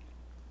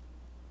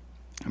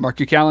 Mark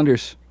your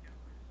calendars.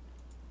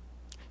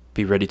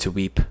 Be ready to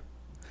weep.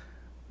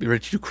 Be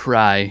ready to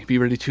cry. Be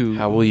ready to...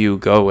 How will you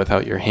go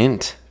without your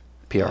hint,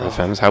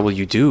 PRFMs? How will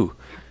you do?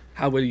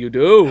 How will you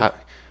do?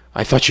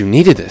 I thought you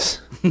needed this.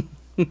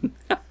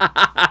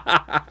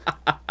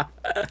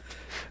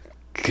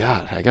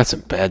 God, I got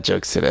some bad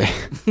jokes today.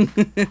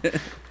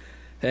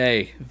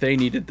 Hey, they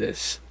needed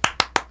this.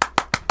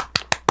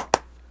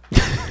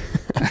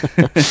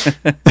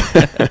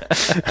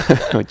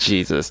 Oh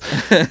Jesus!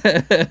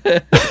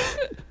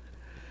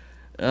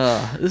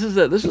 This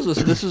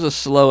is a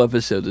slow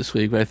episode this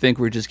week, but I think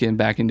we're just getting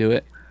back into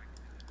it.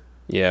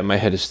 Yeah, my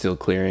head is still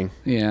clearing.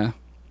 Yeah,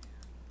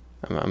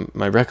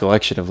 My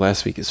recollection of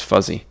last week is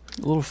fuzzy.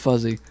 a little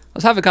fuzzy. I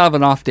was having kind of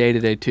an off day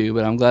today too,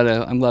 but I'm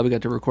glad we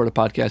got to record a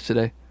podcast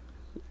today.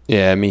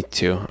 Yeah, me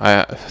too.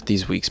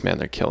 These weeks, man,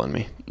 they're killing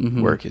me.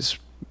 Work is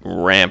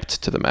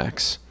ramped to the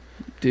max.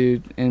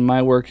 Dude, and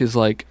my work is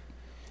like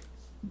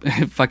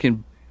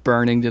fucking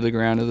burning to the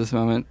ground at this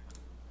moment.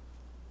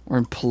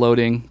 We're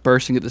imploding,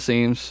 bursting at the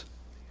seams.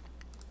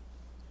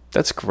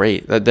 That's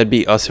great. That'd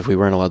be us if we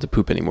weren't allowed to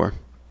poop anymore.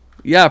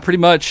 Yeah, pretty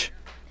much.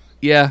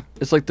 Yeah,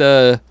 it's like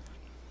when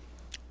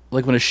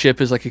a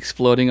ship is like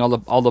exploding, all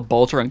the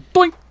bolts are going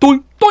doink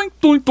doink doink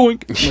doink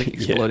doink, like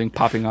exploding,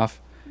 popping off.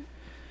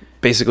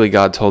 Basically,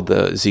 God told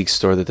the Zeke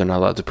store that they're not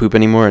allowed to poop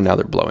anymore, and now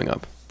they're blowing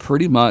up.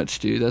 Pretty much,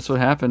 dude. That's what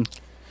happened.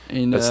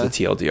 And That's the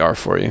TLDR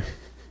for you.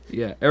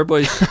 yeah, a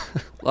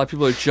lot of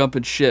people are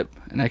jumping ship,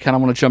 and I kind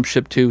of want to jump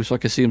ship too, so I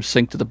can see them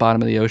sink to the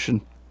bottom of the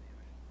ocean.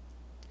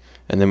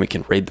 And then we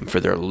can raid them for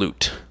their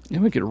loot.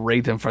 And we could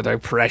raid them for their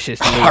precious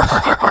loot.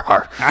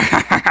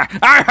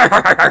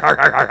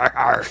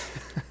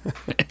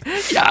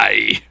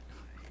 Yay!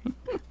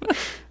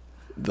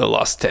 The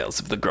Lost Tales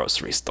of the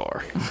Grocery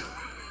Store.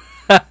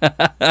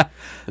 The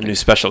new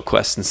special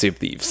quest in Sea of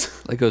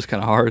Thieves. That goes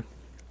kind of hard.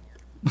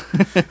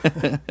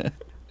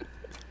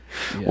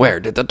 Yeah. Where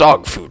did the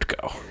dog food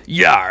go?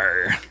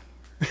 Yar!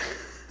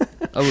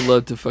 I would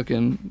love to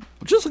I'm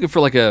just looking for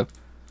like a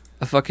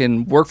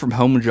fucking work from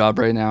home job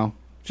right now,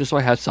 just so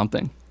I had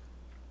something.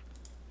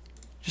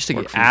 Just to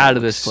Work get from out home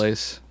of this is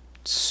place.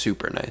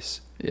 Super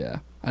nice. Yeah,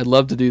 I'd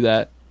love to do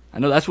that. I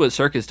know that's what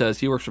Circus does.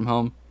 He works from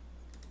home.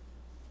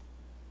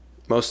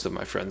 Most of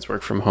my friends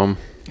work from home.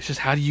 It's just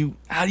how do you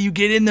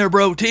get in there,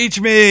 bro?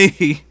 Teach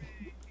me,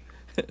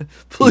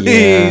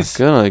 please.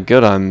 Yeah,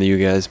 good on you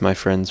guys, my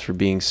friends, for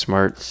being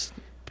smart.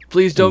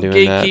 Please don't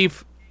doing that.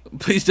 gatekeep.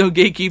 Please don't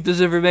gatekeep this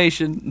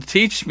information.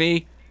 Teach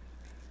me.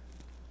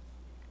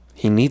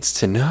 He needs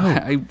to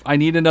know. I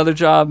need another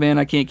job, man.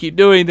 I can't keep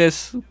doing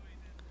this.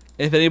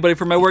 If anybody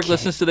from my work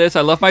listens to this,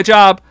 I love my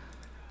job.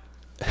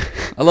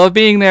 I love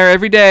being there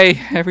every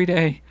day. Every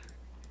day.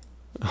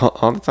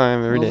 All the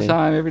time, every All day. the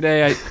time, every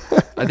day.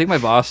 I think my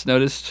boss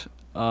noticed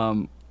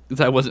that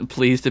I wasn't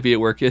pleased to be at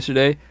work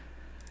yesterday.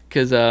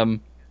 Because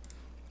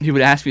he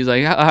would ask me, he's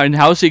like,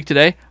 how's Zeke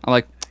today? I'm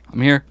like,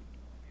 I'm here.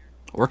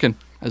 Working,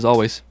 as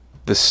always.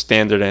 The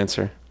standard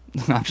answer.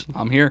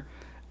 I'm here.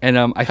 And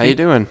How you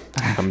doing?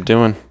 I'm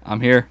doing.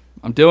 I'm here.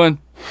 I'm doing.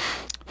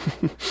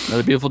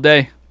 Another beautiful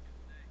day.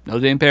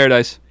 Another day in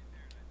paradise.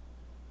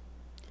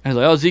 And he's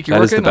like, oh, Zeke, you're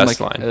That is working? the I'm best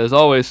like, line. as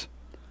always.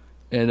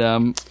 And I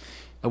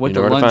went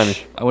You know to where to find lunch.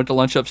 me. I went to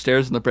lunch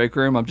upstairs in the break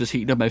room. I'm just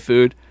heating up my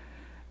food.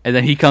 And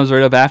then he comes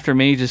right up after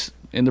me, just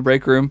in the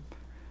break room.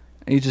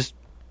 And he's just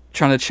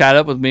trying to chat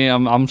up with me.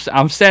 I'm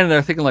standing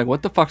there thinking, like,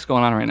 what the fuck's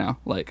going on right now?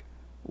 Like,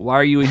 why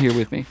are you in here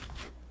with me?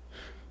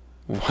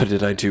 What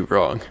did I do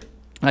wrong?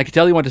 And I could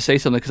tell he wanted to say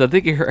something because I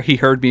think he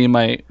heard me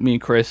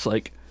and Chris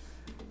like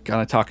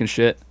kind of talking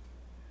shit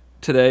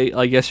today,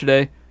 like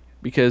yesterday,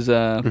 because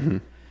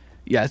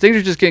yeah, things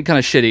are just getting kind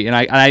of shitty. And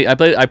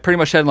I pretty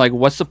much said like,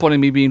 what's the point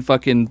of me being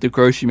fucking the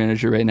grocery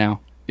manager right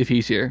now if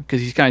he's here? Because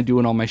he's kind of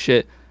doing all my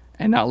shit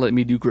and not letting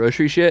me do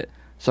grocery shit.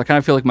 So I kind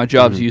of feel like my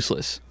job's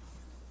useless.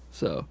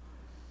 So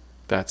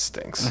that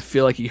stinks. I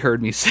feel like he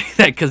heard me say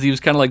that because he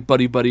was kind of like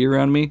buddy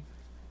around me.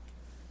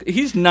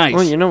 He's nice.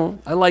 Well, you know,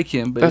 I like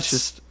him, but it's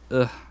just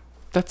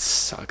that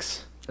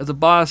sucks. As a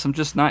boss, I'm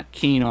just not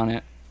keen on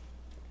it.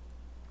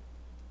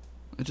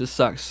 It just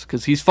sucks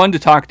because he's fun to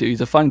talk to. He's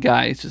a fun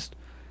guy. It's just,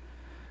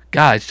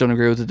 God, I just don't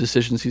agree with the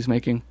decisions he's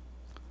making.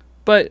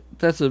 But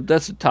that's a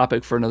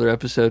topic for another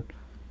episode.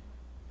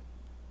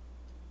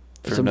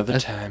 For another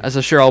time. As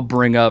I'm sure I'll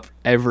bring up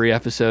every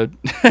episode,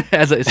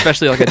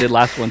 especially like I did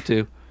last one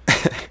too.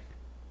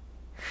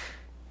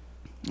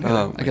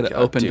 I gotta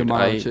open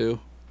tomorrow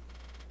too.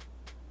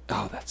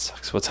 Oh, that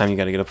sucks. What time you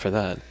gotta get up for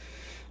that?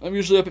 I'm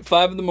usually up at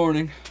 5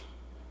 a.m.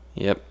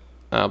 Yep,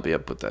 I'll be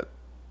up with that.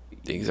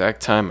 The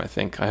exact time, I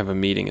think. I have a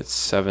meeting at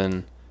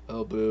 7.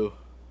 Oh, boo.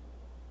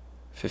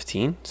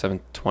 15?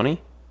 7:20?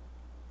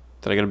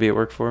 That I gotta be at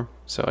work for.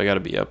 So I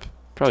gotta be up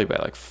probably by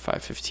like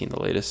 5:15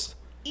 the latest.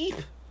 Eep.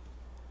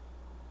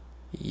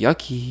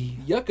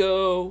 Yucky.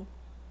 Yucko.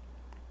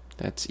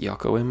 That's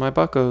yucko in my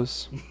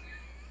buckos.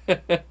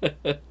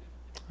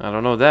 I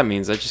don't know what that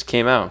means. That just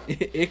came out.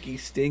 Icky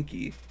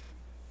stinky.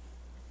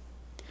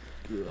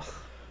 Ugh.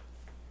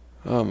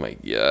 Oh my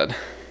god.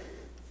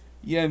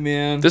 Yeah,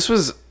 man. This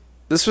was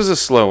a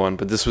slow one,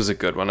 but this was a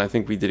good one. I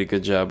think we did a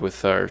good job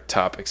with our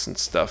topics and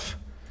stuff.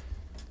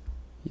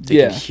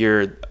 They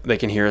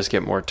can hear us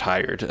get more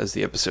tired as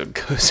the episode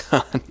goes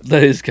on.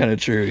 That is kind of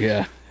true,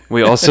 yeah.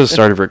 We also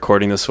started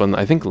recording this one,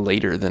 I think,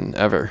 later than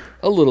ever.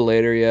 A little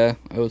later, yeah,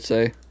 I would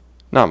say.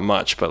 Not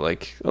much, but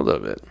like a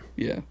little bit.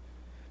 Yeah.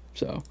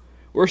 So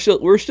we're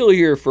still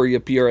here for you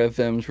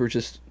PRFMs. We're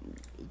just,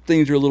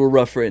 things are a little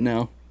rough right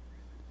now.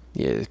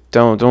 Yeah,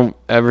 don't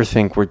ever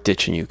think we're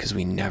ditching you, because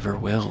we never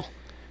will.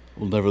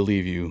 We'll never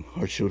leave you,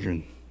 our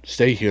children.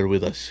 Stay here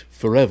with us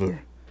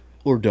forever,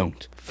 or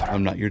don't.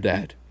 I'm not your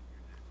dad.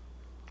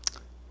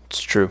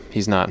 It's true.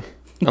 He's not,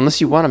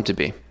 unless you want him to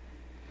be.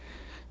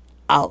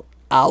 I'll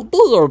be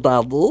your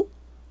daddy.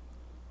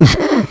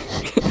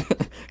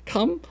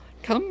 Come,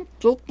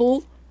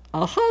 double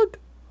a hug,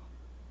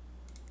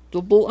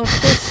 double a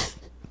kiss.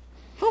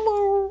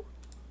 Hello,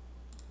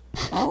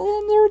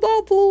 I'm your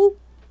daddy.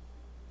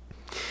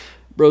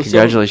 Bro,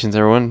 congratulations,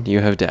 everyone.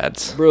 You have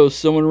dads. Bro,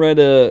 someone read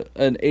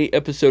an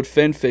 8-episode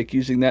fanfic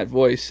using that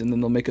voice, and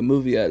then they'll make a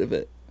movie out of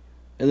it.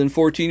 And then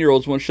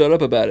 14-year-olds won't shut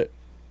up about it.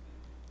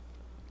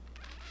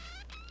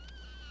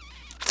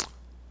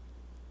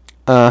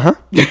 Uh-huh.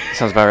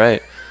 Sounds about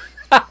right.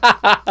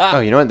 Oh,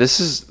 you know what? This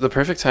is the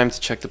perfect time to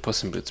check the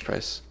Puss in Boots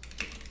price.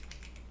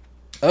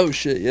 Oh,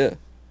 shit, yeah.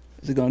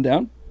 Is it going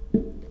down?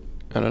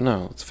 I don't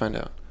know. Let's find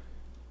out.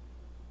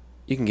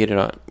 You can get it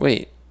on...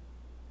 Wait.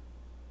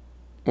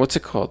 What's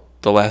it called?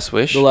 The Last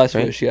Wish? The Last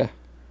Wish, yeah.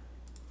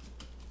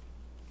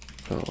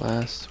 The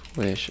Last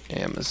Wish,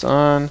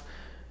 Amazon.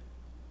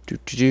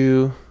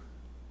 Do.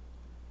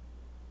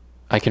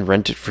 I can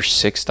rent it for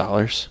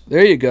 $6.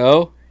 There you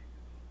go.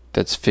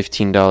 That's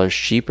 $15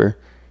 cheaper.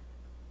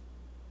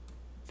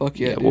 Fuck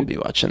yeah, dude. We'll be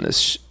watching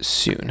this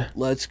soon.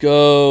 Let's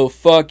go.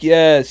 Fuck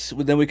yes.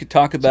 Well, then we could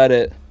talk about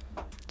it.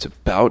 It's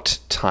about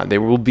time.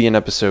 There will be an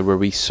episode where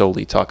we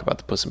solely talk about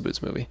the Puss in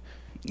Boots movie.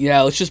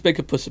 Yeah, let's just make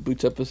a Puss in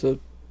Boots episode.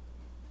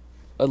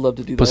 I'd love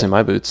to do that. Puss in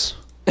my boots.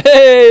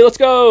 Hey, let's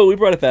go. We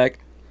brought it back.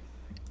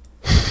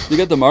 We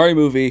got the Mario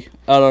movie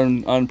out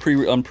on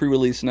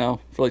pre-release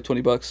now for like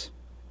 $20.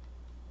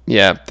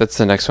 Yeah, that's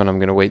the next one I'm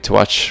going to wait to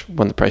watch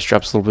when the price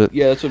drops a little bit.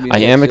 Yeah, that's what I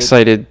am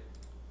excited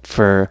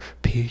for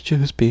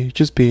Peaches.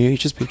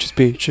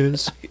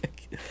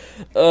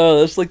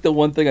 That's like the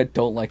one thing I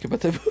don't like about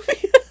the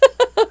movie.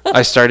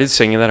 I started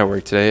singing that at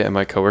work today, and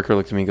my coworker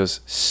looked at me and goes,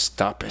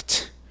 "Stop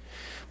it.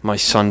 My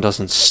son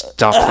doesn't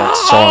stop that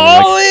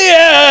song." Oh,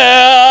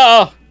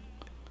 yeah!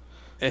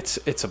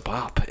 It's a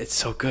bop. It's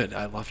so good.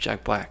 I love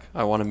Jack Black.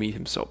 I want to meet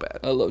him so bad.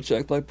 I love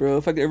Jack Black, bro.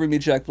 If I could ever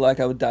meet Jack Black,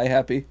 I would die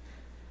happy.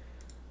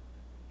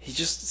 He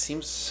just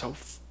seems so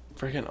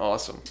freaking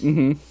awesome.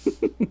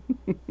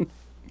 Mm-hmm. I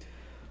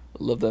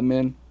love that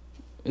man.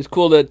 It's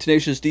cool that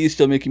Tenacious D is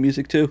still making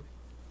music too.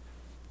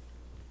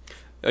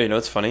 Oh, you know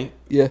what's funny?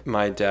 Yeah.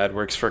 My dad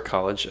works for a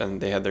college,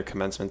 and they had their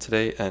commencement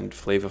today, and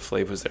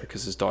Flav was there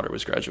because his daughter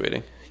was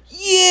graduating.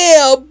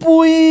 Yeah,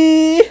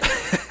 boy!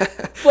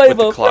 With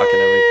the clock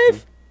and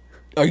everything.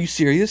 Are you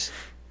serious?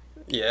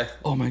 Yeah.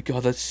 Oh my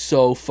god, that's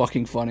so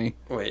fucking funny.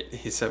 Wait,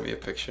 he sent me a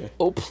picture.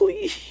 Oh,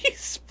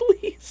 please,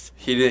 please.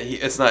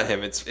 It's not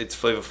him. It's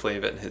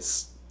Flav and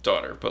his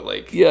daughter, but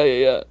like...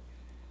 Yeah.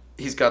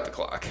 He's got the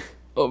clock.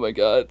 Oh my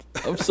god.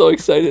 I'm so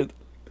excited.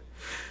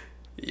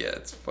 Yeah,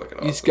 it's fucking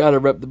awesome. He's gotta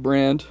rep the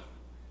brand.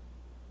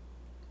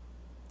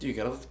 Dude, you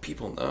gotta let the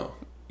people know.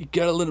 You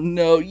gotta let them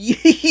know.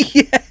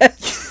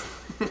 Yes!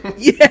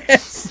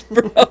 Yes,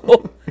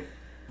 bro!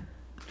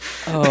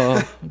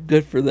 Oh.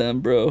 Good for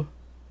them, bro.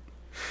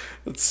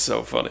 That's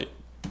so funny.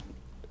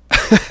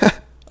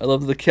 I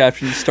love the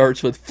caption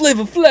starts with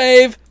Flavor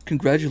Flav.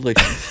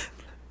 Congratulations.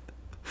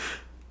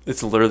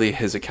 It's literally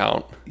his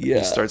account. Yeah.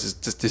 He starts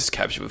his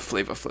caption with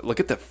Flavor Flav. Look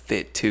at the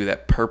fit too.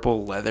 That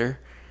purple leather.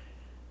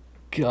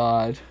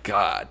 God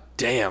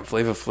damn,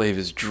 Flavor Flav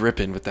is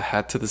dripping with the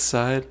hat to the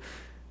side.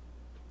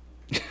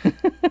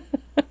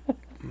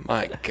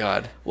 My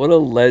God. What a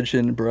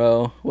legend,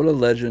 bro. What a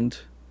legend.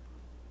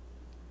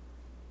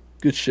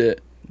 Good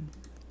shit.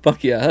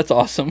 Fuck yeah, that's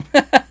awesome.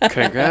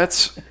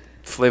 Congrats,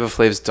 Flavor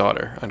Flav's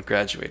daughter on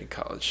graduating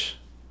college.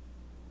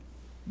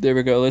 There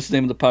we go. That's the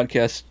name of the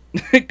podcast.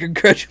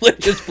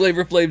 Congratulations,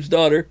 Flavor Flav's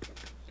daughter.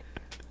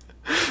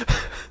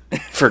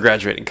 For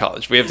graduating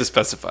college. We have to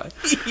specify.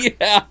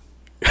 Yeah.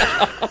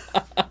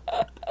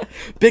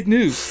 Big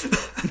news.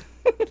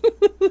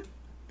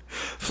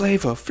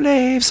 Flavor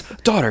Flav's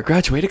daughter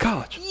graduated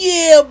college.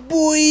 Yeah,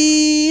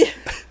 boy.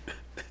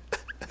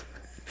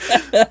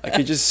 I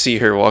could just see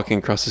her walking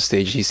across the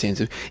stage. He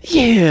stands up.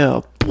 Yeah,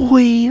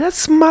 boy,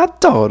 that's my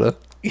daughter.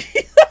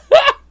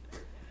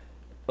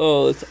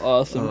 Oh, that's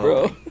awesome,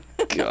 bro.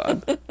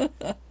 God. All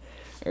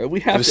right, we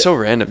It have was to. so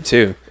random,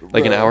 too.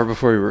 Like an Bro. hour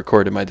before we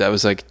recorded, my dad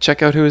was like,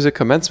 check out who is at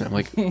commencement. I'm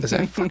like, is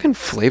that fucking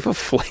Flavor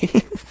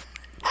Flav?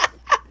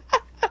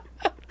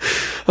 I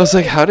was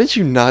like, how did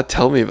you not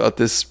tell me about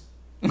this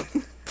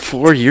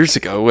 4 years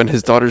ago when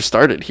his daughter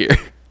started here?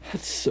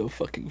 That's so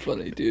fucking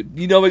funny, dude.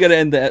 You know we gotta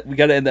end that. We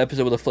gotta end the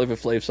episode with a Flavor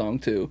Flav song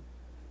too.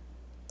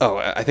 Oh,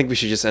 I think we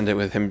should just end it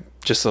with him,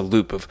 just a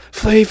loop of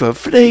Flavor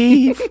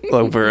Flav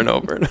over and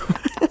over and over.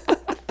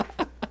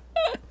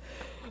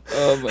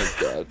 Oh my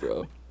god,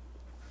 bro.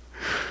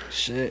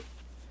 Shit. Is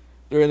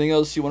there anything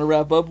else you want to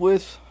wrap up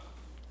with?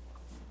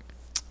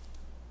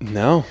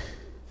 No,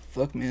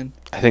 Fuck, man.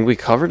 I think we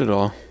covered it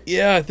all.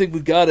 Yeah, I think we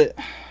got it.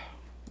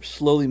 We're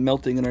slowly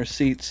melting in our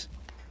seats.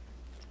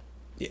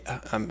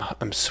 Yeah,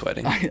 I'm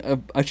sweating.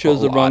 I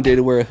chose the wrong lot. day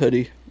to wear a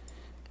hoodie.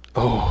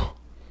 Oh,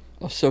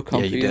 I was so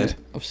comfy. you in did. it.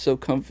 I was so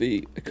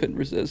comfy. I couldn't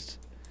resist.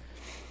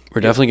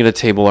 we're definitely going to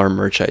table our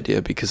merch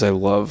idea because I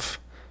love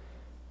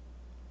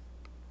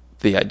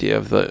the idea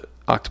of the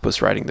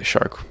octopus riding the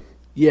shark.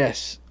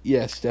 Yes,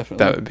 definitely.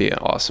 That would be an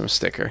awesome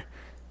sticker.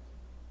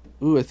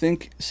 Ooh, I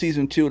think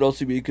season 2 would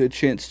also be a good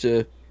chance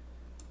to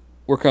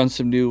work on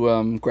some new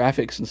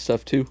graphics and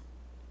stuff too.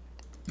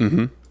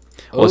 Mm-hmm.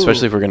 Well,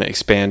 especially if we're going to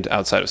expand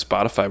outside of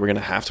Spotify, we're going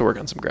to have to work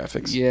on some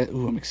graphics. Yeah.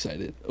 Ooh, I'm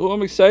excited.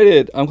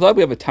 I'm glad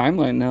we have a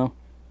timeline now.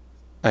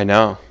 I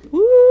know.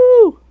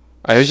 Woo!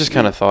 I always just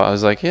kind of thought, I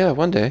was like, yeah,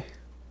 one day.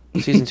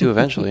 Season 2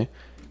 eventually.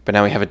 But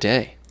now we have a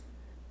day.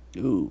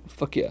 Ooh,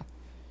 fuck yeah.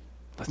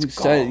 Let's I'm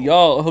excited. go.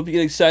 Y'all, I hope you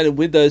get excited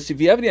with us. If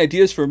you have any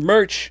ideas for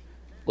merch,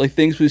 like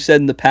things we've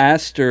said in the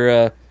past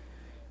or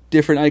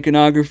different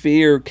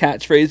iconography or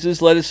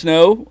catchphrases, let us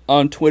know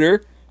on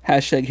Twitter,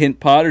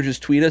 #HintPod, or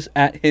just tweet us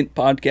at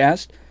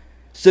HintPodcast.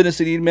 Send us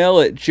an email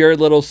at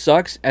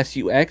jaredlittlesucks,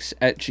 SUX,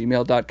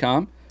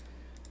 @gmail.com.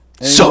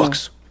 And,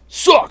 Sucks!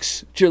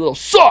 Sucks! Jared Little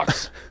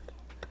sucks!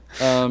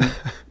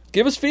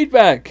 Give us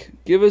feedback.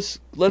 Let us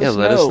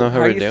know how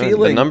are we're you doing.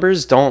 feeling. The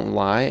numbers don't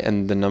lie,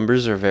 and the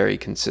numbers are very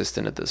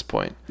consistent at this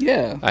point.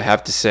 Yeah. I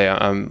have to say,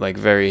 I'm like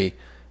very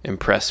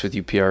impressed with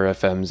you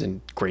PRFMs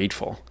and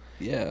grateful.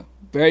 Yeah.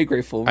 Very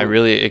grateful. I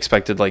really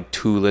expected like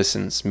 2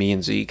 listens, me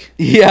and Zeke,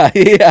 Yeah.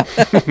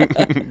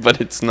 but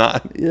it's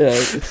not. Yeah,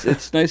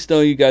 it's nice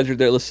knowing you guys are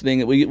there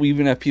listening. We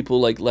even have people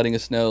like letting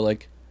us know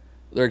like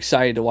they're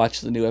excited to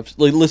watch the new episode,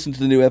 like listen to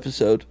the new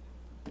episode,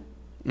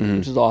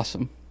 which is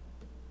awesome.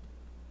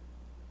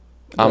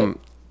 I'm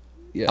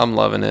Yeah,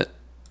 loving it.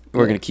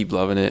 We're Yeah. gonna keep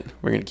loving it.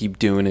 We're gonna keep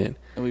doing it.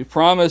 and we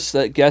promise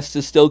that guest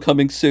is still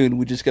coming soon.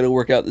 We just got to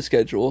work out the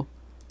schedule.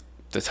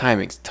 The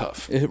timing's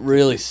tough. It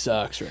really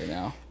sucks right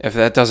now. If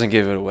that doesn't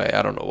give it away,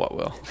 I don't know what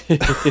will.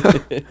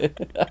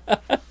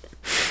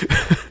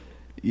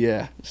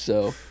 Yeah,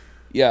 so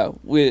yeah,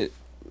 we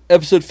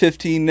episode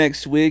 15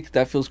 next week.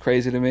 That feels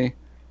crazy to me.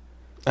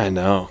 I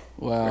know.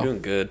 Wow. We're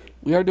doing good.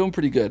 We are doing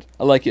pretty good.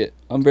 I like it.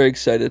 I'm very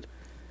excited.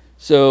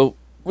 So,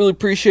 really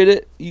appreciate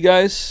it, you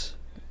guys.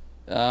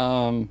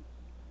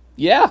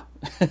 Yeah.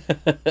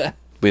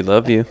 We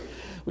love you.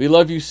 We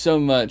love you so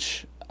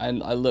much. I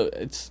love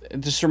it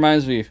just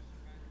reminds me.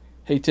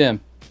 Hey Tim,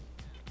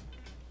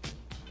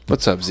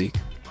 What's up, Zeke?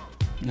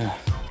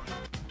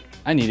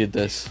 I needed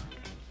this.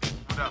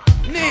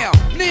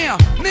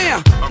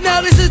 Now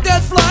this is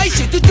that fly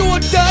shit, the do or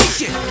die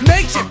shit.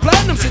 Make shit,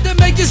 platinum shit that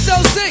make you so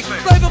sick.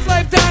 Flavor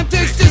Flav time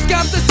ticks, just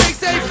got the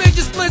 6-8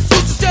 figure split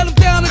suits to shut them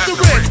down at the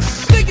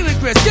wrist. Thinking of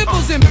grits,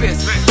 gipples and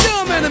bits,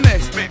 show them in a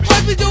mix.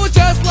 Watch me do it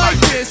just like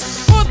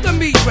this. Off the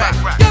meat rack,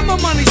 get my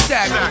money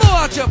stacked, blow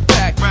out your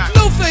back.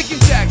 No faking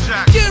jack,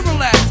 get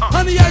relaxed.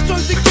 Honey, I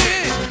joined the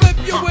kid. Flip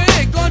your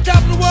wig, on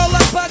top of the world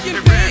like pocket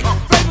pig.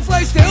 Flavor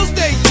Flav still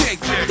stay jig.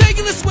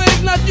 Taking a swig,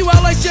 knock you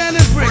out like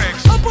Shannon Brick.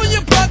 Up on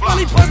your butt,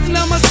 money busting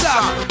out my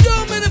sock.